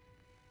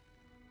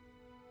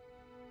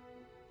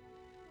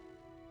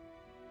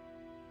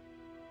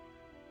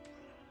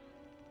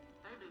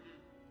 Hey, baby.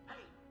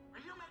 Hey,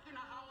 are you making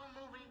a horror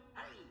movie?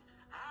 Hey,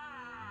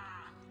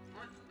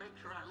 let's make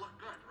sure I look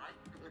good, right?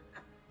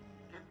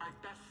 Get my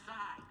best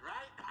side,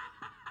 right?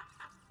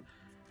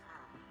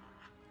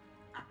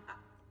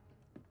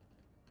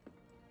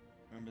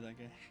 Remember that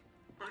guy?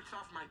 Books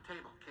off my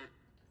table, kid.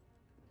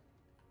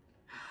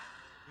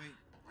 Wait.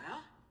 Well,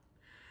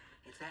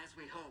 it's as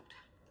we hoped.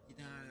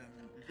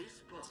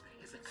 This book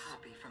is a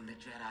copy from the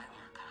Jedi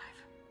archive.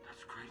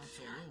 That's great,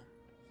 Solo.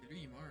 C'est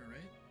lui, il meurt,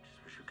 right? Just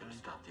wish we could have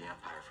stopped the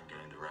Empire from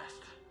getting the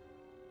rest.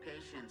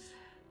 Patience.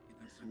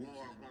 This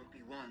war won't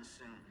be won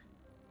soon.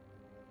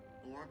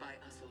 Or by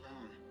us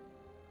alone.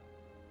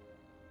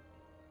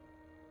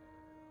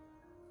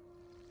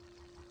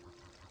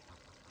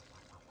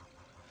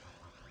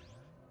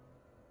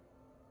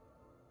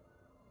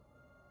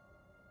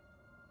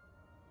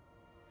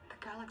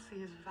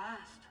 galaxy is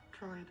vast,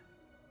 droid.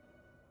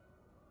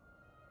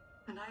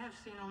 And I have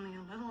seen only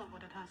a little of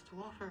what it has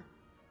to offer.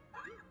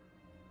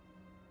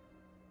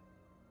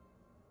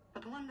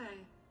 But one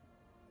day,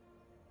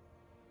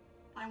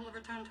 I will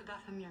return to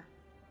Dathomir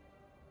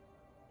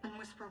and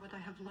whisper what I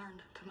have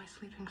learned to my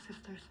sleeping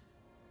sisters.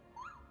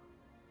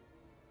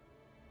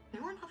 You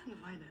are not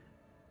invited.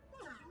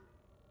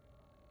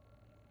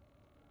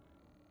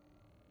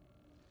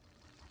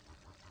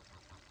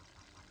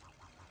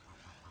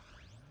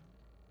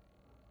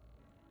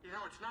 You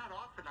know, it's not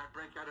often I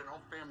break out an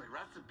old family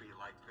recipe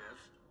like this.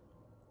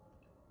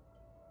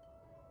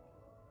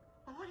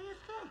 Well, what do you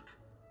think?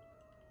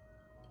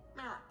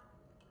 Mara.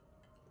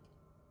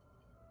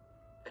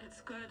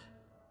 It's good.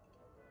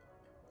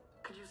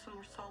 Could use some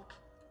more salt.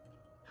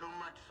 Too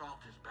much salt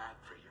is bad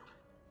for you.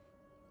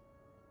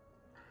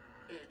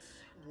 It's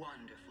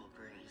wonderful,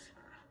 Grease.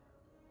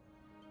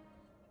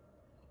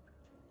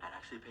 I'd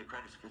actually pay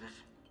credits for this.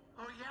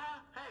 Oh, yeah?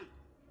 Hey,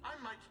 I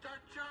might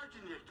start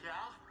charging you,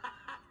 Cal.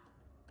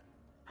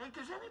 Hey,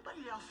 does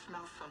anybody else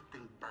smell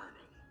something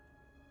burning?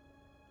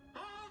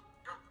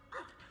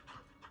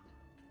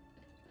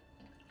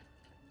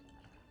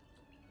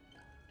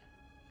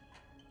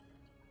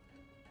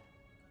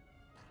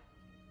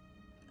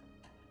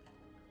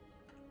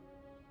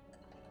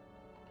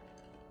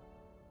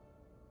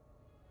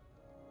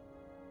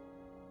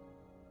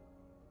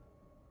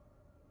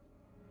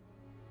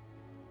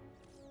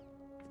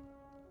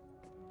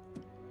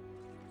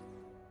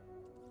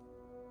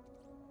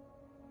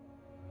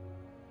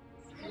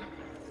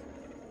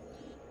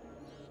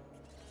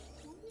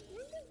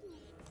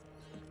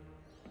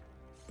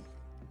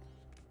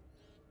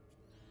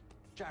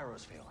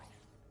 Gyro's failing.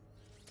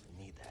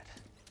 We need that.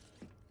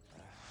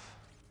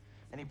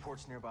 Any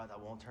ports nearby that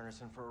won't turn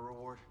us in for a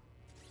reward?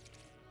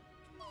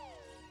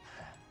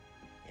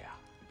 Yeah.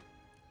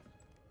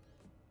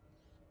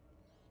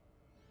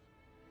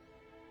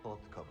 Pull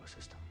up the Kobo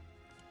system.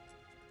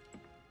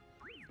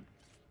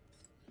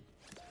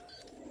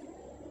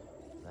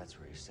 That's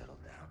where he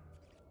settled down.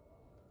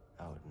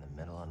 Out in the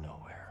middle of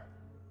nowhere.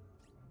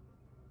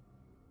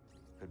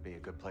 Could be a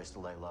good place to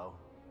lay low.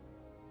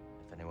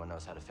 If anyone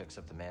knows how to fix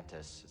up the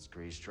Mantis, it's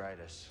Grease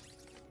Dritus.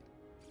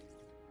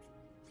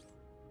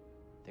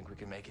 Think we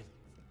can make it?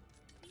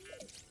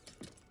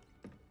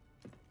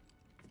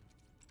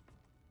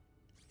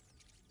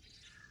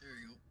 There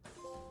you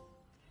go.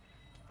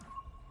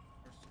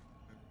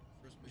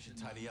 First We should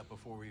mission tidy done. up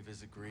before we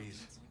visit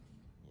Grease.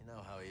 You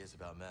know how he is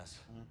about mess.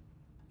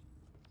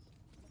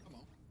 Come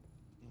on.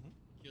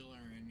 Killer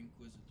and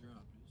Inquisitor,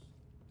 obvious.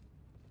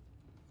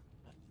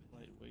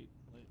 Lightweight.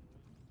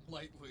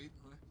 Lightweight,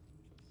 ouais.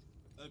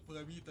 Le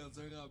premier est en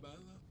dur en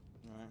balle, là.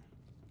 Ouais.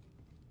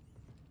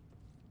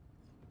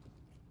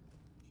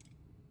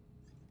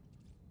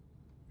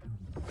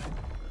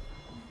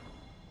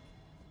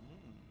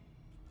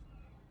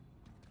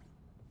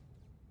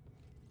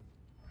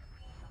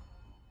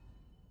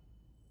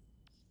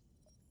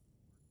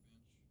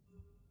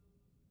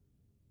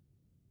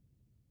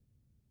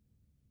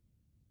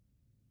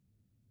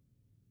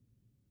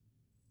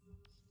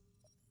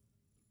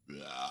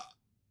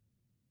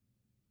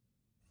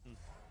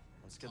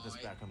 Let's get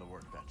this back on the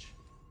workbench.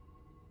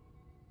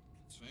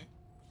 That's fair.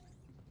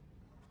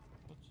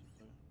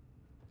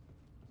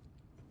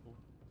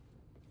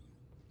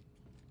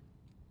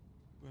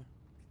 Ouais.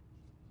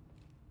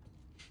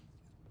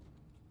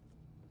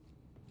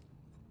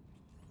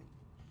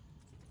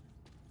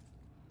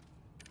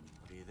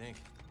 What do you think?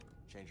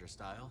 Change your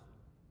style?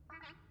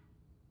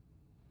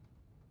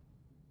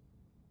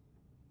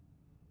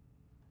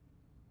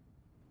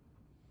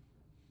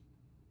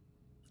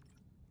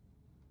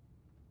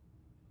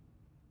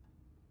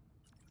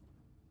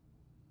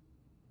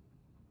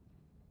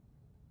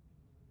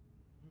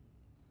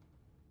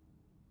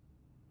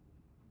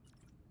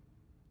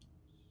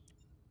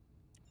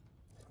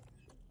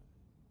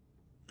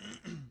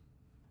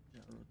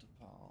 Gyro to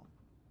Paul.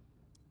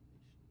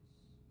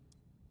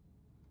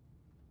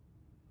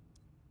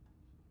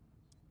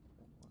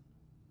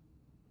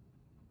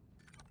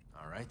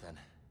 All right then.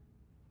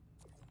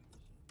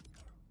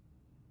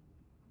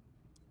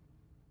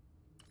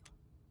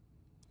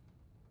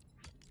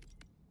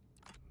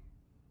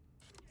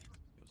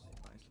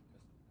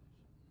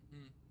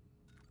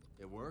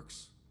 It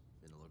works,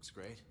 and it looks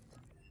great.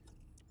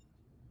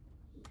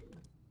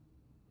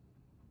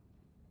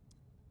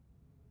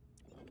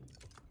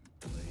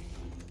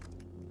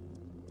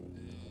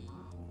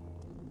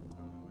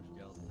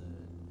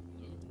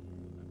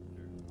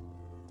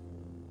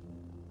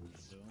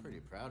 Pretty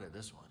proud of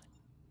this one.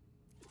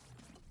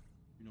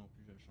 Lui non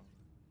plus, je vais le changer.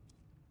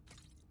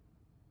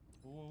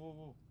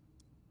 Oh.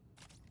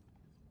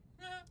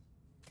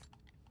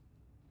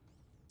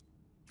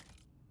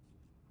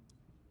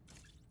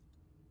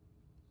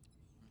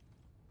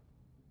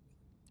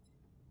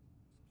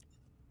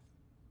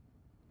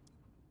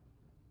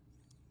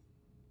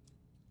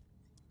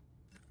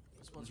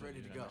 This one's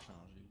ready to go.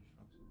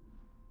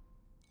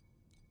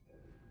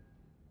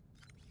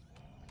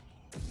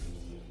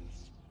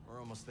 We're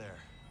almost there.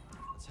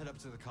 Let's head up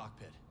to the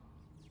cockpit.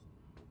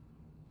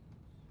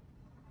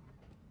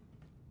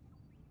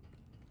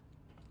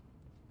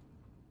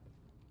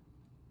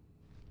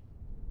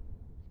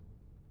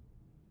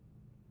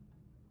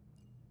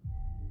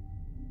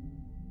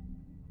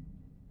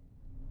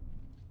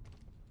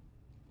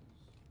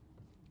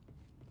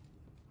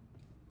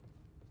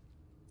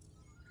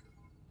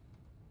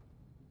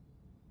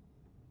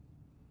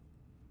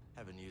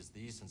 Haven't used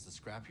these since the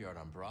scrapyard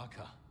on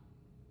Braca.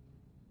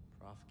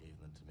 Prof gave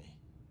them to me.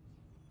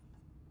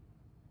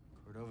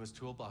 Cordova's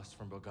toolbox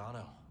from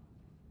Bogano.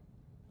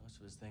 Most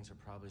of his things are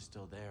probably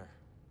still there,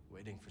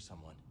 waiting for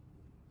someone.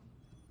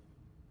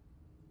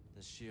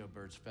 This Shio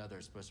bird's feather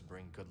is supposed to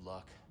bring good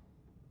luck.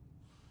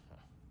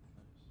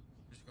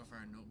 Just go for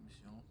a note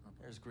mission.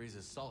 There's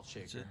Grease's salt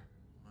shaker.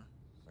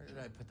 Where did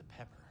I put the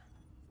pepper?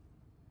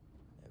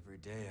 Every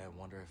day I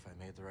wonder if I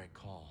made the right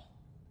call.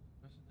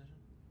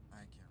 I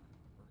can't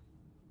remember.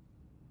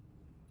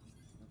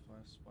 That's why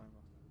I spy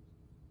about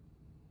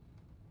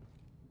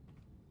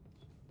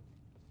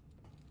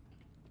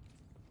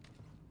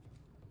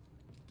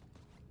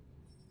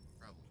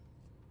Probably.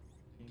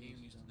 The game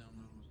used to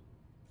download.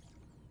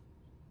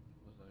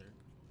 What's that here?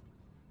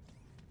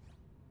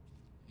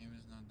 Game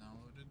is not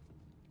downloaded.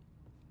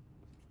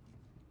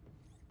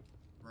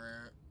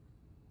 Rare.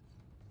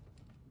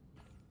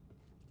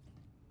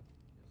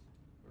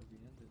 Where we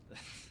ended that.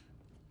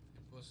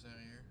 C'est pas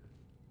sérieux.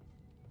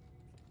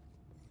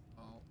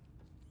 Oh.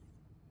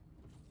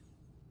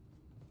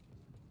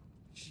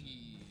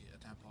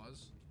 Attends,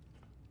 pause.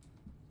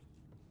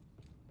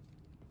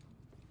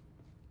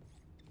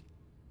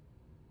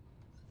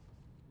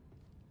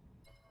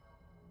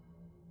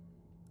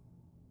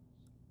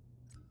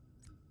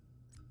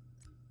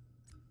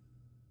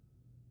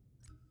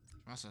 Je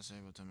pense que ça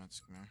save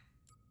automatiquement.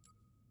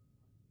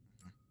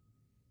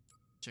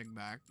 Check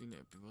back, puis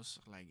va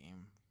sur la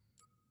game.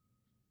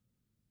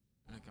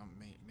 Là, comme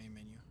main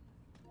menu.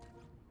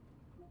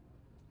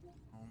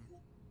 Home.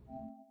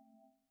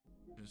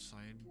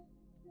 Decide.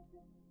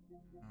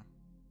 Oh.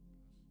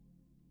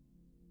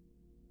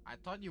 I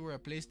thought you were a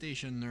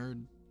PlayStation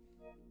nerd.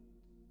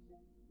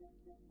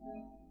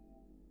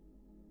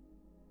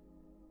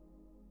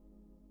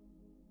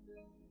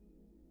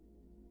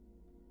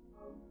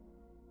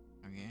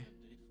 Okay.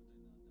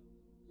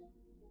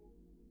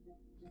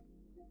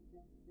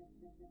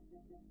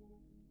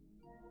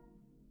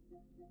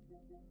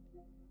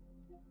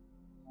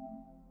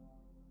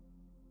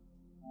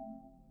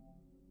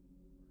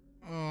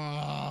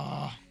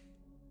 Oh,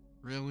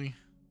 really?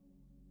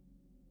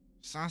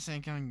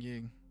 150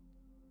 gig.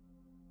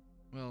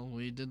 Well,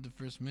 we did the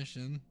first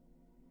mission.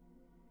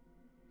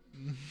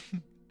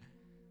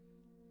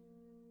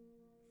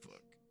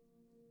 Fuck.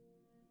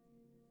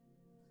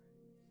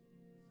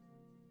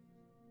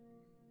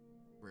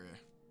 Bruh.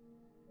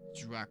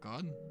 Tu joues à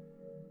COD?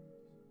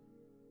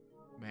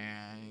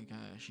 Ben,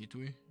 chez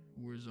toi,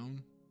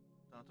 Warzone.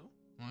 Tantôt?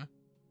 Ouais.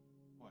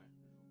 Ouais, je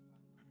vais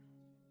prendre.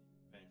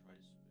 Ben, je vais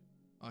aller souper.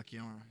 Ok,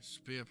 on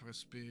souper après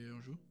souper,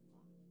 on joue?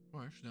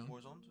 Ouais, je suis down.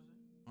 Warzone, tu sais?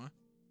 Ouais.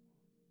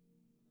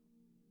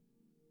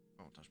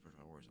 Oh, attends, je peux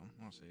jouer à Warzone.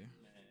 On sait. Mais,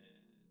 t'es sûr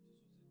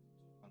que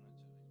tu vas prendre un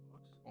sur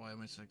Xbox? Ouais,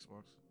 mais c'est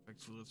Xbox. Fait que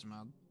tu voudrais-tu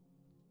mad?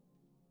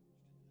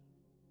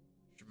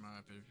 Je me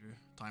rappelle plus.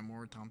 Time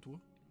War 33?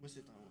 Moi,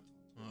 c'est Time War 33.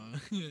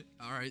 Ouais.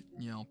 Alright,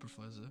 yeah, on peut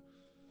faire ça.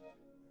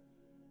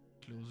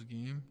 Close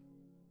game.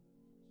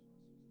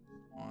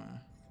 Ouais.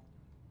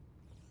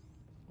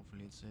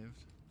 Hopefully it's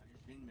saved.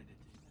 Je viens de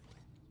méditer.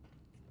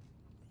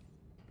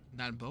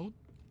 Dans le boat?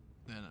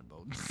 Dans le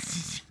boat.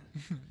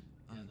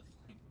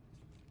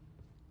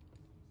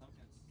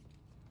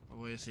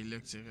 Ouais, c'est là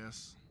que tu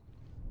restes.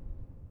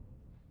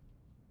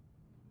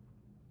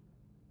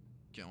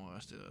 Ok, on va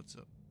rester là de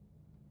ça.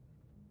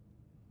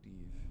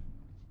 Leave.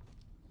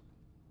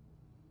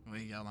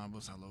 Oui, regarde en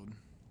bas, ça load.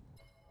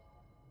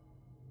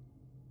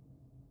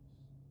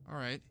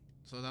 Alright,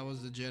 so that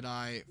was the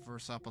Jedi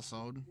first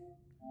episode.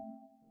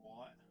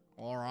 Ouais.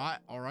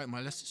 Alright,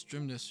 m'a laissé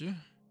stream dessus.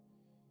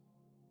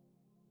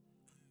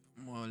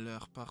 On va le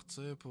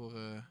repartir pour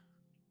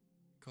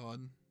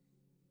COD.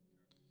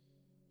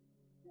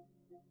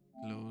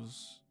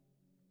 Close.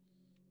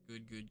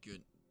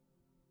 Good.